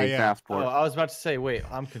sorry, Yeah, the yeah. exhaust Oh, port. I was about to say, wait,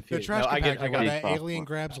 I'm the confused. trash No, I compactor get. where it. that Exhaust alien port.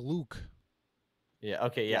 grabs Luke. Yeah.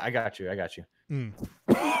 Okay. Yeah, I got you. Mm.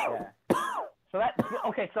 Yeah. So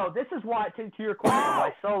So this is why, to your question,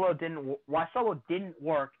 why Solo didn't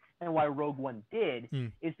work and why Rogue One did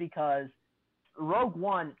is because Rogue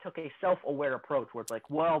One took a self-aware approach where it's like,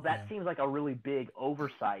 well, that seems like a really big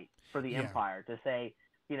oversight for the Empire to say,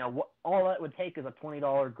 all that would take is a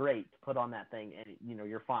 $20 grate to put on that thing, and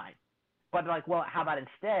you're fine. But like, well, how about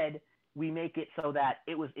instead we make it so that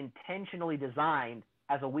it was intentionally designed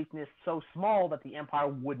as a weakness so small that the Empire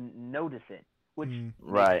wouldn't notice it, which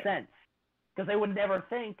makes sense. Because they would never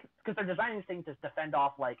think, because they're designing this thing to defend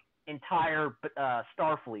off like entire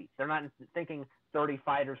Starfleet. They're not thinking 30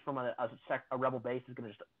 fighters from a rebel base is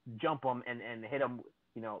going to just jump them and hit them,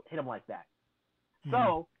 hit them like that.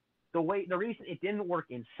 So the reason it didn't work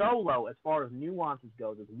in Solo as far as nuances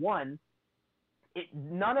goes is one,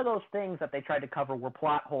 none of those things that they tried to cover were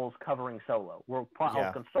plot holes covering Solo. Were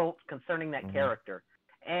plot holes concerning that character,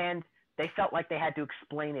 and they felt like they had to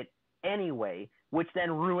explain it anyway, which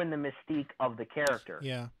then ruined the mystique of the character.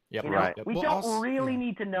 Yeah. Yep. Right. We don't really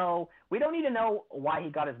need to know. We don't need to know why he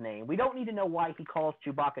got his name. We don't need to know why he calls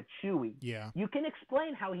Chewbacca Chewie. Yeah. You can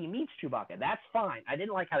explain how he meets Chewbacca. That's fine. I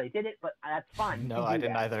didn't like how they did it, but that's fine. No, I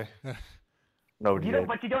didn't either. No,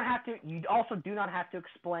 but you don't have to. You also do not have to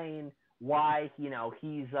explain why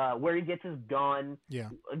he's where he gets his gun. Yeah.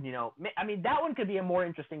 I mean, that one could be a more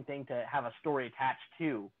interesting thing to have a story attached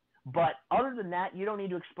to. But other than that, you don't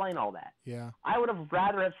need to explain all that. Yeah. I would have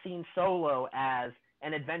rather have seen Solo as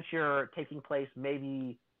an adventure taking place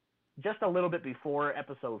maybe just a little bit before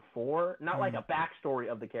episode 4. Not like a backstory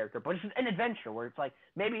of the character, but just an adventure where it's like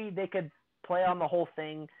maybe they could play on the whole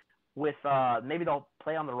thing with maybe they'll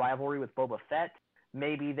play on the rivalry with Boba Fett.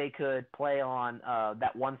 Maybe they could play on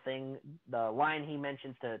that one thing, the line he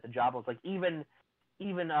mentions to Jabba was like even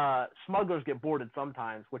smugglers get boarded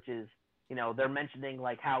sometimes, which is they're mentioning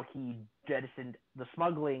like how he jettisoned the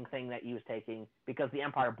smuggling thing that he was taking because the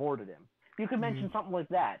Empire boarded him. If you could mention something like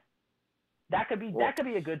that, that could be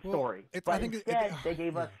a good story. But instead, they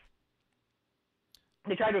gave us.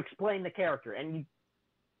 They tried to explain the character, and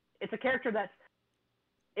it's a character that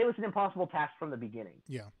it was an impossible task from the beginning.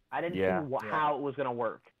 Yeah. I didn't see how it was going to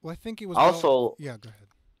work. Well, I think it was also. Yeah, go ahead.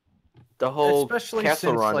 The whole Especially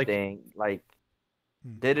Kessel since, Run thing, like.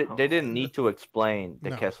 They didn't need to explain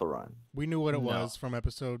the Kessel Run. We knew what it was from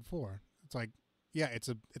episode 4. It's like, it's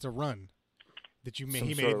a run that he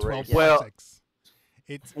made in 12 parsecs.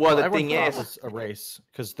 The thing is, it was a race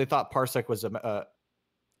because they thought parsec was a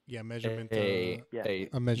measurement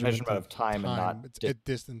measurement of time and not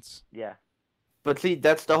distance. Yeah. But see,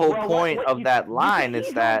 that's the whole point of that line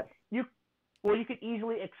is that you could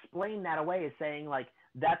easily explain that away as saying like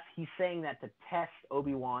he's saying that to test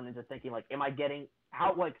Obi-Wan into thinking like, am I getting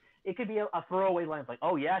how like it could be a throwaway line like,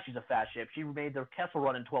 oh yeah, she's a fast ship. She made the Kessel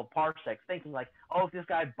Run in 12 parsecs, thinking like, oh, if this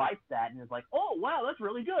guy bites that and is like, oh wow, that's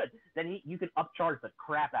really good, then you could upcharge the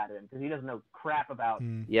crap out of him because he doesn't know crap about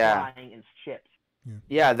flying in ships.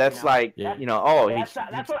 Yeah, that's like that's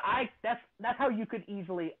how you could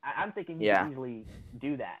easily. I'm thinking you could easily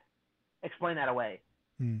do that. Explain that away.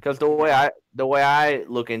 Because the way I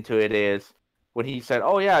look into it is when he said,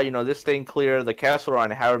 "Oh yeah, this thing cleared the Kessel Run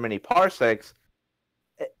however many parsecs."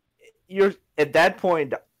 You're at that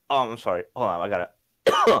point. Oh, I'm sorry. Hold on, I gotta.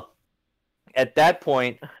 At that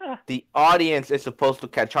point, the audience is supposed to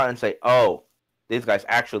catch on and say, "Oh, this guy's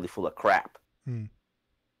actually full of crap."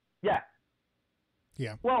 Yeah.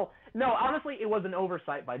 Yeah. Well, no, honestly, it was an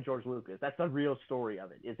oversight by George Lucas. That's the real story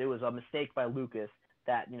of it. It was a mistake by Lucas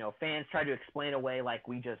that fans tried to explain away like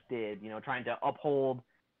we just did. Trying to uphold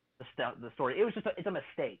the story. It was it's a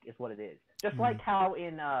mistake, is what it is. Just like how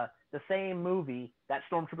in the same movie that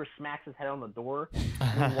stormtrooper smacks his head on the door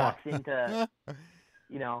and he walks into,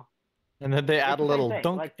 And then they add a little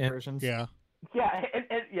dunk like, versions. Yeah.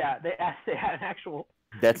 Yeah, they had an actual.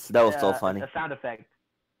 That was so funny. A sound effect.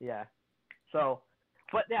 Yeah. So,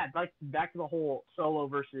 but yeah, like back to the whole Solo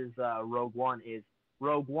versus Rogue One is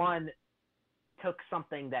Rogue One took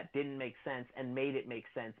something that didn't make sense and made it make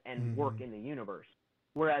sense and work in the universe.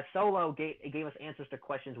 Whereas Solo gave us answers to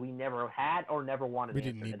questions we never had or never wanted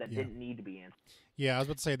answered that didn't need to be answered. Yeah, I was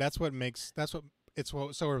about to say that's what it's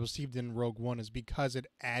what so received in Rogue One is because it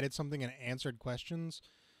added something and answered questions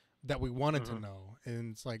that we wanted to know,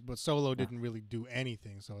 and it's like, but Solo didn't really do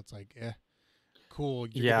anything, so it's like, cool.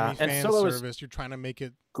 You're giving me fan service. You're trying to make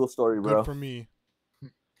it cool story, bro. good for me.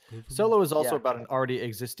 Solo is also about an already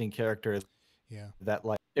existing character. Yeah. That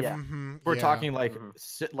like if we're talking like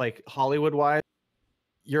like Hollywood wise,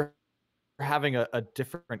 you're having a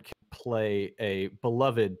different play a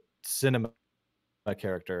beloved cinema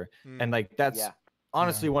character, and like that's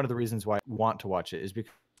honestly one of the reasons why I want to watch it is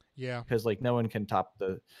because like no one can top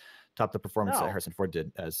the performance that Harrison Ford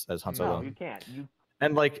did as Han Solo. No, you can't.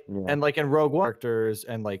 And like in Rogue One characters,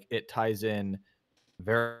 and like it ties in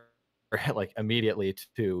very like immediately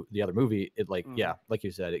to the other movie. It like like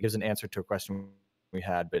you said, it gives an answer to a question we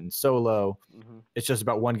had, but in Solo, it's just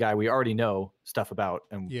about one guy we already know stuff about,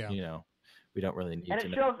 and you know, we don't really need to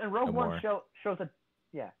know. And Rogue One shows a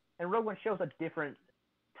different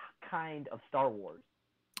kind of Star Wars.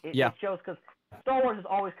 It shows, because Star Wars is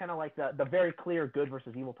always kind of like the very clear good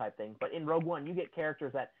versus evil type thing, but in Rogue One you get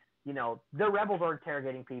characters that, you know, the rebels are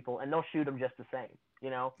interrogating people and they'll shoot them just the same, you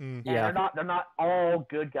know. And they're not all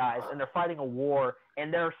good guys, and they're fighting a war,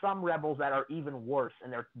 and there are some rebels that are even worse,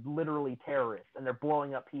 and they're literally terrorists, and they're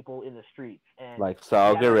blowing up people in the streets, and like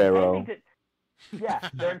Saul Guerrero.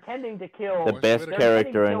 They're intending to kill the best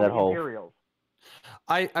character in that whole Imperials.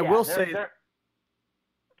 I will say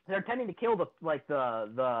they're intending to kill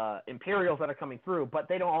the Imperials that are coming through, but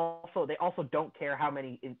they also don't care how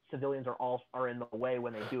many civilians are in the way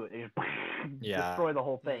when they do it. They just destroy the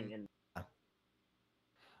whole thing. And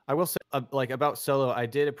I will say, like about Solo, I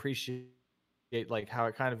did appreciate like how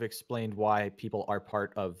it kind of explained why people are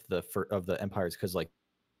part of the empires, because like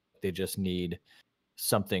they just need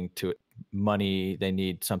something to money. They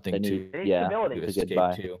need something to escape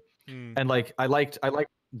to. And like I liked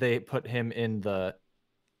they put him in the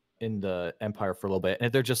empire for a little bit,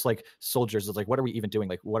 and they're just like soldiers. It's like, what are we even doing?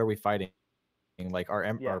 Like, what are we fighting? Like our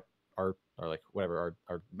like whatever,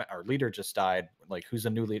 our leader just died. Like, who's a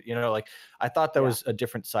new leader? You know, like I thought that was a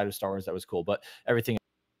different side of Star Wars that was cool, but everything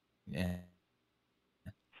didn't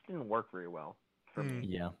work very well for me.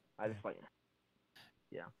 Yeah, I just like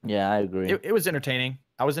I agree. It was entertaining.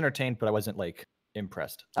 I was entertained, but I wasn't like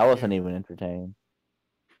impressed. I wasn't even entertained.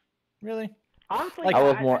 Really? Honestly, like, I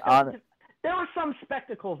was more honest. There were some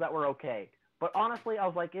spectacles that were okay, but honestly, I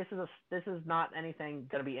was like, this is not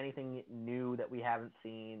gonna be anything new that we haven't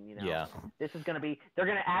seen. You know, this is gonna be they're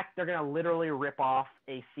gonna literally rip off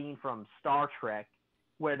a scene from Star Trek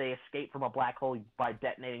where they escape from a black hole by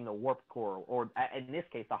detonating the warp core, or in this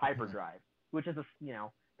case, the hyperdrive, which is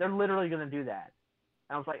they're literally gonna do that.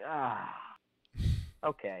 And I was like,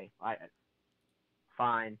 okay,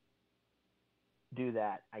 fine, do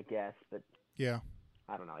that, I guess, but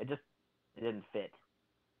I don't know, it didn't fit.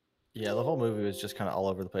 Yeah, the whole movie was just kind of all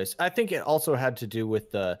over the place. I think it also had to do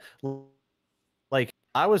with the, like,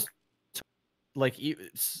 I was, like,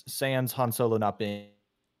 sans Han Solo not being,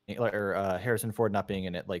 or Harrison Ford not being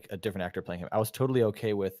in it, like a different actor playing him. I was totally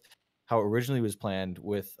okay with how it originally was planned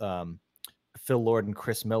with Phil Lord and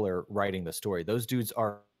Chris Miller writing the story. Those dudes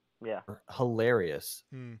are hilarious.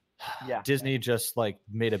 Disney just like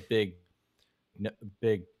made a big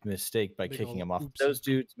mistake by kicking him off. Those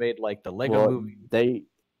dudes made like the Lego movie,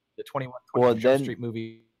 the 21 Jump Street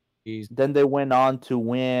movies. Then they went on to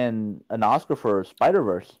win an Oscar for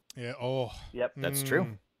Spider-Verse. Yeah. Oh. Yep. That's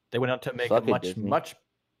true. They went on to make a much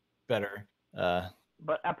better.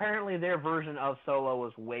 But apparently their version of Solo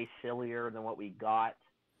was way sillier than what we got.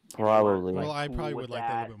 Probably. Well, I probably would like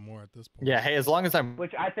that a little bit more at this point. Yeah. Hey, as long as I'm.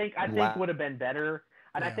 Which I think would have been better.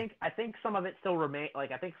 And I think some of it still remain.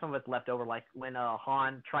 Like, I think some of it's left over. Like when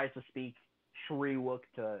Han tries to speak Shriwook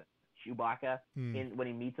to Chewbacca when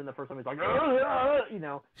he meets him the first time, he's like, you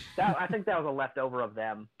know, that I think that was a leftover of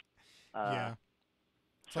them.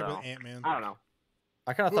 It's like with Ant-Man. I don't know.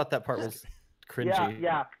 I kind of thought that part was cringy.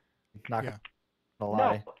 Yeah. Not gonna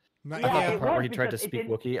lie. No, I thought the part where he tried to speak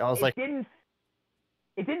Wookiee, I was like, it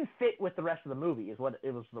didn't fit with the rest of the movie. Is what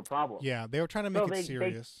it was the problem. Yeah, they were trying to make it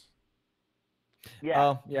serious.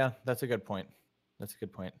 Oh, yeah, that's a good point.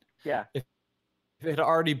 Yeah. If it had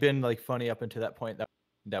already been like funny up until that point,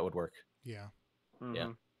 that would work. Yeah. Mm-hmm. Yeah.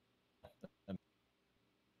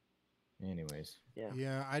 Anyways.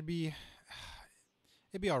 Yeah, it'd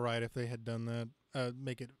be all right if they had done that.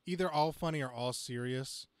 Make it either all funny or all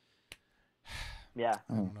serious. Yeah.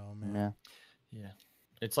 I don't know, man. Yeah.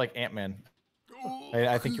 It's like Ant-Man.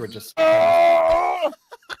 I think you were just.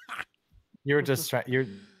 You were just trying. You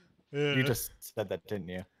Yeah. just said that, didn't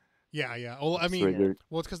you? Yeah. Well, I mean, Triggered.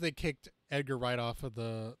 well, it's because they kicked Edgar Wright off of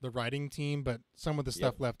the writing team, but some of the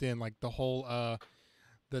stuff left in, like the whole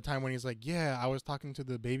the time when he's like, yeah, I was talking to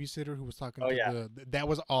the babysitter who was talking to that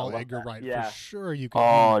was all love Edgar that. Wright Yeah. for sure. You could.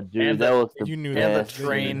 Oh, dude, And that was the you knew And the best. you knew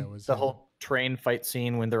train, that was the him. whole train fight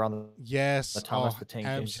scene when they're on the Yes. Thomas Oh, the Tank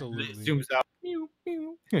Engine. absolutely. It zooms out. Pew,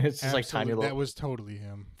 pew. It's just like tiny Absolutely. little. That was totally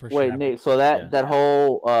him for Wait, sure. Nick. So that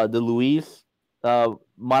whole the Louise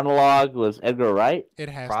monologue was Edgar Wright. It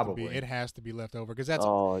has Probably. to be. It has to be left over because that's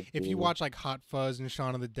Oh, if you dude. watch like Hot Fuzz and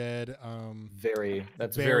Shaun of the Dead. That's very-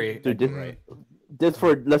 very Dude, Edgar Wright. This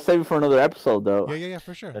for let's save it for another episode though. Yeah,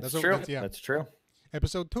 for sure. That's what- true. yeah. That's true.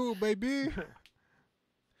 Episode 2, baby.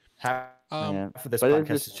 Half Man. of this But it's podcast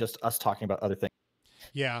just- is just us talking about other things.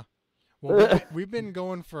 Yeah. Well, we've been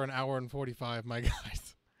going for an hour and 45, my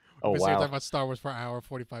guys. Oh, We've been wow. talking about Star Wars for an hour,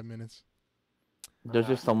 45 minutes, There's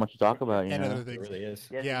just so much to talk about, you and know. other It things. really is.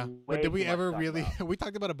 Yes, Yeah, way but did we too much ever to talk really? about. We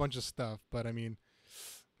talked about a bunch of stuff, but I mean,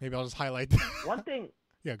 maybe I'll just highlight. One thing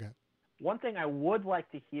Yeah, go ahead. One thing I would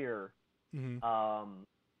like to hear hmm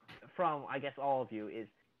from I guess all of you is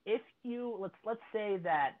if you let's say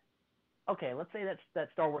that that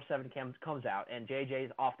Star Wars 7 comes out and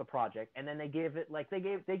JJ's off the project and then they gave it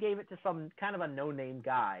to some kind of a no-name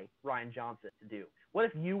guy, Ryan Johnson, to do. What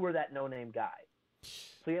if you were that no-name guy?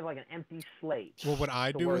 So you have like an empty slate. What would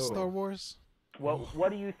I So do with what- Star Wars? What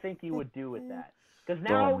do you think you would do with that? Because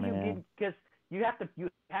now man. you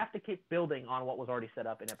have to keep building on what was already set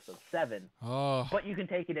up in episode 7, Oh, but you can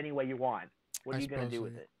take it any way you want. What I are you gonna do suppose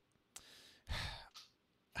with so. it?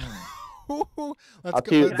 let's I'll go.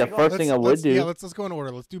 tell you, let's- the first thing I would let's- do. Yeah, let's go in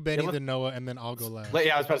order. Let's do Benny, let's- then Noah, and then I'll go last.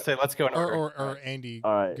 Yeah, I was about to say, let's go in order. Or Andy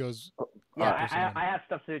All right. goes. Yeah, after someone. I have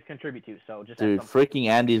stuff to contribute to, so just Dude, have something. freaking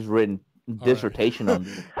Andy's written dissertation on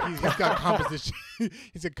this. He's got composition.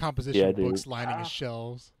 He's got composition Yeah, dude. books lining his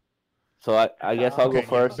shelves. So I guess I'll Okay, go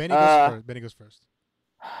first. Benny goes first. Benny goes first.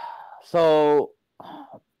 So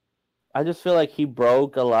I just feel like he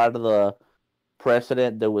broke a lot of the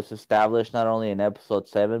precedent that was established not only in episode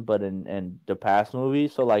 7 but in the past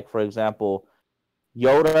movies. So like, for example,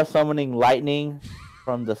 Yoda summoning lightning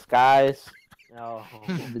from the skies. Oh.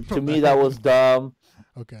 To me that was dumb.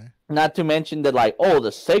 Okay. Not to mention that, like, oh,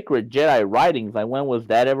 the sacred Jedi writings, like, when was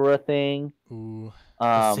that ever a thing? Ooh.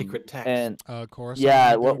 Secret text. And Coruscant.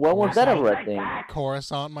 yeah, my dude. when was that ever a thing?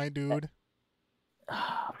 Coruscant, my dude.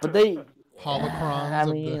 But they, Holocrons. I of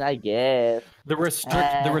mean, the, I guess. the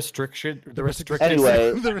restriction.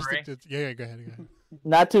 Anyway. the restricted. Yeah, go ahead.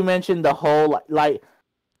 Not to mention the whole, like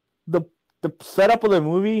the setup of the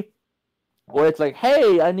movie, where it's like,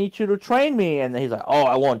 hey, I need you to train me, and then he's like, oh,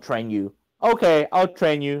 I won't train you. Okay, I'll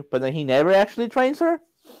train you, but then he never actually trains her.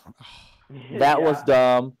 That was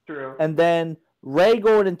dumb. True. And then Rey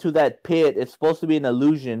going into that pit is supposed to be an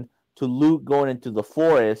allusion to Luke going into the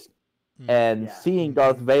forest and Yeah. seeing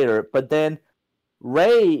Darth Vader, but then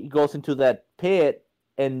Rey goes into that pit,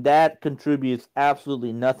 and that contributes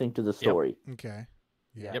absolutely nothing to the story. Okay.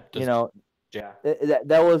 Yeah. Yep. You know, Yeah.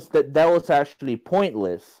 that was actually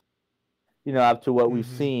pointless. You know, up to what we've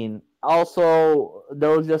Mhm. seen. Also, there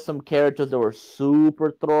was just some characters that were super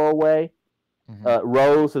throwaway.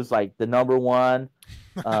 Rose is like the number one.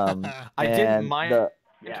 I didn't and mind her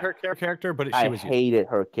character, but she I was hated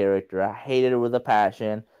her character. I hated her with a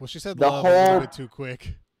passion. Well, she said the love a whole- little bit too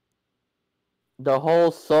quick. The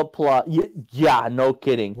whole subplot, yeah, no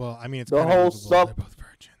kidding. Well, I mean, it's The kind whole of They're both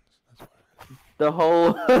virgins. That's The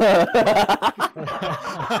whole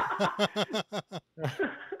what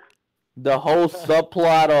the whole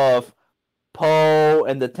subplot of Poe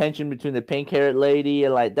and the tension between the pink-haired lady,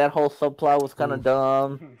 and like that whole subplot was kind of Oof.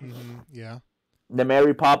 dumb. Yeah. The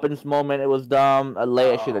Mary Poppins moment, it was dumb.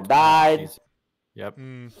 Leia should have died. Yep.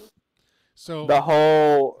 So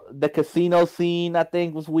The casino scene, I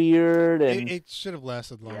think, was weird, and it should have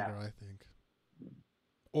lasted longer, Yeah. I think.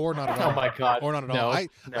 Or not at all. Oh my god. Or not at No,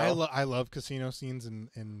 all. no. I love casino scenes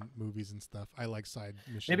in movies and stuff. I like side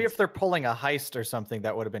missions. Maybe if they're pulling a heist or something,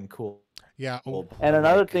 that would have been cool. yeah. Oh, and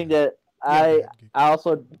another thing that I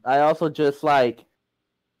also just like,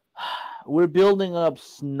 we're building up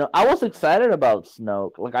Snoke. I was excited about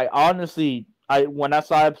Snoke. Like, I honestly, when I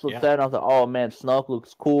saw episode 7, I was like, oh man, Snoke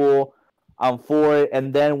looks cool. I'm for it.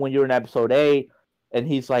 And then when you're in episode 8, and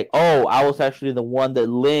he's like, oh, I was actually the one that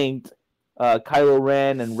linked Kylo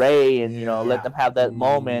Ren and Rey, and let them have that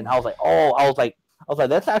moment. I was like,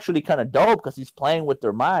 that's actually kind of dope because he's playing with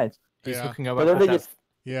their minds. He's Yeah. hooking up But then with they that.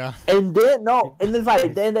 Yeah. And then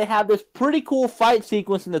then they have this pretty cool fight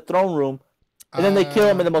sequence in the throne room, and then they kill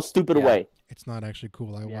him in the most stupid way. It's not actually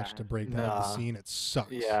cool. I Yeah. watched a breakdown of the scene. It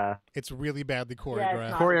sucks. Yeah. It's really badly Yeah, choreographed.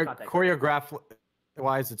 it's not that great. Choreograph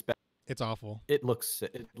wise, it's bad. It's awful. It looks I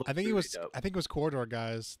think really it was. dope. I think it was corridor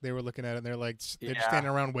guys. They were looking at it. and They're like, they're just Yeah.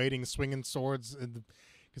 standing around waiting, swinging swords,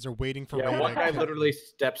 because they're waiting for. Yeah, Ray one to guy kill- literally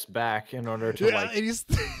steps back in order to Yeah, like. and he's,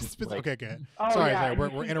 like- okay, okay. Oh, Sorry, yeah, sorry. and We're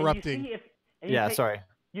you see- and you interrupting. see and you Yeah, pay- sorry.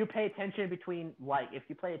 You pay attention between, like, if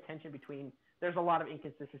you pay attention between, there's a lot of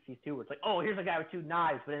inconsistencies too, where it's like, oh, here's a guy with 2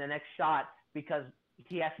 knives, but in the next shot, because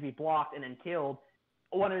he has to be blocked and then killed,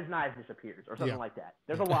 one of his knives disappears or something Yeah. like that.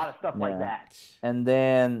 There's a lot of stuff like Yeah. that. And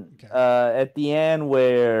then Okay. at the end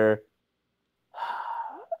where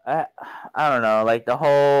I don't know, like the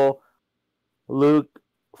whole Luke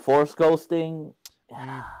force ghosting,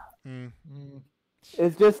 Mm.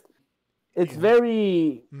 it's just it's Yeah.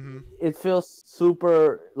 very Mhm. it feels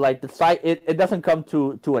super like the site it doesn't come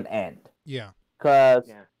to an end Yeah. because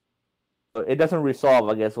Yeah. it doesn't resolve,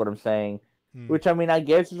 I guess what I'm saying. Mm. Which, I mean, I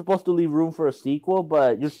guess you're supposed to leave room for a sequel,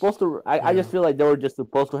 but you're supposed to. I just Yeah. feel like they were just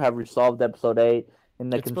supposed to have resolved episode 8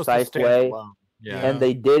 in a It's supposed to concise stand way, alone. Yeah. Yeah. and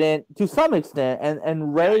they didn't to some extent.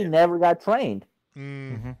 And Ray Yeah. never got trained,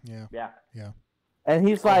 Mm. Yeah. Yeah. and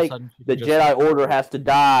he's All of a like, sudden, she the just- Jedi Order has to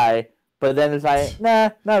die, but then it's like, nah,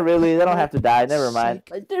 not really. They don't have to die. Never mind.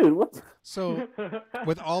 Psych. Like, dude, what? So,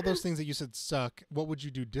 with all those things that you said suck, what would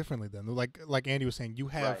you do differently then? Like Andy was saying, you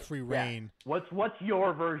have Right. free Yeah. reign. What's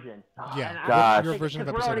your version? Yeah. And Gosh. Your version of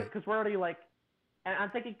episode 8. Because we're already like, and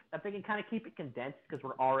I'm thinking kind of keep it condensed because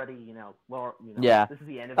we're already, Yeah. this is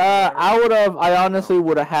the end of it. I honestly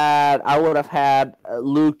would have had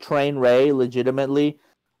Luke train Ray legitimately.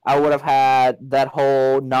 I would have had that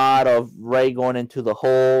whole nod of Ray going into the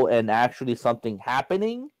hole and actually something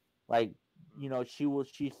happening, like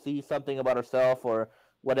she sees something about herself or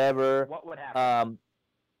whatever. What would happen?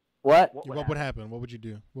 What? What would happen? What would you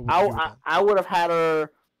do? What would you do with that? I would have had her,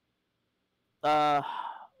 kind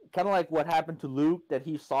of like what happened to Luke, that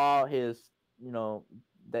he saw his,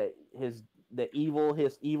 the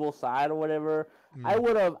evil side or whatever. Mm.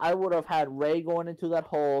 I would have had Ray going into that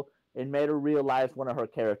hole and made her realize one of her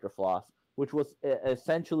character flaws, which was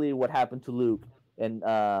essentially what happened to Luke in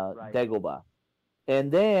Dagobah.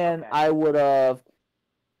 And then Okay. I would have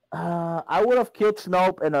killed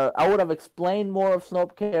Snoke, and I would have explained more of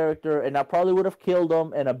Snoke's character, and I probably would have killed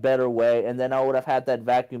him in a better way, and then I would have had that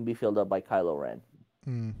vacuum be filled up by Kylo Ren.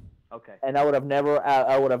 Mm. Okay. And I would have never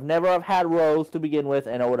have had Rose to begin with,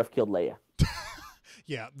 and I would have killed Leia.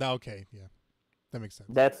 Yeah. Okay. Yeah. That makes sense.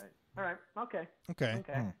 That's All right. Okay. Okay.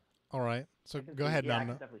 Okay. Hmm. All right. So I can go see- ahead, yeah, I can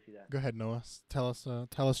Noah. definitely see that. Go ahead, Noah. Tell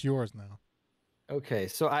us yours now. Okay,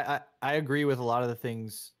 so I agree with a lot of the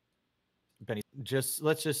things Benny.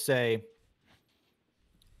 Let's just say,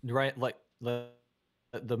 right, like the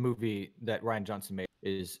movie that Ryan Johnson made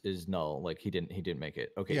is null. Like he didn't make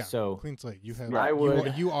it. Okay, Yeah. so Clean slate. You have. I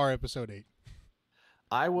would- You are episode 8.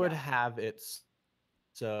 I would Yeah. have it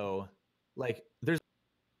so like there's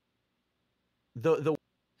the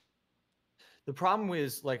problem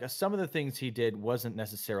is like some of the things he did wasn't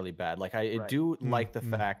necessarily bad. Like I Right. do like the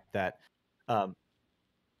Mm. fact that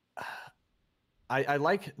I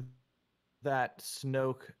like that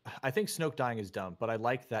Snoke. I think Snoke dying is dumb, but I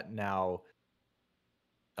like that now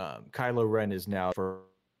Kylo Ren is now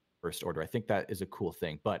First Order. I think that is a cool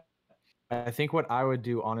thing. But I think what I would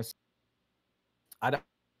do, honestly,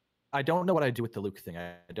 I don't know what I'd do with the Luke thing.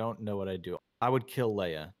 I don't know what I'd do. I would kill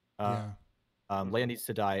Leia. Yeah. Leia needs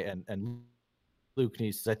to die, and Luke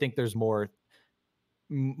needs. I think there's more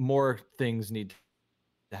things need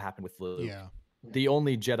to happen with Luke. Yeah. The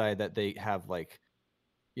only Jedi that they have, like,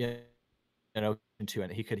 into,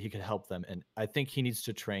 and he could help them. And I think he needs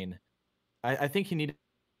to train. I think he needed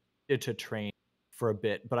to train for a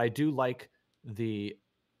bit, but I do like the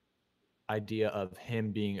idea of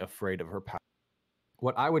him being afraid of her power.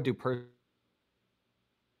 What I would do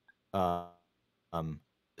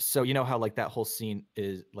so you know how like that whole scene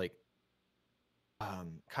is like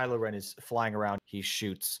Kylo Ren is flying around, he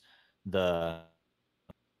shoots the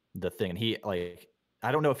thing, and he like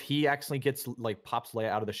I don't know if he accidentally gets like pops Leia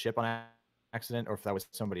out of the ship on accident or if that was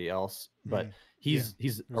somebody else, but Mm. he's It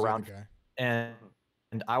was the around other guy.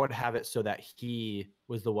 and I would have it so that he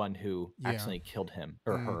was the one who Yeah. accidentally killed him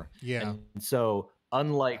or Mm. her. Yeah. And so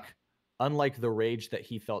unlike the rage that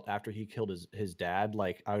he felt after he killed his dad,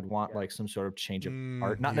 like I would want Yeah. like some sort of change of Mm,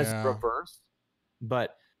 heart, not necessarily yeah. reverse,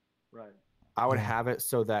 but Right. I would Yeah. have it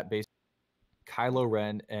so that basically Kylo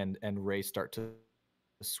Ren and Rey start to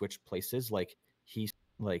switch places. Like he's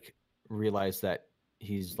like realize that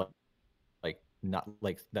he's like not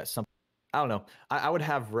like that something. I don't know. I would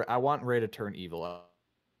have I want Rey to turn evil.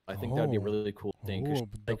 I think that'd be a Oh. really cool thing. 'Cause, Oh,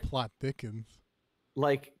 the like, plot thickens.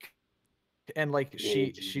 like and like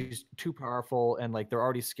she's too powerful, and like they're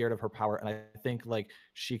already scared of her power, and I think like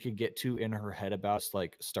she could get too in her head about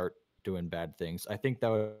like start doing bad things. I think that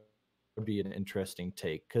would be an interesting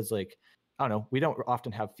take, because like I don't know, we don't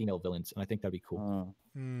often have female villains, and I think that'd be cool.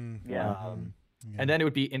 Yeah. And then it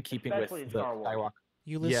would be in keeping Especially with in the Star Wars. Skywalker.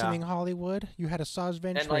 You listening, Hollywood? You had a Saz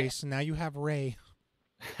Ventress, and now you have Rey.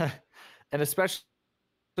 And especially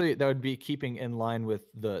that would be keeping in line with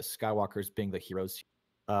the Skywalkers being the heroes.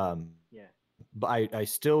 Yeah. But I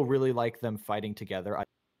still really like them fighting together.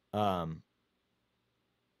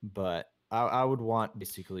 But I would want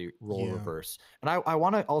basically role reverse, and I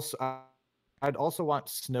want to also I'd also want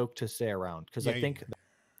Snoke to stay around, because I think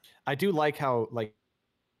I do like how like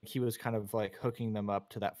he was kind of like hooking them up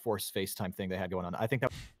to that Force FaceTime thing they had going on. I think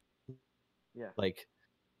that like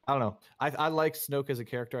I don't know. I like Snoke as a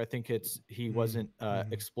character. I think he wasn't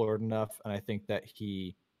explored enough, and I think that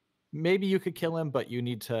maybe you could kill him, but you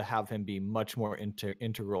need to have him be much more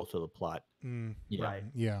integral to the plot. Right.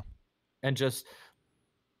 Yeah. And just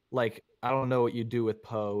like I don't know what you do with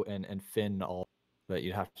Poe and Finn but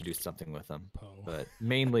you'd have to do something with them. Poe. But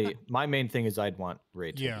mainly, my main thing is I'd want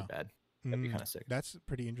Rey to be bad. That'd be kind of sick. That's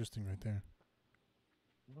pretty interesting right there.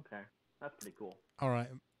 Okay, that's pretty cool. All right.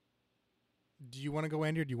 Do you want to go,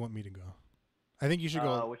 Andy, or do you want me to go? I think you should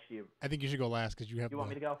go. Which do you? I think you should go last because you have. You want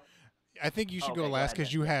me to go? I think you should go last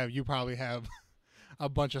because you probably have a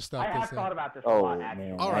bunch of stuff. I have thought about this a Oh lot, actually.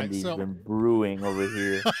 man, All right, Andy's so- been brewing over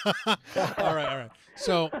here. all right.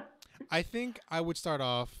 So, I think I would start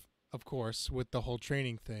off, of course, with the whole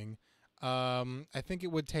training thing. I think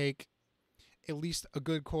it would take at least a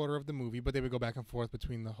good quarter of the movie, but they would go back and forth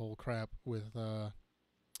between the whole crap with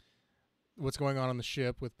what's going on the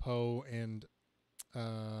ship with Poe and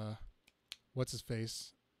what's his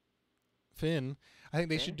face, Finn. I think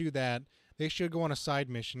they should do that. They should go on a side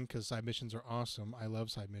mission because side missions are awesome. I love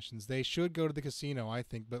side missions. They should go to the casino, I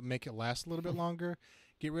think, but make it last a little bit longer.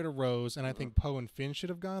 Get rid of Rose, and I think Poe and Finn should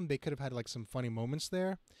have gone. They could have had like some funny moments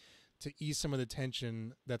there to ease some of the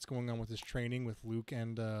tension that's going on with this training with Luke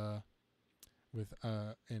and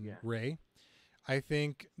Rey. I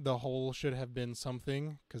think the whole should have been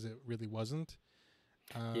something because it really wasn't.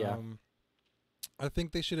 I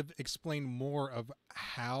think they should have explained more of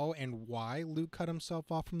how and why Luke cut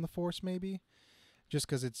himself off from the Force, maybe, just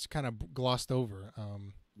because it's kind of glossed over.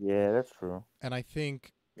 Yeah, that's true. And I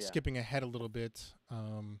think skipping ahead a little bit,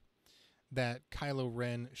 that Kylo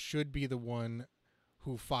Ren should be the one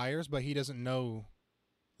who fires, but he doesn't know,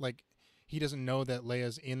 like, he doesn't know that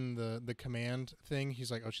Leia's in the command thing.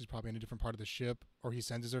 He's like, oh, she's probably in a different part of the ship, or he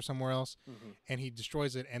sends her somewhere else, and he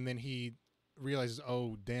destroys it, and then he realizes,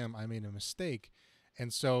 oh, damn, I made a mistake.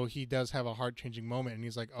 And so he does have a heart-changing moment, and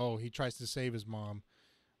he's like, oh, he tries to save his mom,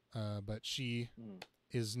 but she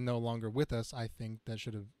is no longer with us. I think that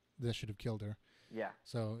should have killed her. Yeah.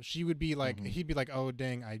 So she would be like, he'd be like, oh,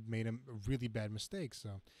 dang, I made a really bad mistake.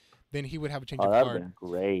 So then he would have a change of that'd heart. been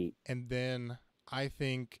great. And then I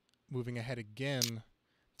think moving ahead again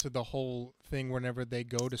to the whole thing whenever they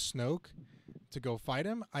go to Snoke to go fight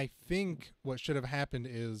him, I think what should have happened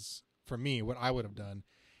is, for me, what I would have done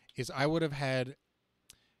is I would have had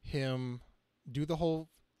him do the whole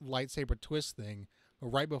lightsaber twist thing, but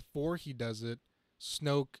right before he does it,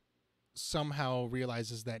 Snoke somehow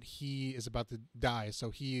realizes that he is about to die, so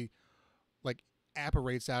he like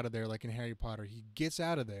apparates out of there like in Harry Potter. He gets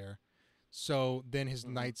out of there, so then his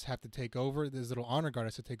knights have to take over. His little honor guard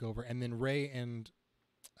has to take over, and then Rey and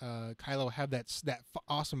Kylo have that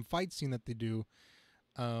awesome fight scene that they do.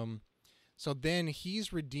 So then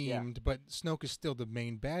he's redeemed, but Snoke is still the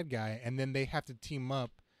main bad guy, and then they have to team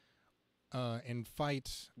up and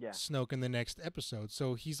fight Snoke in the next episode.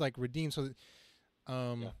 So he's like redeemed. So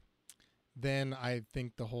then I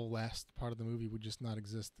think the whole last part of the movie would just not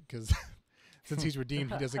exist because since he's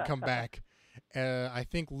redeemed, he doesn't come back. I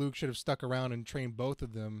think Luke should have stuck around and trained both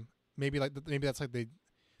of them. Maybe that's like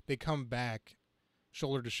they come back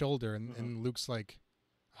shoulder to shoulder, and Luke's like,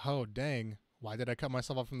 oh dang, why did I cut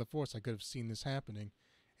myself off from the Force? I could have seen this happening.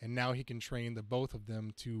 And now he can train the both of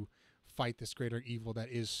them to fight this greater evil that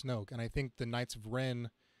is Snoke. And I think the Knights of Ren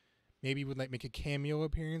maybe would like make a cameo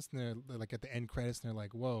appearance, and they're like at the end credits, and they're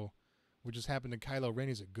like, whoa, what just happened to Kylo Ren?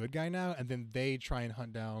 He's a good guy now? And then they try and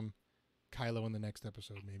hunt down Kylo in the next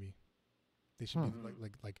episode, maybe. They should be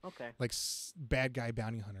bad guy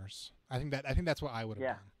bounty hunters. I think that's what I would have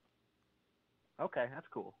done. Okay, that's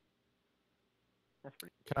cool. That's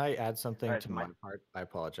pretty. Can I add something to my part? I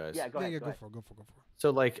apologize. Yeah, go ahead. Go for it.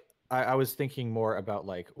 So like I was thinking more about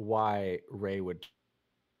like why Rey would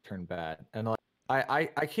turn bad, and like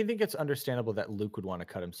I can think it's understandable that Luke would want to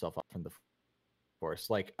cut himself off from the Force.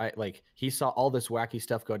 Like he saw all this wacky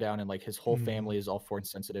stuff go down, and like his whole family is all Force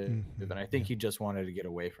sensitive, and I think he just wanted to get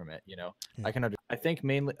away from it. You know, I can I think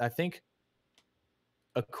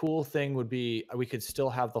a cool thing would be we could still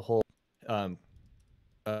have the whole him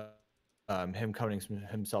cutting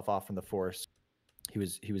himself off from the Force. He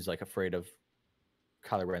was like afraid of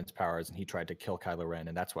Kylo Ren's powers, and he tried to kill Kylo Ren,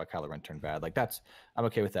 and that's why Kylo Ren turned bad. Like I'm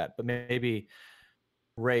okay with that. But maybe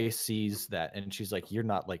Rey sees that, and she's like, "You're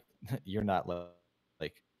not like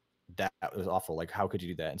that was awful. Like, how could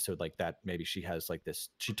you do that?" And so like that, maybe she has like this.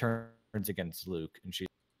 She turns against Luke, and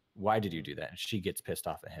why did you do that? And she gets pissed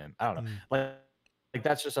off at him. I don't know. Like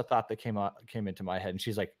that's just a thought that came into my head. And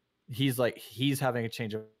she's like, he's having a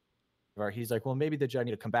change of heart. He's like, well, maybe the Jedi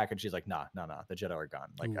need to come back. And she's like, nah, the Jedi are gone.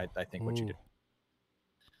 Like I think what you did.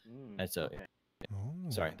 And so,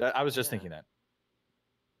 sorry, I was just thinking that.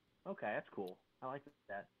 Okay, that's cool. I like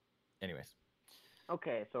that. Anyways.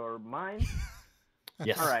 Okay, so mine.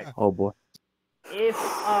 Yes. All right. Oh boy. If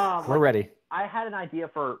we're ready. I had an idea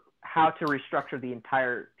for how to restructure the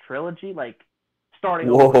entire trilogy, like starting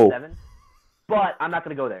over with 7, but I'm not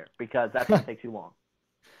going to go there because that's going to take too long.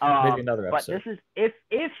 Maybe another episode. But this is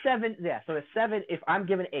if 7, yeah. So if 7, if I'm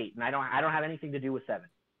given 8, and I don't have anything to do with 7,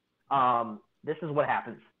 this is what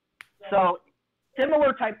happens. So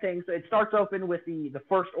similar type thing. So it starts open with the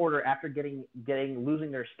First Order after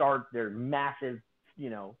losing their massive,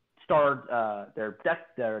 their Death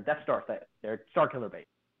Star thing, their Star Killer base,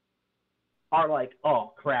 are like,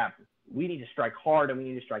 oh crap, we need to strike hard and we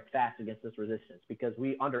need to strike fast against this resistance because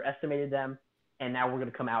we underestimated them, and now we're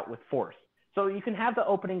going to come out with force. So you can have the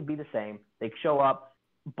opening be the same. They show up,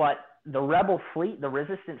 but the Rebel fleet, the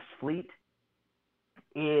Resistance fleet,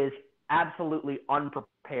 is absolutely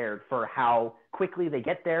unprepared for how quickly they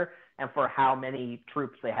get there and for how many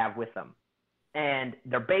troops they have with them. And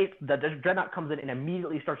their base, the Dreadnought comes in and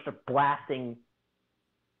immediately starts to blasting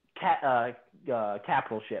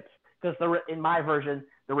capital ships. Because in my version,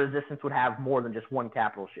 the Resistance would have more than just one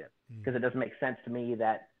capital ship. Because it doesn't make sense to me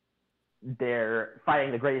that they're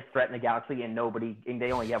fighting the greatest threat in the galaxy and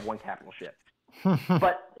they only have one capital ship.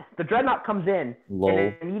 But the Dreadnought comes in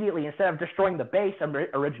and immediately, instead of destroying the base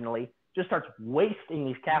originally, just starts wasting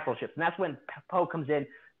these capital ships. And that's when Poe comes in,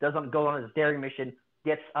 goes on his daring mission,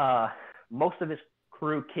 gets most of his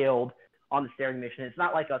crew killed on the daring mission. It's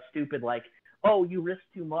not like a stupid, like, oh, you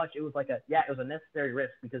risked too much. It was like it was a necessary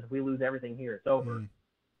risk because if we lose everything here, it's over.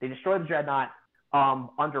 They destroy the Dreadnought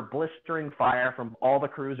under blistering fire from all the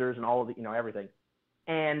cruisers and all of the, everything.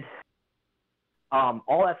 And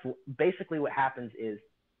all that's basically what happens is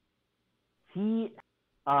he's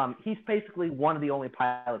basically one of the only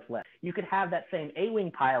pilots left. You could have that same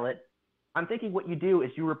A-Wing pilot. I'm thinking what you do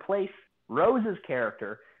is you replace Rose's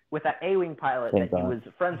character with that A-Wing pilot that he was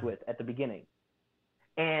friends with at the beginning.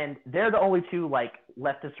 And they're the only two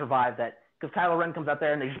left to survive that, because Kylo Ren comes out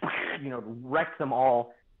there and they just wrecks them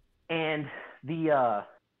all. And the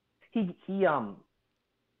he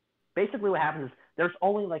basically what happens is there's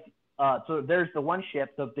only so there's the one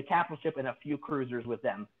ship, the capital ship, and a few cruisers with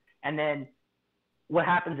them. And then what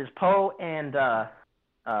happens is Poe and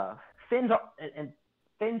Finn's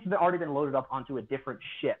already been loaded up onto a different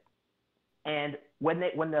ship. And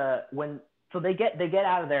so they get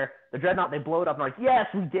out of there, the Dreadnought, they blow it up and they're like, yes,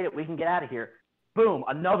 we did it, we can get out of here. Boom,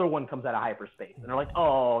 another one comes out of hyperspace. And they're like,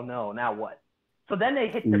 oh no, now what? So then they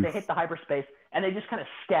hit the hyperspace and they just kind of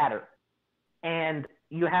scatter. And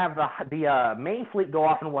you have the main fleet go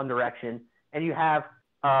off in one direction, and you have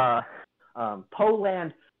Poe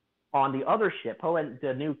land on the other ship. Poe and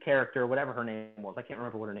the new character, whatever her name was, I can't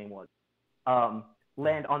remember what her name was,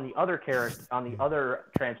 land on the other other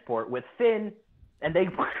transport with Finn, and they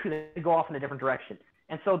go off in a different direction.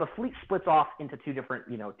 And so the fleet splits off into two different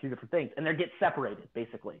things, and they get separated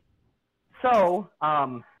basically. So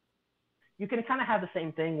you can kind of have the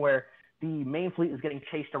same thing where the main fleet is getting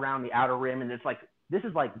chased around the outer rim, and it's this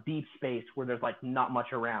is like deep space where there's not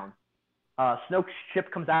much around. Snoke's ship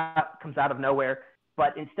comes out of nowhere,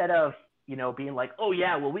 but instead of being like, oh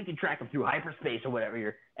yeah, well we can track them through hyperspace or whatever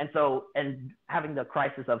here, and having the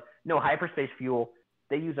crisis of no hyperspace fuel,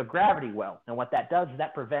 they use a gravity well, and what that does is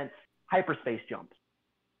that prevents hyperspace jumps.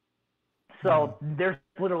 So there's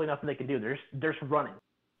literally nothing they can do. There's running.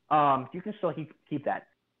 You can still keep that.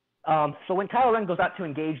 So when Kylo Ren goes out to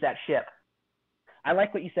engage that ship, I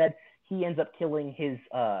like what you said. He ends up killing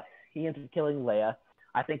Leia.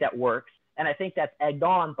 I think that works, and I think that's egged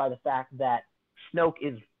on by the fact that Snoke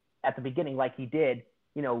is at the beginning, like he did,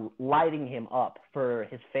 lighting him up for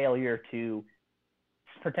his failure to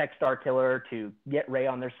protect Starkiller, to get Rey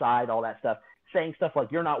on their side, all that stuff, saying stuff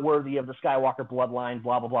like "You're not worthy of the Skywalker bloodline,"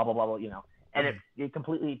 blah blah blah blah blah blah. and it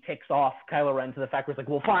completely ticks off Kylo Ren to the fact where it's like,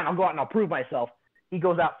 well, fine, I'll go out and I'll prove myself. He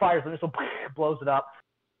goes out, fires the missile, blows it up.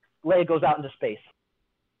 Leia goes out into space.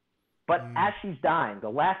 But as she's dying, the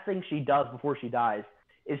last thing she does before she dies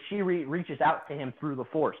is she reaches out to him through the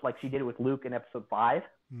Force, like she did with Luke in Episode 5.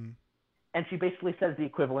 And she basically says the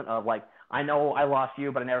equivalent of, like, I know I lost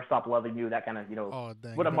you, but I never stopped loving you. That kind of,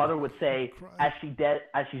 what a mother would say as she's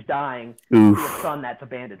dying to a son that's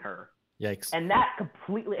abandoned her. Yikes. And that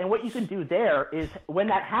completely, and what you can do there is when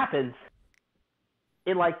that happens,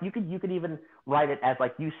 it like you could even write it as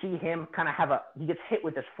like you see him kind of he gets hit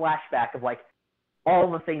with this flashback of like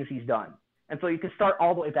all the things he's done. And so you can start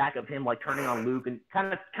all the way back of him like turning on Luke and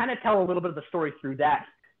kind of tell a little bit of the story through that.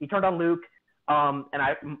 He turned on Luke, and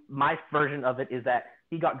my version of it is that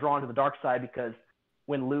he got drawn to the dark side because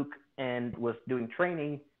when Luke was doing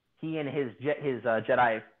training, he and his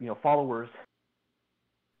Jedi followers,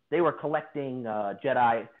 they were collecting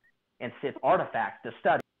Jedi and Sith artifacts to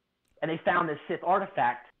study, and they found this Sith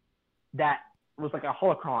artifact that was like a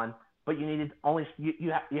holocron, but you needed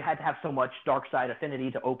you had to have so much dark side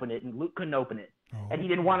affinity to open it, and Luke couldn't open it, and he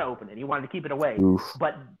didn't want to open it. He wanted to keep it away.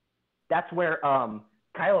 But that's where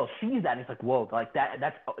Kylo sees that, and he's like, "Whoa! Like that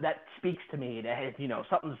speaks to me. That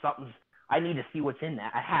something's. I need to see what's in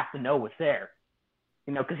that. I have to know what's there,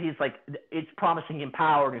 because he's like, it's promising him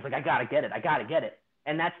power, and he's like, I gotta get it.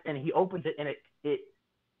 And he opens it, and it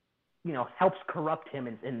helps corrupt him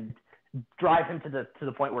and drive him to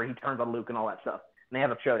the point where he turns on Luke and all that stuff. And they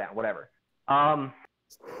have a showdown, whatever.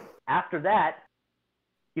 After that,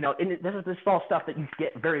 this is all stuff that you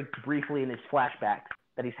get very briefly in his flashback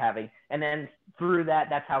that he's having, and then through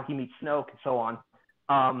that's how he meets Snoke and so on.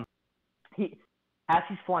 As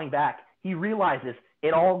he's flying back, he realizes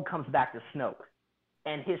it all comes back to Snoke,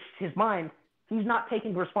 and his mind. He's not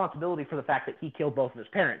taking responsibility for the fact that he killed both of his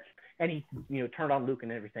parents, and he turned on Luke and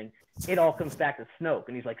everything. It all comes back to Snoke,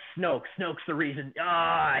 and he's like, Snoke's the reason.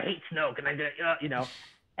 I hate Snoke, and I did,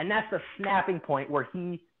 and that's the snapping point where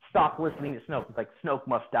he stopped listening to Snoke. It's like Snoke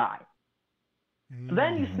must die. So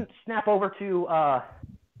then you snap over to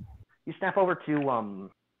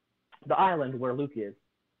the island where Luke is.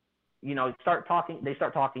 They start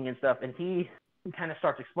talking and stuff, and he kind of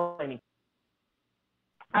starts explaining.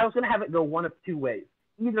 I was going to have it go one of two ways.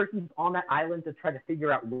 Either he's on that island to try to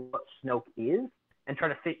figure out what Snoke is and try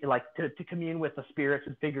to to commune with the spirits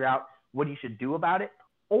and figure out what he should do about it,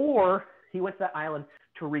 or he went to that island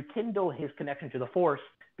to rekindle his connection to the Force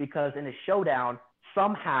because in his showdown,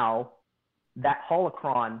 somehow that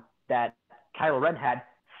holocron that Kylo Ren had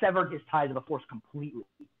severed his tie to the Force completely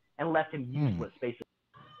and left him useless, basically.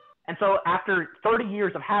 And so after 30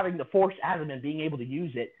 years of having the Force as him and being able to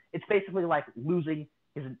use it, it's basically like losing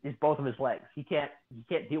is both of his legs. He can't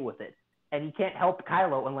deal with it, and he can't help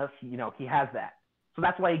Kylo unless he has that. So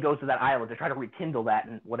that's why he goes to that island to try to rekindle that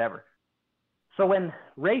and whatever. So when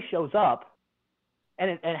Rey shows up, and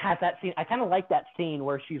it has that scene, I kind of like that scene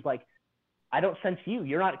where she's like, "I don't sense you.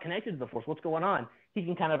 You're not connected to the Force. What's going on?" He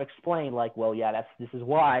can kind of explain like, "Well, yeah, this is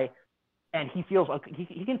why," and he feels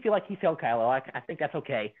he can feel like he failed Kylo. I think that's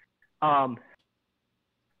okay,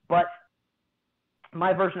 but.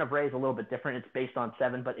 My version of Rey is a little bit different. It's based on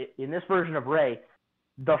 7, but in this version of Rey,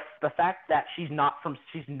 the fact that she's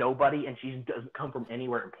nobody and she doesn't come from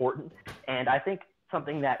anywhere important. And I think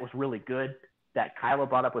something that was really good that Kylo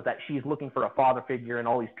brought up was that she's looking for a father figure and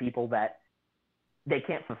all these people that they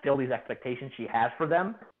can't fulfill these expectations she has for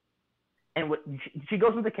them. And she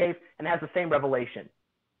goes into the cave and has the same revelation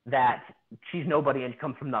that she's nobody and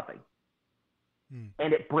comes from nothing.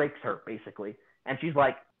 And it breaks her basically. And she's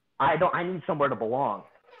like, I need somewhere to belong,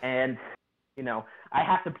 and I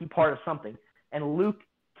have to be part of something. And Luke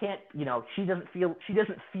can't, she doesn't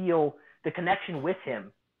feel the connection with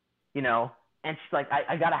him, and she's like,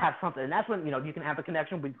 I gotta have something. And that's when you can have a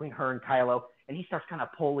connection between her and Kylo, and he starts kind of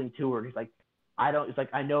pulling to her. And he's like,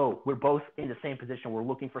 I know we're both in the same position. We're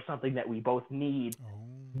looking for something that we both need.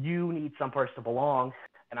 You need some place to belong,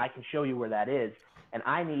 and I can show you where that is. And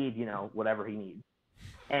I need, whatever he needs.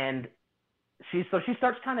 And she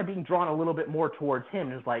starts kind of being drawn a little bit more towards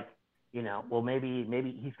him. It's like, well, maybe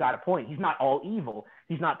he's got a point. He's not all evil.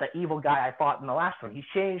 He's not the evil guy I fought in the last one. He's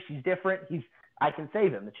changed. He's different. I can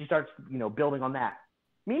save him. And she starts, building on that.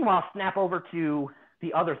 Meanwhile, snap over to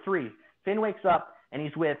the other three. Finn wakes up and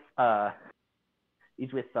he's with Poe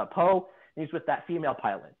and he's with that female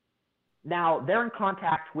pilot. Now they're in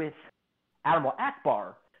contact with Admiral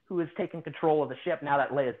Akbar, who has taken control of the ship now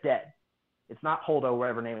that Leia's dead. It's not Holdo,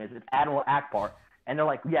 whatever her name is. It's Admiral Akbar. And they're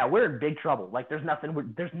like, yeah, we're in big trouble. Like, there's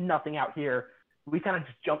nothing out here we kind of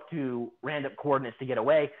just jumped to random coordinates to get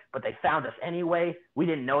away, but they found us anyway. We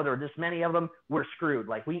didn't know there were this many of them. We're screwed.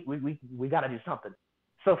 Like, we got to do something.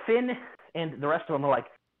 So Finn and the rest of them are like,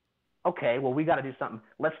 okay, well, we got to do something.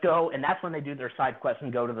 Let's go. And that's when they do their side quest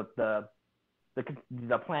and go to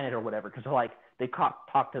the planet or whatever. Because they're like, they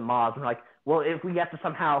talk to Maz and they're like, well, if we have to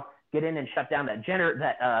somehow get in and shut down that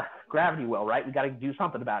gravity well, right? We got to do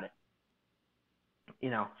something about it. You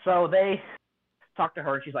know, so they talk to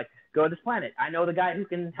her and she's like, go to this planet. I know the guy who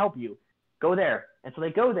can help you. Go there. And so they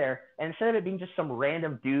go there, and instead of it being just some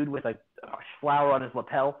random dude with a flower on his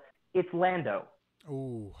lapel, it's Lando.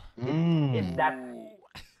 Ooh. It's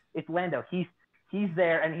Lando. He's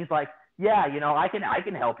there, and he's like, yeah, you know, I can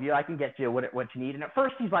help you. I can get you what you need. And at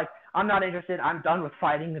first he's like, I'm not interested. I'm done with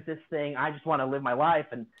fighting with this thing. I just want to live my life.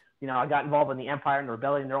 And, you know, I got involved in the Empire and the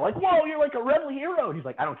Rebellion. And they're like, whoa, you're like a rebel hero. And he's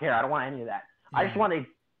like, I don't care. I don't want any of that. I just want to,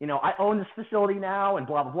 you know, I own this facility now and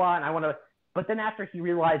blah, blah, blah. And I want to, but then after he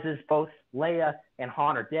realizes both Leia and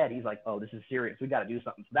Han are dead, he's like, oh, this is serious. We got to do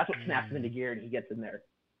something. So that's what snaps him into gear, and he gets in there.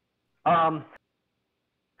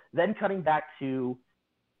 Then cutting back to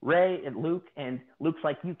Rey and Luke's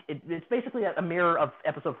like, it's basically a mirror of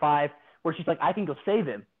episode 5 where she's like, I can go save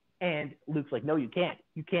him. And Luke's like, no, you can't.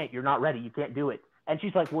 You can't. You're not ready. You can't do it. And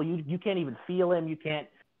she's like, well, you can't even feel him. You can't,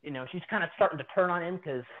 you know, she's kind of starting to turn on him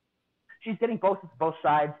because she's getting both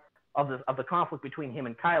sides of the conflict between him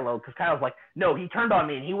and Kylo, because Kylo's like, no, he turned on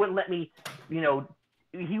me and he wouldn't let me, you know,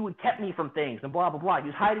 he would kept me from things and blah, blah, blah. He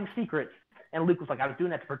was hiding secrets. And Luke was like, I was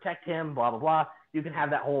doing that to protect him, blah, blah, blah. You can have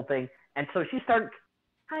that whole thing. And so she started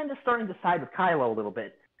starting to side with Kylo a little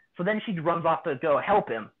bit. So then she runs off to go help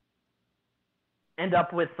him. End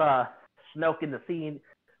up with Snoke in the scene,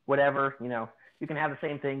 whatever, you know. You can have the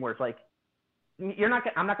same thing where it's like, I'm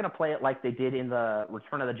not going to play it like they did in the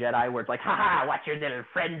Return of the Jedi, where it's like, haha, watch your little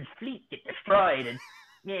friend's fleet get destroyed. And,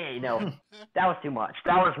 yeah, you know, that was too much.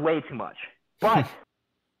 That was way too much. But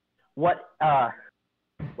what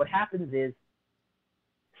happens is,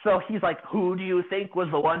 so he's like, who do you think was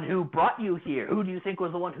the one who brought you here? Who do you think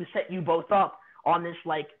was the one who set you both up on this,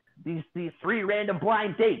 like, these 3 random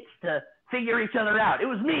blind dates to figure each other out? It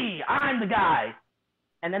was me. I'm the guy.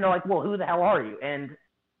 And then they're like, well, who the hell are you? And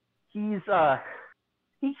he says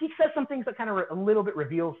some things that kind of a little bit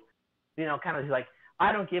reveals, you know, kind of like,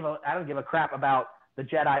 I don't give a crap about the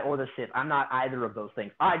Jedi or the Sith. I'm not either of those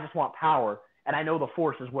things. I just want power, and I know the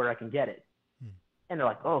Force is where I can get it. And they're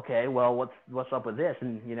like, okay, well, what's up with this?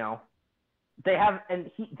 And, you know, then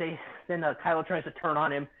Kylo tries to turn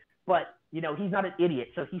on him, but, you know, he's not an idiot,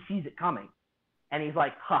 so he sees it coming. And he's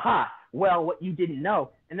like, haha, well, what you didn't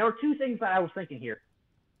know. And there were 2 things that I was thinking here.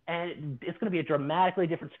 And it's going to be a dramatically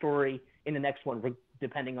different story in the next one,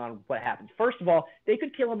 depending on what happens. First of all, they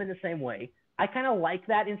could kill him in the same way. I kind of like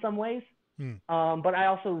that in some ways. But I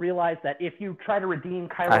also realize that if you try to redeem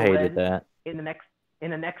Kylo Ren in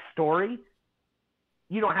the next story,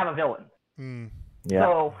 you don't have a villain. Yeah,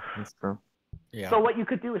 so, that's true. Yeah. So what you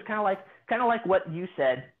could do is kind of like what you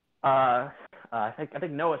said. I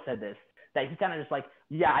think Noah said this, that he's kind of just like,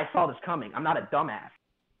 yeah, I saw this coming. I'm not a dumbass.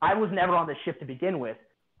 I was never on this ship to begin with.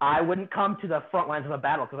 I wouldn't come to the front lines of a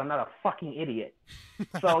battle because I'm not a fucking idiot.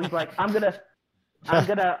 So he's like, I'm gonna,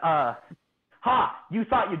 you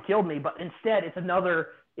thought you'd killed me, but instead it's either,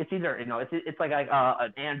 you know, it's like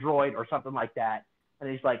an android or something like that. And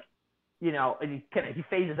he's like, you know, and he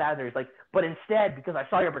phases out of there. He's like, but instead, because I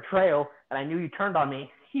saw your betrayal and I knew you turned on me,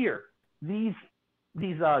 here, these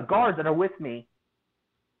guards that are with me,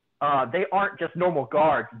 they aren't just normal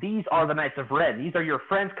guards. These are the Knights of Ren. These are your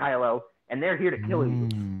friends, Kylo, and they're here to kill you.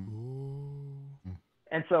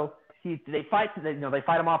 And so they fight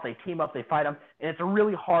them off. They team up. They fight them, and it's a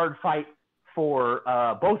really hard fight for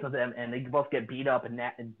both of them. And they both get beat up and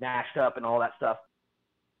gnashed up and all that stuff.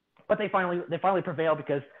 But they finally prevail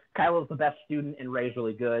because Kylo's the best student and Rey's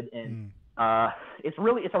really good. And it's a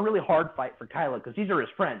really hard fight for Kylo because these are his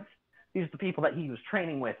friends. These are the people that he was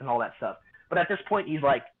training with and all that stuff. But at this point, he's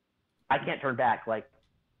like, I can't turn back. Like,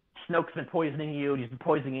 Snoke's been poisoning you. He's been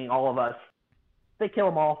poisoning all of us. They kill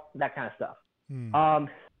them all, that kind of stuff.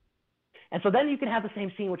 And so then you can have the same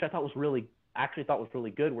scene, which I thought was really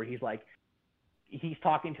good, where he's like, he's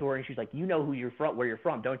talking to her and she's like, you know where you're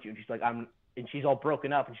from, don't you? And she's like, and she's all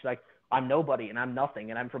broken up and she's like, I'm nobody and I'm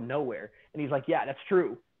nothing and I'm from nowhere. And he's like, yeah, that's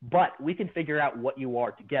true, but we can figure out what you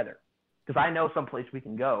are together because I know someplace we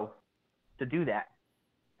can go to do that.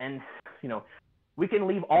 And, you know, we can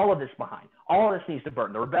leave all of this behind. All of this needs to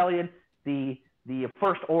burn. The rebellion, the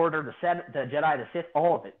First Order, the Jedi, the Sith,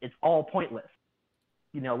 all of it. It's all pointless.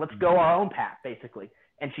 You know, let's go our own path, basically.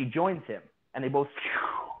 And she joins him, and they both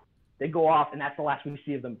they go off, and that's the last we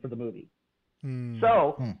see of them for the movie.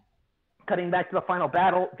 So, cutting back to the final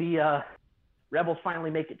battle, the rebels finally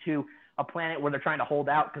make it to a planet where they're trying to hold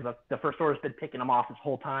out because the First Order's been picking them off this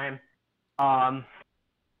whole time. I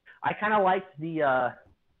kind of liked the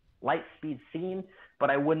light speed scene, but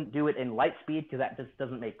I wouldn't do it in light speed because that just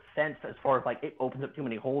doesn't make sense as far as like it opens up too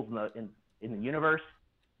many holes in the universe.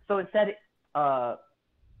 So instead,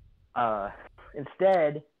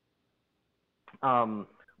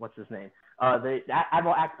 what's his name? The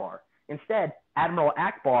Admiral Akbar. Instead, Admiral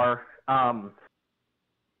Akbar,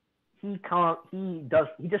 he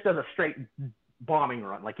just does a straight bombing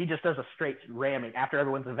run. Like he just does a straight ramming after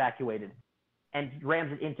everyone's evacuated, and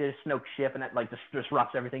rams it into Snoke's ship, and that like just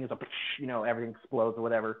disrupts everything. It's a everything explodes or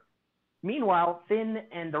whatever. Meanwhile, Finn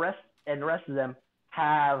and the rest of them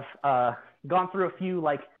have gone through a few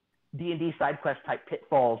like D&D side quest type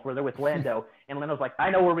pitfalls where they're with Lando, and Lando's like, I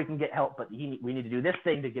know where we can get help, but we need to do this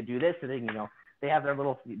thing to do this thing. They have their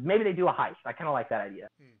little, maybe they do a heist. I kind of like that idea.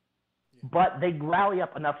 Yeah. But they rally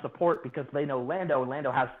up enough support because they know Lando, and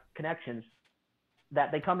Lando has connections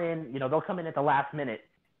that they come in, they'll come in at the last minute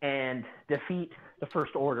and defeat the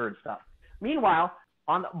First Order and stuff. Meanwhile,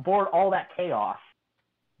 on board all that chaos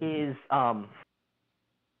is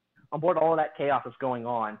going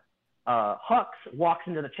on, Hux walks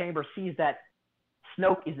into the chamber, sees that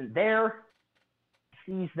Snoke isn't there,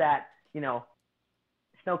 sees that,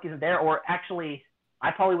 Snoke isn't there, or actually, I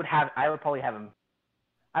would probably have him,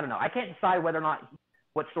 I don't know. I can't decide whether or not,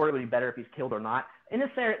 what story would be better if he's killed or not. In this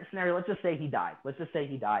scenario, let's just say he died.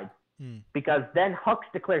 Because then Hux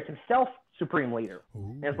declares himself supreme leader.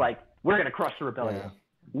 Ooh. And it's like, we're going to crush the rebellion.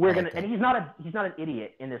 Yeah. And he's not an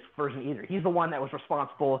idiot in this version either. He's the one that was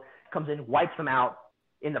responsible, comes in, wipes them out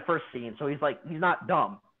in the first scene. So he's not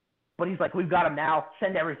dumb. But he's like, we've got him now.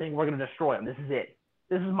 Send everything. We're going to destroy him. This is it.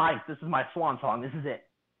 This is my swan song. This is it.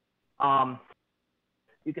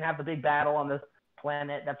 You can have the big battle on this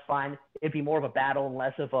planet. That's fine. It'd be more of a battle and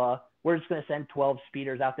less of a, we're just going to send 12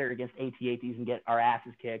 speeders out there against AT-ATs and get our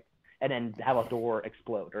asses kicked and then have a door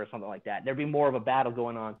explode or something like that. There'd be more of a battle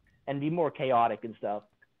going on and be more chaotic and stuff.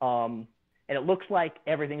 And it looks like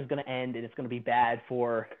everything's going to end and it's going to be bad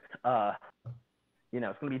for, it's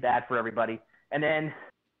going to be bad for everybody. And then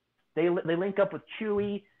they link up with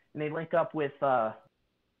Chewie and they link up with the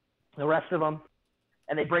rest of them,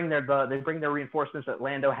 and they bring their reinforcements that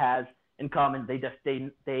Lando has and come, and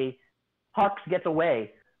Hux gets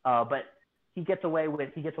away, but he gets away with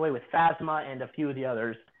Phasma and a few of the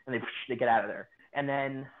others, and they get out of there. And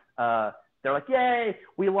then they're like, yay,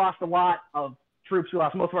 we lost a lot of troops. We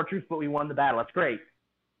lost most of our troops, but we won the battle. That's great.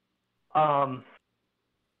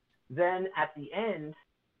 Then at the end,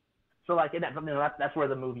 so like that's where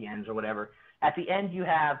the movie ends or whatever. At the end, you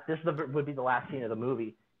have would be the last scene of the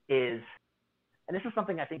movie is, and this is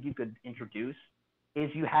something I think you could introduce,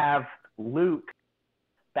 is you have Luke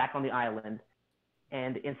back on the island,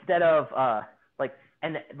 and instead of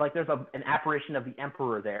there's an apparition of the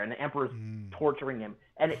Emperor there, and the Emperor's torturing him,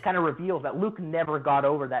 and it kind of reveals that Luke never got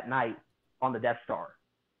over that night on the Death Star,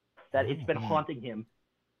 that it's been haunting him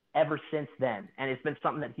ever since then, and it's been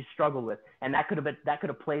something that he struggled with, and that could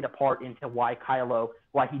have played a part into why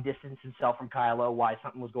he distanced himself from Kylo, why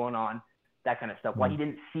something was going on, that kind of stuff, why he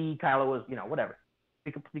didn't see Kylo was, whatever.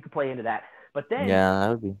 You could play into that. But then that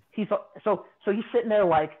would be. He's sitting there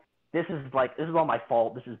like, this is all my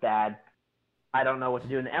fault. This is bad. I don't know what to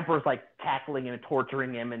do. And the Emperor's like tackling him and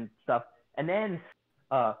torturing him and stuff. And then,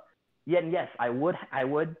 yes, I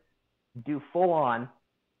would do full on.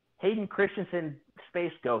 Hayden Christensen,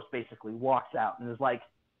 Space Ghost, basically walks out and is like,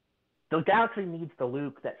 the galaxy needs the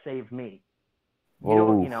Luke that saved me.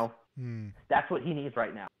 That's what he needs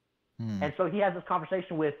right now. And so he has this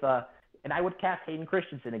conversation with, and I would cast Hayden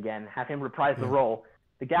Christensen again, have him reprise the role.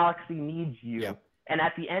 The galaxy needs you. Yeah. And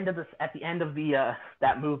at the end of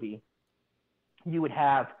that movie, you would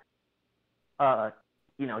have,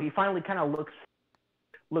 he finally kind of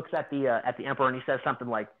looks at the Emperor and he says something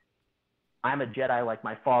like, "I'm a Jedi like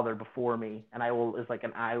my father before me, and I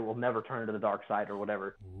will never turn to the dark side," or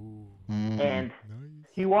whatever. And nice.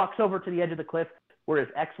 He walks over to the edge of the cliff where his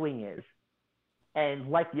X-wing is, and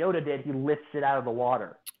like Yoda did, he lifts it out of the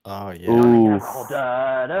water. Oh yeah.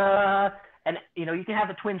 And you can have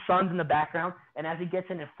the twin suns in the background, and as he gets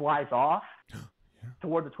in and flies off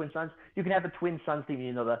toward the twin suns, you can have the twin suns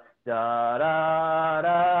theme, the da da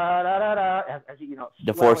da da da, as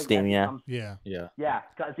the Force theme, as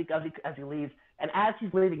he leaves, and as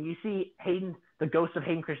he's leaving, you see Hayden, the ghost of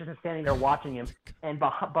Hayden Christensen, standing there watching him, and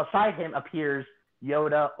beside him appears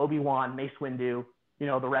Yoda, Obi-Wan, Mace Windu,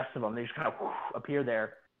 the rest of them. They just kind of appear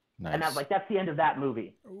there. Nice. And that's the end of that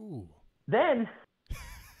movie. Ooh. Then,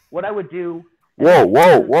 what I would do... Whoa.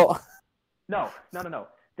 No.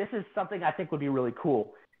 this is something I think would be really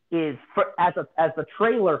cool. Is as the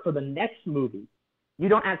trailer for the next movie, you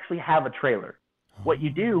don't actually have a trailer. What you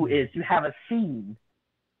do is you have a scene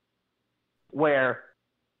where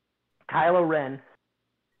Kylo Ren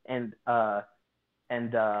and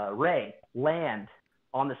Rey land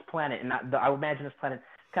on this planet, and I would imagine this planet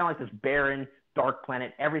kind of like this barren, dark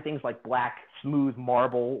planet. Everything's like black, smooth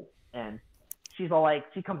marble, and she's all like,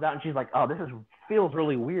 she comes out and she's like, oh, feels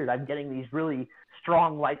really weird. I'm getting these really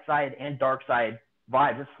strong light side and dark side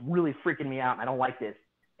vibes. It's really freaking me out. I don't like this.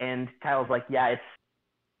 And Kylo's like, yeah,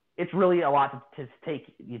 it's really a lot to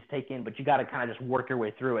take in, but you got to kind of just work your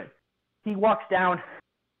way through it. He walks down,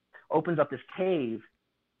 opens up this cave,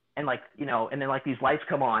 and and then like these lights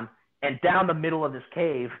come on, and down the middle of this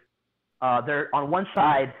cave, there on one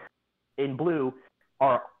side in blue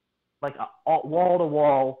are like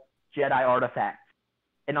wall-to-wall Jedi artifacts,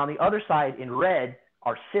 and on the other side in red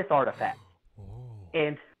are Sith artifacts.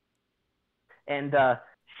 And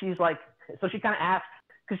she's like, so she kind of asks,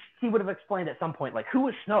 because he would have explained at some point, like, who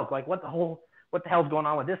is Snoke? Like, what the hell's going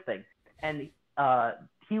on with this thing? And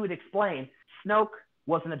he would explain, Snoke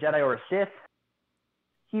wasn't a Jedi or a Sith.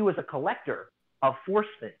 He was a collector of Force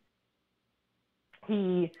things.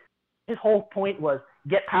 His whole point was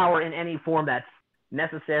get power in any form that's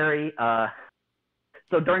necessary.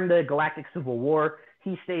 So during the Galactic Civil War,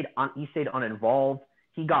 he stayed uninvolved.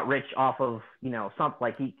 He got rich off of,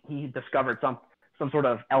 he discovered some sort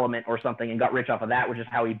of element or something and got rich off of that, which is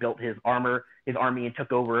how he built his army, and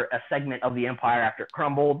took over a segment of the Empire after it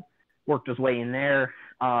crumbled, worked his way in there,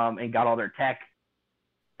 and got all their tech.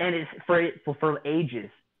 And for ages,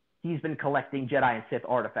 he's been collecting Jedi and Sith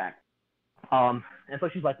artifacts. And so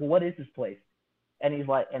she's like, well, what is this place? And he's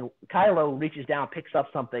like, and Kylo reaches down, picks up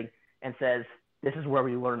something, and says, this is where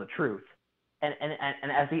we learn the truth. And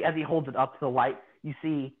as he holds it up to the light, you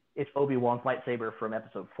see it's Obi-Wan's lightsaber from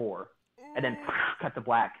Episode 4, and then cut to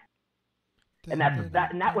black. And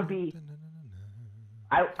that would be,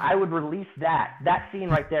 I would release that scene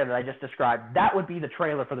right there that I just described. That would be the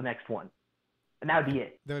trailer for the next one, and that would be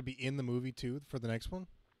it. That would be in the movie too for the next one.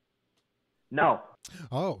 No.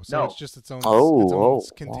 Oh, so no. It's just its own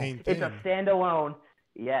contained thing. It's a standalone.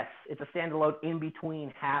 Yes, it's a standalone in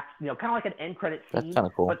between half. Kind of like an end credit scene. That's kind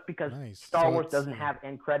of cool. But because Star Wars doesn't have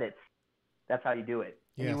end credits, that's how you do it.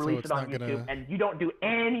 And you release it on YouTube, and you don't do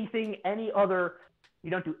any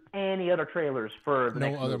other trailers for the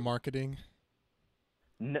next other movie. Marketing.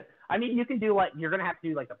 No, I mean, you can do you're gonna have to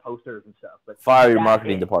do the posters and stuff. But fire your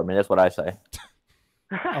marketing department. That's what I say.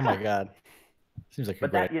 Oh my god. Seems like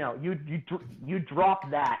you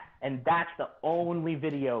drop that, and that's the only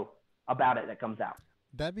video about it that comes out.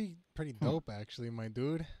 That'd be pretty dope, actually, my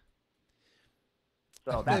dude.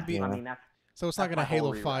 So so it's not gonna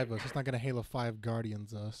Halo 5 us. It's not gonna Halo 5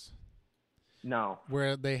 Guardians us. No.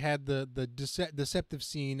 Where they had the deceptive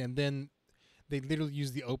scene, and then they literally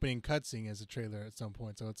used the opening cutscene as a trailer at some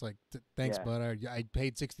point. So it's like, thanks, bud. I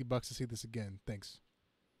paid $60 to see this again. Thanks.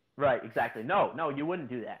 Right. Exactly. No, you wouldn't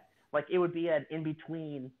do that. It would be an in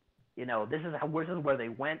between. This is where they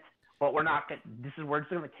went, but we're just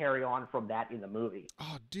going to carry on from that in the movie.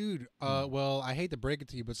 Oh, dude. Well, I hate to break it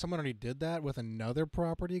to you, but someone already did that with another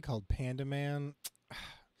property called Panda Man.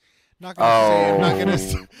 Not gonna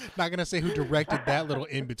say who directed that little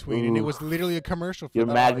in between, and it was literally a commercial for your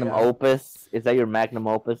magnum opus. Is that your magnum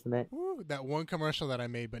opus in it? Ooh, that one commercial that I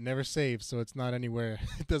made but never saved, so it's not anywhere.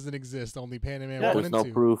 It doesn't exist. Only Panda Man 1 There's and no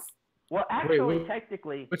 2. proof. Well, actually,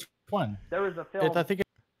 technically, which one? There was a film. I think.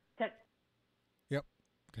 Yep. Go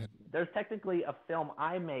ahead. There's technically a film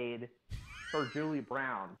I made for Julie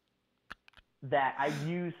Brown that I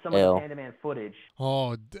used some of the Panda Man footage.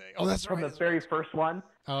 Oh, that's from the very first one.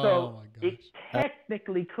 Oh, so my gosh. it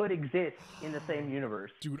technically could exist in the same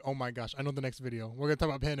universe. Dude, oh my gosh, I know the next video. We're gonna talk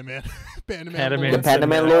about Panda Man. The Panda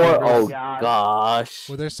Man lore. Oh gosh.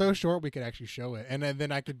 Well, they're so short we could actually show it, and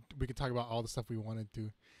then we could talk about all the stuff we wanted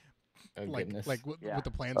to. What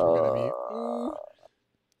the plans were gonna be. Ooh.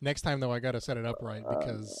 Next time though, I gotta set it up right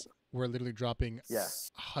because we're literally dropping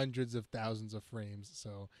hundreds of thousands of frames,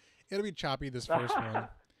 so it'll be choppy this first one.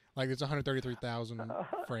 There's 133,000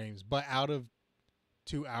 frames, but out of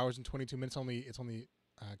 2 hours and 22 minutes,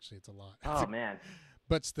 it's a lot. Oh man!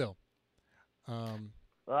 But still,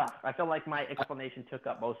 I feel like my explanation took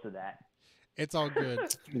up most of that. It's all good.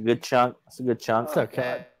 It's a good chunk. It's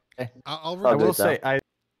okay. I will say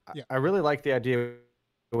I really like the idea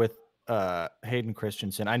with Hayden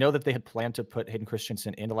Christensen. I know that they had planned to put Hayden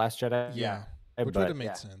Christensen in The Last Jedi. Yeah. Which would have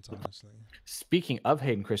made sense, honestly. Speaking of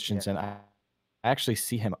Hayden Christensen, I actually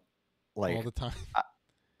see him all the time.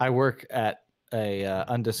 I work at a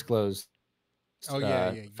undisclosed Oh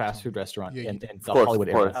yeah, yeah. fast food restaurant Yeah, in you- the Of course, Hollywood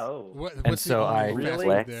of course. area. Oh. What's so the only I- fast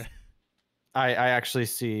Really? food there? I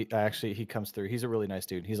actually he comes through. He's a really nice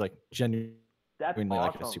dude. He's like genuinely That's like a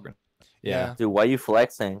awesome. super. Yeah. Yeah. Dude, why you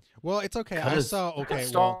flexing? Well, it's okay. I 'Cause saw. Okay,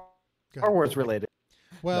 Star, well, go Star ahead. Wars related.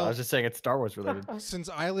 No, I Well, was just saying it's Star Wars related. since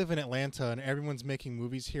I live in Atlanta and everyone's making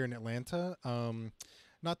movies here in Atlanta,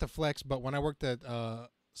 not to flex, but when I worked at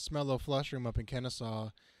Smello Flush Room up in Kennesaw,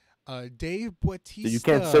 Dave Bautista. Dude, you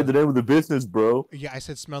can't say the name of the business, bro. Yeah, I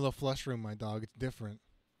said Smello Flush Room, my dog. It's different.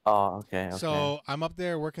 Oh, okay. So I'm up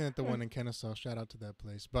there working at the one in Kennesaw. Shout out to that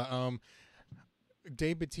place. But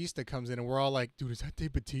Dave Bautista comes in and we're all like, dude, is that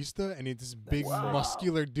Dave Bautista? And he's this big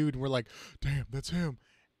muscular dude, and we're like, damn, that's him.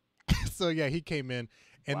 So yeah, he came in,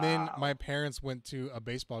 and then my parents went to a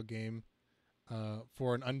baseball game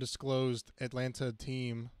for an undisclosed Atlanta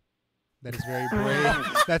team that is very brave.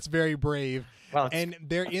 That's very brave. Well, And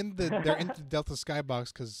they're in the Delta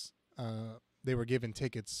Skybox because they were given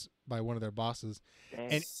tickets by one of their bosses.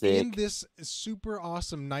 And Sick. in this super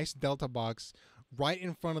awesome, nice Delta box, right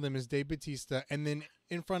in front of them is Dave Bautista, and then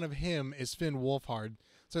in front of him is Finn Wolfhard.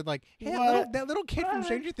 So like, hey, that little kid from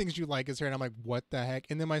Stranger Things you like is here, and I'm like, what the heck?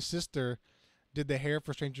 And then my sister did the hair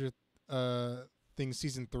for Stranger Things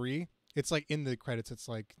season 3. It's like in the credits. It's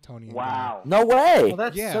like Tony. And Guy. Wow. No way. well,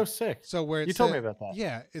 that's Yeah. so sick. So where You told me about that.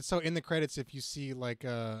 Yeah, it's so in the credits if you see like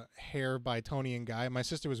hair by Tony and Guy. My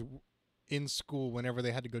sister was in school whenever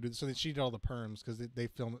they had to go do this, so that she did all the perms because they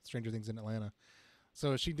filmed Stranger Things in Atlanta.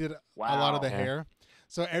 So she did a lot of the Wow. hair.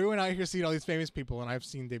 So everyone out here seeing all these famous people, and I've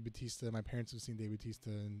seen Dave Bautista. My parents have seen Dave Bautista,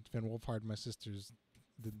 and Finn Wolfhard, my sisters,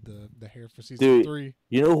 did the hair for season Dude. 3.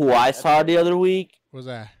 You know who I saw the other week? What was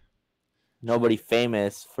that? Nobody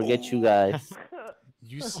famous. Forget you guys.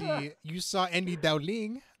 You saw Andy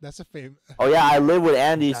Dowling. That's a fame. Oh yeah, I live with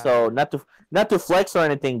Andy, so not to flex or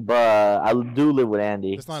anything, but I do live with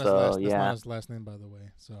Andy. That's not, So that's yeah. not his last name, by the way.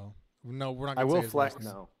 So no, we're not. I Gonna will say his flex. last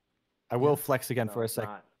name. No. I will flex again No, for a it's second.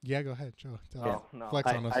 not. Yeah, go ahead, Joe. Tell Oh, us. no.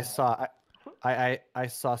 Flex on us. I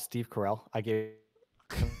saw Steve Carell. I gave.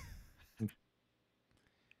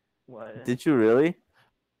 What? Did you really?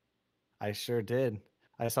 I sure did.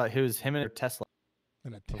 I saw it was him and Tesla.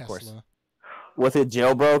 And a Of course. Tesla. Was it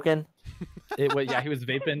jailbroken? It was yeah. He was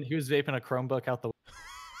vaping. He was vaping a Chromebook out the.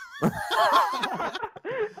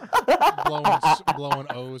 blowing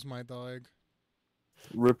O's, my dog.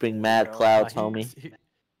 Ripping mad No, clouds, he, homie.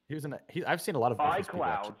 He was in. I've seen a lot of famous people,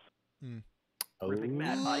 actually. iClouds. Oh. Ripping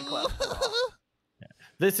mad iClouds.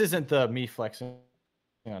 This isn't the me flexing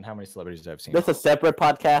on how many celebrities I've seen. That's a separate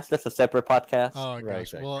podcast. That's a separate podcast. Oh Right, gosh.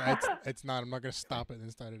 exactly. Well, it's not. I'm not gonna stop it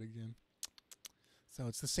and start it again. So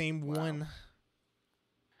it's the same one.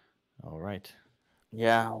 All right.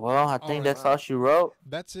 Yeah. Well, I think Oh, that's all she wrote.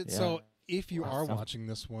 That's it. Yeah. So if you are Awesome. watching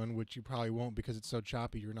this one, which you probably won't because it's so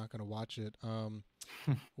choppy, you're not gonna watch it. I'll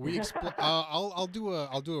do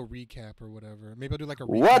a recap or whatever. Maybe I'll do like a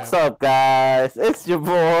recap. What's up, guys? It's your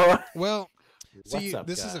boy. Well, see, What's up,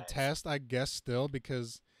 this is a guys? test, I guess, still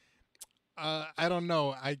because I don't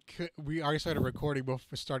know. We already started recording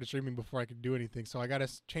before started streaming before I could do anything, so I gotta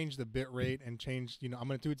change the bit rate and change. I'm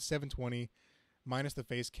gonna do it to 720 minus the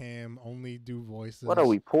face cam. Only do voices. What are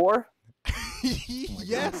we, poor?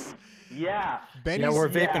 Yes. Yeah. Benny's, Yeah, we're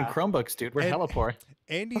vaping yeah. Chromebooks, dude. We're And- hella poor.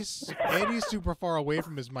 Andy's super far away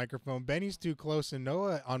from his microphone. Benny's too close, and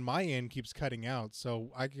Noah on my end keeps cutting out,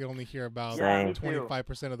 so I can only hear about Yeah, me too.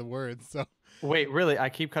 25% of the words. So Wait, really? I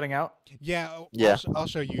keep cutting out yeah, Yeah. I'll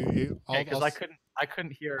show you. because I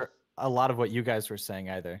couldn't hear a lot of what you guys were saying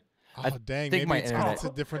either. Oh I dang! think Maybe my it's 'cause internet- it's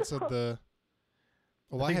a difference of the.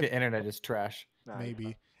 Well, I I think have the internet is trash. Nice.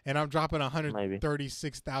 maybe, and I'm dropping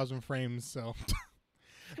 136,000 frames, so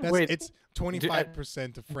that's Wait, it's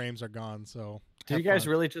 25% of frames are gone. So Do have you guys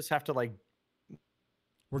fun. really just have to We're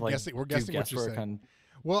like, guessing. We're do guessing what you're guesswork saying. on?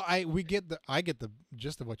 Well, I get the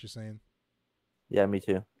gist of what you're saying. Yeah, me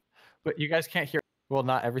too. But you guys can't hear. Well,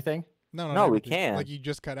 not everything. No, No, not we everything. can. Like you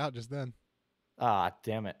just cut out just then. Ah,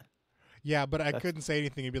 damn it. Yeah, but I That's- couldn't say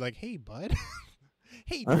anything and be like, "Hey, bud,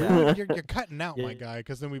 hey, Yeah. dude, you're cutting out, my Yeah. guy,"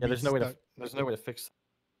 because then we'd Yeah, be there's no way to. stuck. There's no way to fix.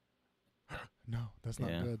 No, that's not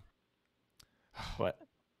Yeah. good. What?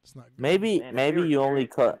 It's not good. Maybe Man, if maybe you're you only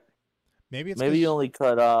cut Maybe it's maybe you 'cause- only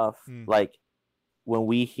cut off Hmm. like when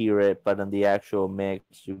we hear it, but in the actual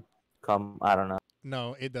mix you come. I don't know.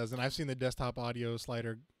 No, it doesn't. I've seen the desktop audio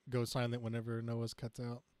slider go silent whenever Noah's cuts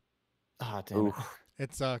out. Ah, damn it. Oof.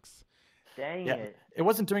 It sucks. Dang Yeah. it. It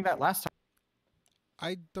wasn't doing that last time.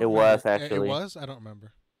 I don't It was, remember. actually. It was? I don't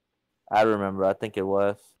remember. I remember. I think it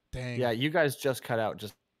was. Dang. Yeah, you guys just cut out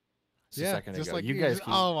just a Yeah, second just ago. like You guys.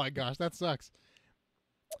 oh my gosh, that sucks.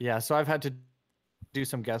 Yeah, so I've had to do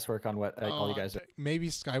some guesswork on what all you Oh, guys. maybe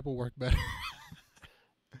Skype will work better.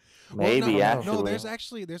 Maybe no,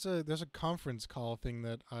 actually. no. There's a conference call thing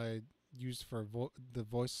that I used for the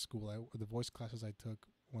voice school, the voice classes I took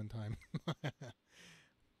one time.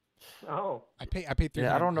 Oh. I paid $300.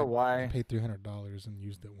 Yeah, I don't know why. I paid $300 and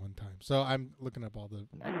used it one time. So I'm looking up all the.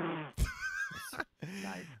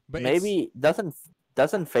 Nice. But Maybe doesn't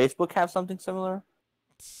Facebook have something similar?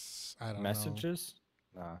 I don't know. Messages?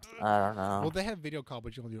 No. I don't know. Well, they have video call,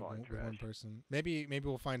 but you only do it with one person. Maybe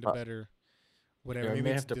we'll find a better whatever. Yeah, we maybe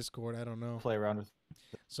may it's have to Discord. I don't know. Play around with.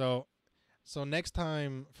 So next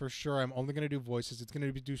time for sure, I'm only gonna do voices. It's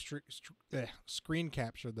gonna be screen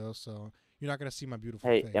capture though, so you're not gonna see my beautiful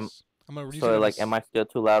face. I'm gonna so like, am I still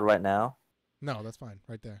too loud right now? No, that's fine.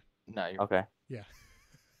 Right there. No, you're Okay. Yeah.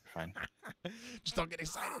 fine. Just don't get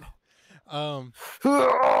excited.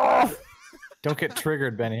 Don't get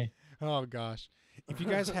triggered, Benny. Oh gosh. If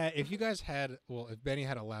Benny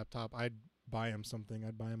had a laptop, I'd buy him something.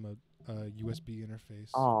 I'd buy him a USB interface.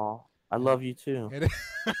 Oh, I love you too. And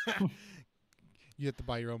you have to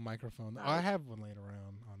buy your own microphone. I have one laying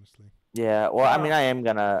around, honestly. Yeah, well, I mean, I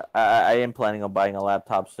am planning on buying a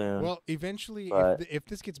laptop soon. Well, eventually, if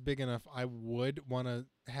this gets big enough, I would want to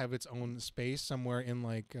have its own space somewhere in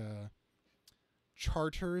like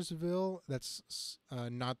Chartersville. That's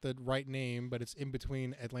not the right name, but it's in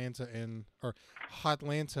between Hotlanta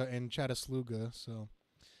and Chattanooga. So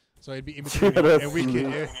it'd be in between, and we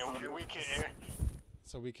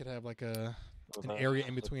could have like an area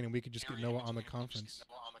in between, and we could just get Noah on the conference.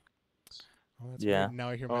 Oh, that's weird. Now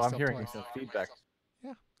I hear myself I'm hearing twice. some feedback.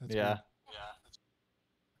 Yeah. That's Yeah. weird.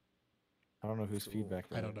 I don't know whose feedback.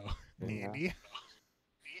 I don't know. Yeah. Andy.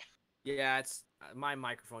 Yeah, it's my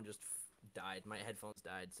microphone just died. My headphones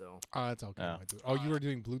died, so. Oh, that's okay. Oh, you were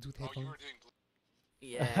doing Bluetooth headphones?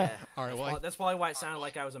 Yeah. All right. Well, that's probably why it sounded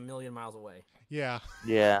like I was a million miles away. yeah.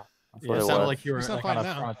 Yeah. It sounded like you were sound like fine on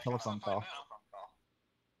now. a telephone call.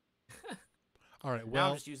 All right. Now Well,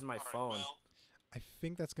 I'm just using my phone. I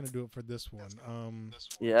think that's gonna do it for this one.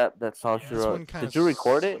 Yeah, that's all she This wrote. one kinda Did you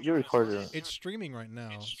record it? You recorded it. It's streaming right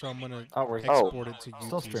now, so I'm gonna we're export it to YouTube.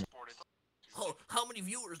 still streaming. Oh, how many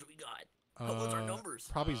viewers do we got? What's our numbers?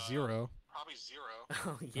 Probably zero. Oh,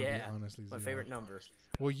 I'll be yeah. honestly, My zero. favorite number.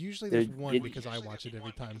 Well, usually there's Dude, one because I watch it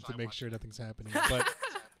every time to make sure nothing's happening. But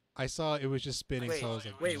I saw it was just spinning, Wait, so I was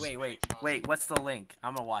like, wait. What's the link?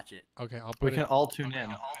 I'm gonna watch it. Okay, I'll We put can it. all tune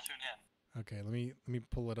in. Okay, let me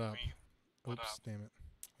pull it up. Oops, damn it.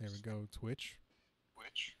 There we go. Twitch.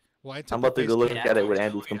 Well, I took I'm about the to go face look Yeah. at it with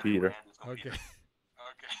Andy's computer. Okay.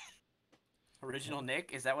 Original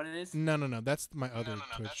Nick? Is that what it is? No. That's my other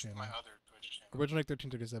Twitch channel. Original Nick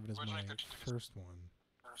 1337 is my first one.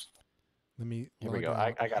 Let me. Here we log go.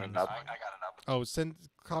 out I got and- it up. Oh,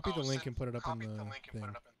 copy the link and put it up in the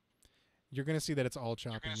thing. You're gonna see that it's all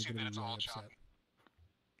choppy. And you're gonna be really upset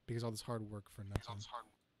because all this hard work for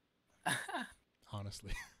nothing.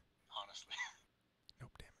 Honestly.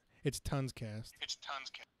 Nope, damn it. It's Tonscast.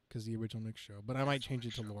 Because the original Nick show, but I might change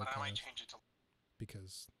it to LoreCast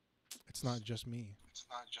because it's not just me. It's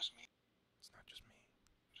not just me.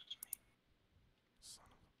 Son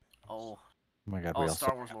of a bitch. Oh, Oh my God. oh, We Star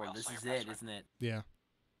also. Wars Lord. This is it, isn't it? Yeah.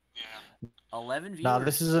 11 viewers. No,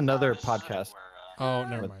 this is another podcast. Oh,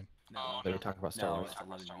 never mind. No, They talk about Star no, Wars. it's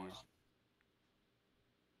 11 views.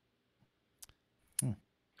 This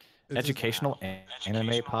is- Educational,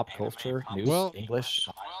 anime, pop culture, news, Well- English.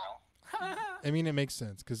 I mean, it makes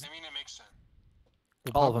sense because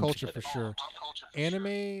All pop of them culture together. for sure.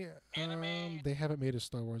 Anime, they haven't made a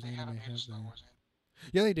Star Wars anime, have they?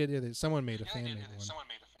 Yeah, they did. Yeah, someone made a fan made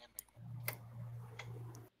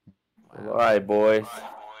one. All right, boys.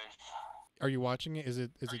 Are you watching it? Is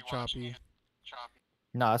it choppy?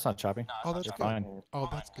 No, that's not choppy. Oh, that's You're good. fine. Oh,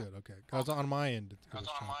 that's good. Okay, because on my end it was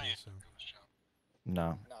choppy. So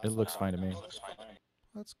No, it looks fine to me.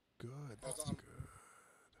 that's good. That's good.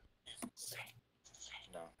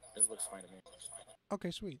 No, it looks fine to me.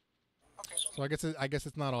 Okay, sweet. So I guess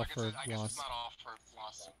it's not off for loss.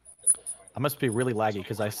 I must be really laggy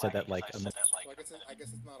because I said that like a minute. I guess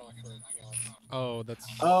it's not off for loss. Oh, that's.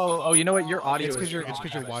 Oh, you know what? Your audio. It's because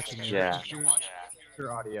you're watching it. Yeah.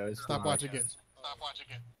 Your audio is. Stop watching it.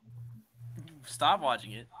 Stop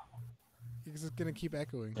watching it. Because it's gonna keep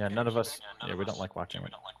echoing. Yeah, none of us. Yeah, we don't like watching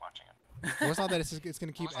it. Well, it's not that it's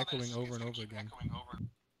gonna keep echoing over and over again.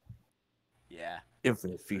 Yeah.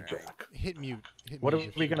 Infinite feedback. Hit mute. What are mute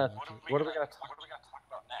if we you gonna? wanna watch it. What are we gonna talk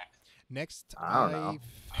about next? Next, I don't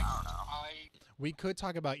we could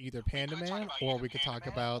talk about either Panda Man or we could talk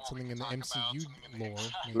about something in the MCU lore.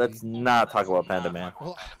 Maybe. Let's not talk about Panda Man.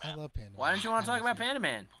 Well, I love Panda. Why don't you want to talk about Panda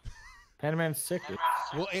Man? Panda Man's sick, dude.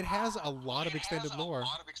 Well, it has a lot of extended lore.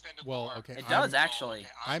 Well, okay. It does actually.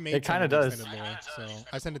 I made It kinda some of the does. extended lore, so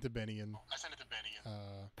I sent it to Benny and.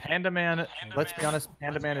 Panda Man. Let's be honest.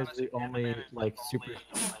 Panda Man is the only like super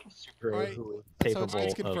Alright, who is So capable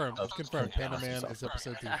it's confirmed. of It's confirmed. Panda Man is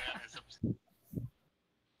episode 2.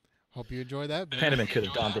 Hope you enjoy that. Panda Man could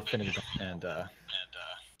have gone definitive and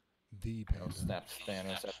The Panda. snapped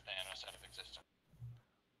Thanos.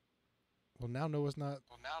 Well, now Noah's not.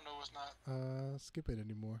 Skip it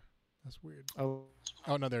anymore. That's weird. Oh,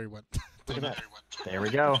 Oh no, there he went. look at that. There we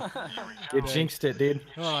go. You jinxed it, dude.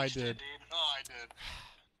 Oh, I did.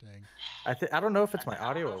 Dang. I don't know if it's my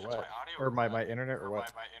audio or what, or my internet or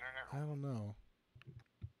what. I don't know.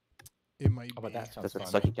 It might How about be. that? That's Sounds a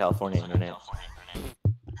fun. sucky California internet.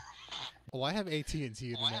 Well, I have AT&T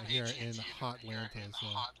internet here in Hotlanta, so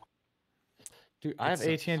Dude, I have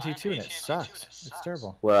AT&T too, and it sucks. It's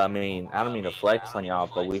terrible. Well, I mean, I don't mean to flex on y'all,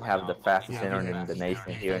 but we have the fastest Yeah, we internet have- in the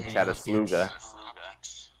nation here in Chattanooga.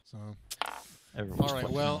 so. Everyone's All right.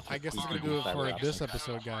 fucking Well, I guess that's gonna do it fiber for optic. this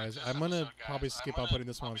episode, guys. I'm gonna probably skip on putting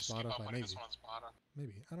this one on Spotify.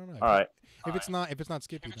 Maybe. I don't know. All right. If it's not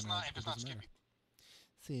Skippy, then it doesn't matter.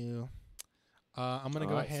 So, I'm gonna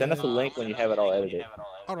go ahead. Send us a link when you have it all edited.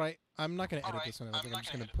 All right. I'm not gonna edit this one. I think I'm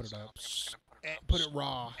just gonna put it up. Put it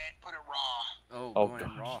raw. Oh, Oh, going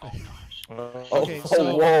in raw. Okay, oh,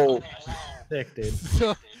 so- whoa. Sick, dude.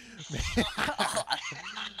 So,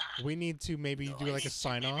 we need to maybe do like a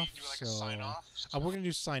sign off. So, we're gonna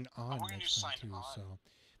do sign on next time too. So,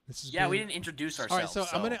 this is Yeah, we didn't introduce All right, ourselves.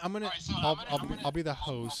 so I'm gonna I'll be the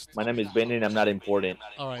host. My name is Benny and I'm not important.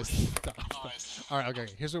 All right, stop. All right, okay.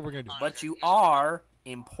 Here's what we're gonna do. But you are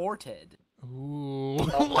imported. Ooh.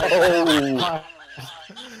 Oh.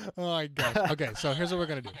 Oh my god. Okay, so here's what we're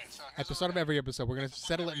gonna do. At the start of every episode, we're gonna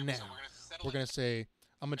settle it now. We're gonna say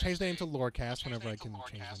I'm gonna change the name to LoreCast whenever I can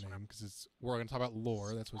change the name because we're gonna talk about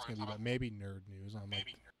lore. That's what it's gonna be about. Maybe nerd news on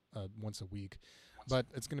like once a week. But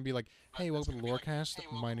it's gonna be like, hey, welcome to LoreCast.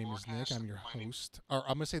 My name is Nick. I'm your host. Or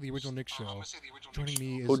I'm gonna say the original Nick show. Joining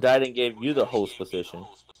me is Who died and gave you the host position?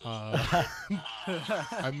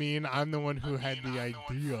 I mean, I'm the one who had the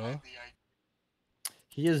idea.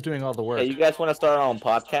 He is doing all the work. Hey, you guys want to start our own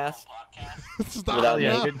podcast? Stop. Without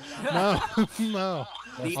no, me? no, no.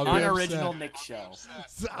 The I'll be unoriginal upset. Nick show.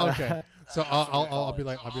 Okay, so I'll be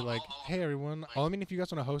like, hey everyone. I mean, if you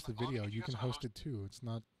guys want to host a video, you can host it too. It's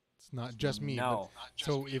not just me. No. But,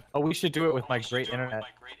 so if Oh, we should do it with my great internet.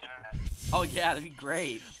 Oh yeah, that'd be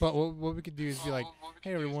great. but what we could do is be like,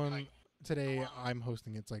 hey everyone. Today I'm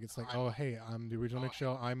hosting it. It's like, oh hey, I'm the original Nick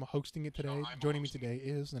show. I'm hosting it today. Joining me today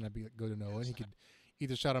is, and I'd be go to Noah, and he could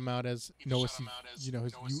either shout him out as Noah,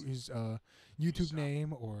 his YouTube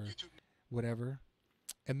name or whatever.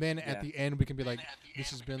 And then at the end we can be like, this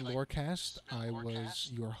has been LoreCast. I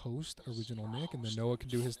was your host, Original Nick, and then Noah can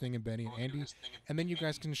do his thing, and Benny and Andy, and then you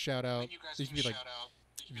guys can shout out. So you can be like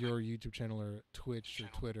your YouTube channel or Twitch or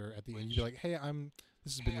Twitter at the end. You'd be like, hey,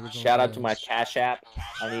 this has been the original. Shout out to my Cash App.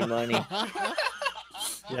 I need money.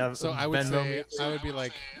 Yeah. So I would Venmo say, me. I'd be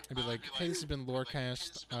like, hey, this has been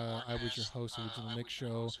LoreCast. I was your host, Original Nick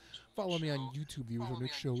Show. Follow me on YouTube, the Original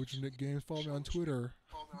Nick Show, Original Nick Games. Follow me on Twitter.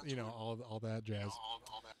 All that jazz.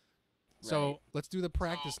 So let's do the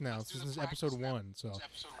practice now. This is episode 1. So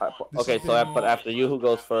Okay, but after you, who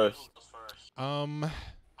goes first?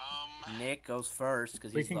 Nick goes first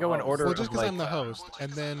because We he's can the go in host. order. well, just because like- I'm the host,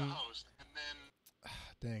 and then,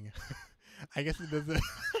 dang, I guess it doesn't.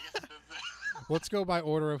 Let's go by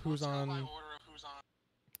order of who's on.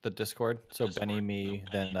 The Discord. So Benny, me,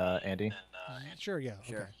 then Andy. Sure, yeah,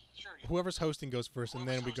 Sure. okay. Whoever's hosting goes first, and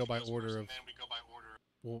then we go by order of.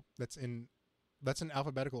 Well, that's in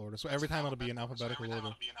alphabetical order. So every time it'll be in alphabetical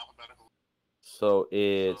order. So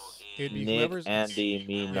it's It'd be Nick, whoever's- Andy,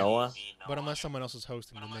 me, Yeah. Noah. But unless someone else is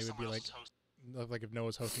hosting, then they would be like if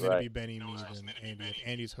Noah's hosting, then it'd be Benny, me, then Andy. If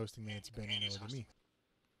Andy's hosting, then it's Benny, Noah, then me.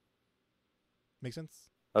 Make sense?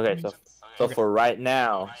 Okay, so Okay. for right